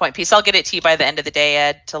PowerPoint piece. I'll get it to you by the end of the day,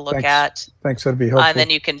 Ed, to look at. Thanks, that'd be helpful. And then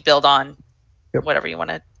you can build on whatever you want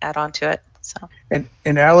to add on to it. So.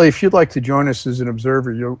 And Allie, if you'd like to join us as an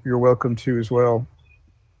observer, you're welcome to as well.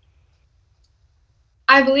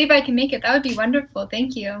 I believe I can make it. That would be wonderful.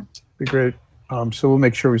 Thank you. Be great. So we'll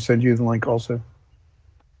make sure we send you the link also.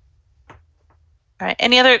 All right.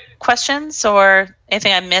 Any other questions or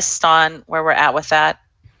anything I missed on where we're at with that?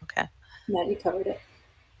 Okay. No, you covered it.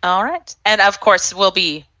 All right. And of course, we'll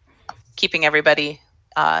be keeping everybody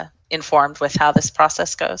informed with how this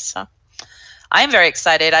process goes. So I'm very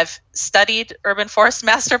excited. I've studied urban forest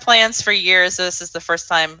master plans for years. This is the first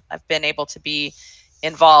time I've been able to be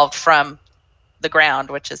involved from the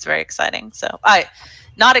ground, which is very exciting. So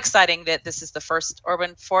not exciting that this is the first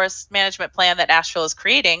urban forest management plan that Asheville is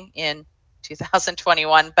creating in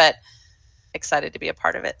 2021, but excited to be a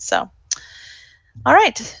part of it. So, all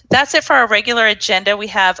right, that's it for our regular agenda. We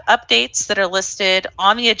have updates that are listed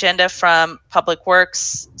on the agenda from Public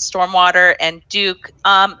Works, Stormwater, and Duke.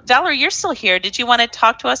 Valerie, you're still here. Did you want to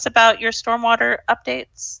talk to us about your stormwater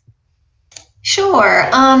updates? Sure.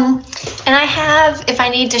 And I have, if I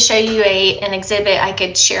need to show you an exhibit, I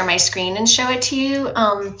could share my screen and show it to you.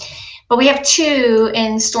 But we have two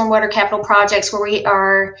in stormwater capital projects where we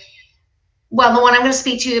are. Well, the one I'm going to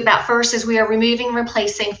speak to you about first is we are removing and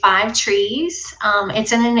replacing 5 trees.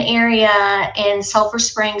 It's in an area in Sulphur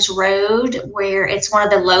Springs Road where it's one of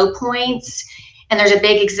the low points, and there's a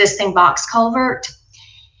big existing box culvert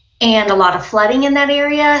and a lot of flooding in that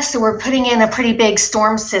area. So we're putting in a pretty big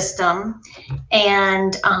storm system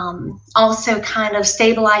and also kind of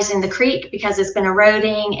stabilizing the creek because it's been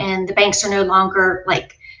eroding and the banks are no longer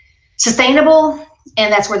like sustainable,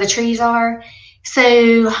 and that's where the trees are.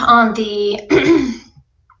 So on the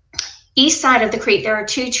east side of the creek, there are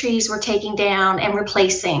 2 trees we're taking down and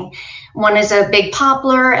replacing. One is a big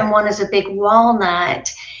poplar and one is a big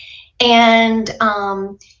walnut. And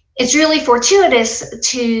it's really fortuitous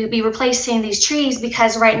to be replacing these trees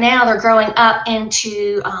because right now they're growing up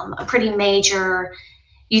into a pretty major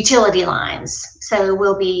utility lines. So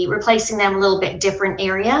we'll be replacing them a little bit different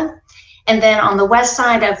area. And then on the west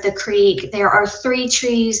side of the creek, there are 3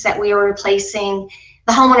 trees that we are replacing.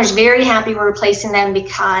 The homeowner's very happy we're replacing them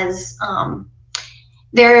because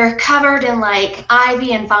they're covered in like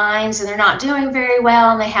ivy and vines and they're not doing very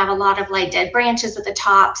well. And they have a lot of like dead branches at the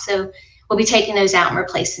top. So we'll be taking those out and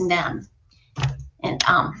replacing them. And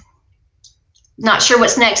not sure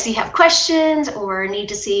what's next. Do you have questions or need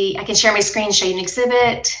to see? I can share my screen, show you an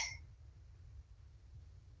exhibit.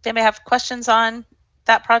 Do anybody have questions on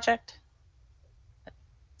that project?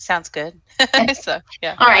 Sounds good. So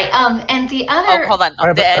yeah. All right. And the other. Oh, hold on.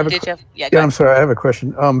 I'm sorry. I have a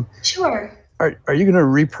question. Sure. Are you going to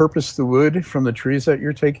repurpose the wood from the trees that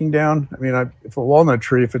you're taking down? I mean, if a walnut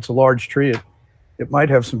tree, if it's a large tree, it might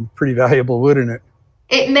have some pretty valuable wood in it.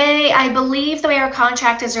 It may. I believe the way our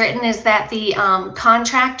contract is written is that the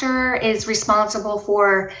contractor is responsible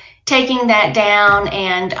for taking that down,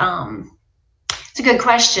 and it's a good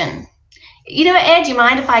question. You know, Ed, do you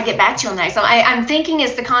mind if I get back to you on that? So I'm thinking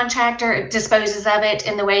is the contractor disposes of it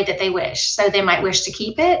in the way that they wish. So they might wish to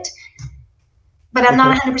keep it, but I'm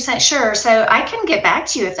not 100% sure. So I can get back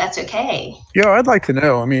to you if that's okay. Yeah, I'd like to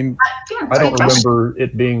know. I mean, I don't remember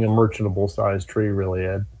it being a merchantable sized tree, really,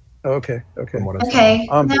 Ed. Okay. Okay.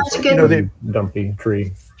 That's a good. Dumpy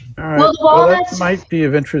tree. All right. Well, that might be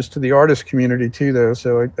of interest to the artist community too, though.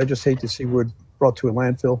 So I just hate to see wood brought to a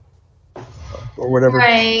landfill or whatever.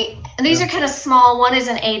 Right. And these are kind of small. One is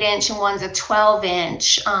an 8-inch and one's a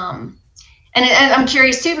 12-inch. And I'm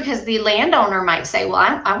curious too, because the landowner might say, well,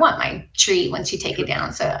 I want my tree once you take it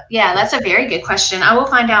down. So yeah, that's a very good question. I will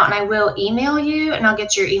find out and I will email you, and I'll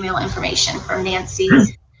get your email information from Nancy.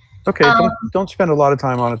 Okay. Don't spend a lot of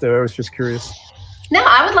time on it though. I was just curious. No,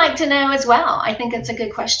 I would like to know as well. I think it's a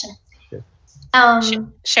good question.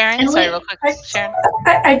 Sharon, sorry, real quick. Sharon.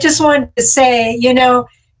 I just wanted to say, you know,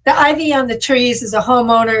 the ivy on the trees is a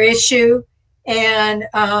homeowner issue, and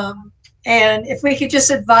if we could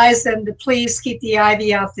just advise them to please keep the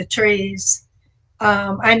ivy off the trees.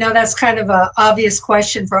 I know that's kind of an obvious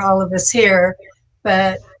question for all of us here,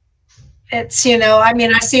 but it's, you know, I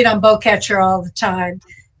mean, I see it on Bowcatcher all the time.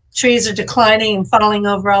 Trees are declining and falling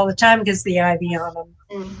over all the time because of the ivy on them.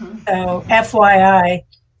 Mm-hmm. So FYI.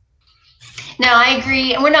 No, I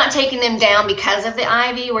agree. And we're not taking them down because of the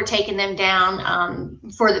ivy. We're taking them down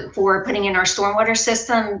for putting in our stormwater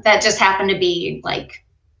system. That just happened to be like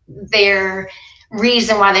their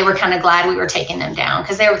reason why they were kind of glad we were taking them down,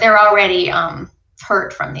 because they're already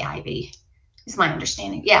hurt from the ivy, is my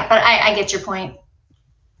understanding. Yeah, but I get your point.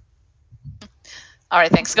 All right,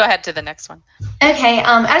 thanks. Go ahead to the next one. Okay,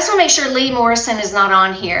 I just want to make sure Lee Morrison is not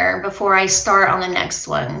on here before I start on the next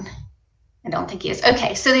one. I don't think he is.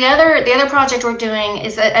 Okay, so the other project we're doing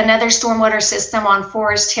is another stormwater system on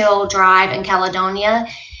Forest Hill Drive in Caledonia,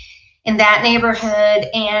 in that neighborhood.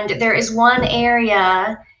 And there is one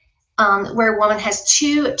area where a woman has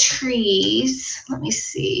 2 trees. Let me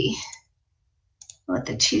see what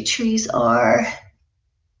the 2 trees are.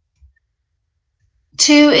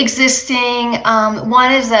 2 existing,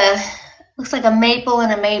 one is looks like a maple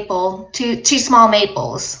and a maple, two small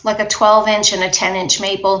maples, like a 12-inch and a 10-inch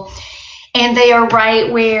maple. And they are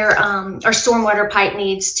right where our stormwater pipe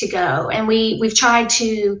needs to go. And we've tried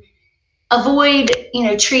to avoid, you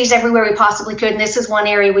know, trees everywhere we possibly could. And this is one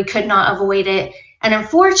area we could not avoid it. And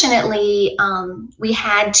unfortunately, we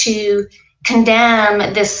had to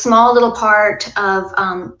condemn this small little part of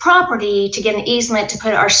property to get an easement to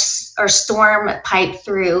put our storm pipe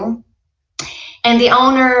through. And the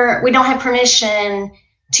owner, we don't have permission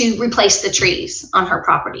to replace the trees on her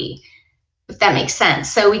property, if that makes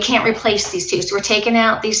sense. So we can't replace these 2. So we're taking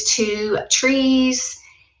out these 2 trees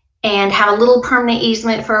and have a little permanent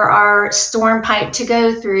easement for our storm pipe to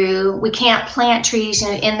go through. We can't plant trees, you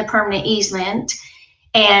know, in the permanent easement.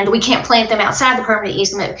 And we can't plant them outside the permanent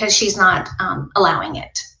easement because she's not allowing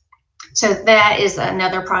it. So that is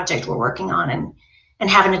another project we're working on, and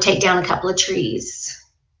having to take down a couple of trees.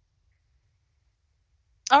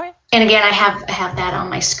 All right. And again, I have that on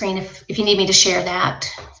my screen if you need me to share that.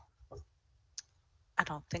 I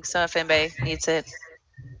don't think so if anybody needs it.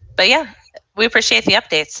 But yeah, we appreciate the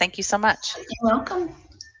updates. Thank you so much. You're welcome.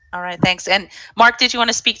 All right, thanks. And Mark, did you want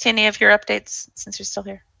to speak to any of your updates since you're still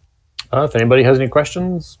here? If anybody has any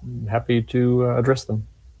questions, I'm happy to address them.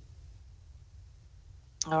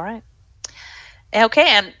 All right. Okay,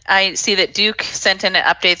 and I see that Duke sent in an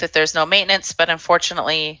update that there's no maintenance, but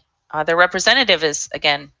unfortunately, their representative is,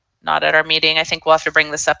 again, not at our meeting. I think we'll have to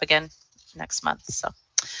bring this up again next month. So,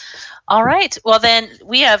 all right. Well, then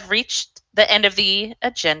we have reached the end of the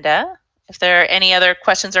agenda. If there are any other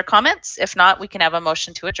questions or comments, if not, we can have a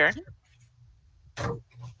motion to adjourn.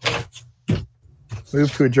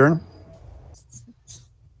 Move to adjourn.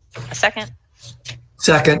 A second.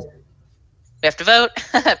 Second. We have to vote.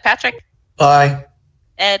 Patrick? Aye.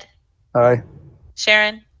 Ed? Aye.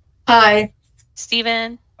 Sharon? Aye.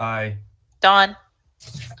 Stephen? Aye. Dawn?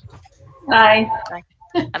 Aye.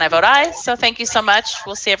 And I vote aye. So thank you so much.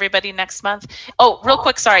 We'll see everybody next month. Oh, real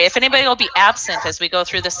quick, sorry. If anybody will be absent as we go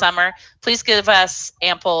through the summer, please give us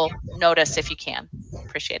ample notice if you can.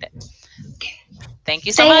 Appreciate it. Thank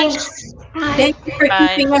you so much. Thank you for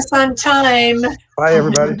keeping us on time. Bye,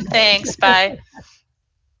 everybody. Thanks. Bye.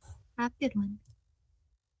 Have a good one.